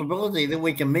possibility that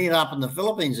we can meet up in the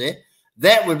Philippines there.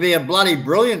 That would be a bloody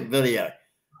brilliant video.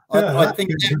 I think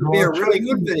that would be a really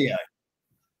good video.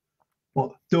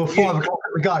 What, do a 5 o'clock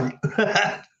at the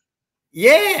gate?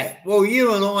 Yeah. Well,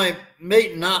 you and I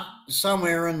meeting up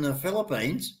somewhere in the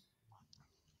Philippines.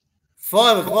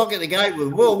 5 o'clock at the gate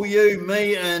with Will, you,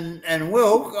 me, and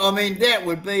Will. I mean, that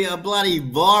would be a bloody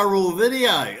viral video.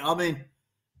 I mean,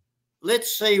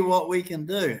 let's see what we can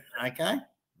do, okay?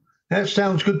 That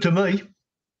sounds good to me.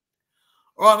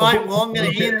 All right, mate. Well, I'm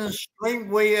going to end the stream.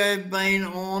 We have been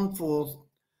on for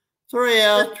 3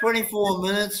 hours, 24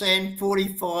 minutes, and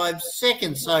 45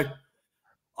 seconds. So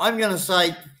I'm going to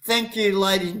say thank you,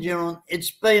 ladies and gentlemen.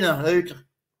 It's been a hoot.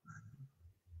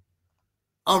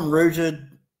 I'm rooted.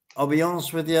 I'll be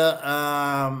honest with you.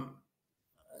 I'll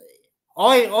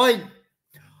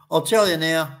tell you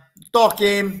now, Doc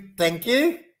M, thank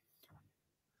you.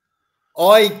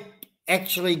 I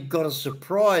actually got a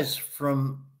surprise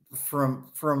from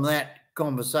that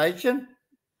conversation.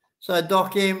 So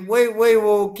Doc M, we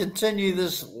will continue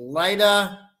this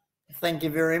later. Thank you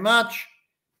very much.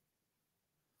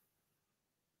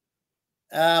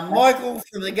 Michael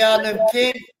from the Garden of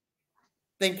Kent,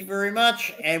 thank you very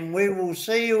much, and we will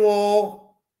see you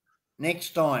all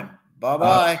next time.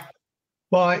 Bye-bye.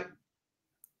 Bye.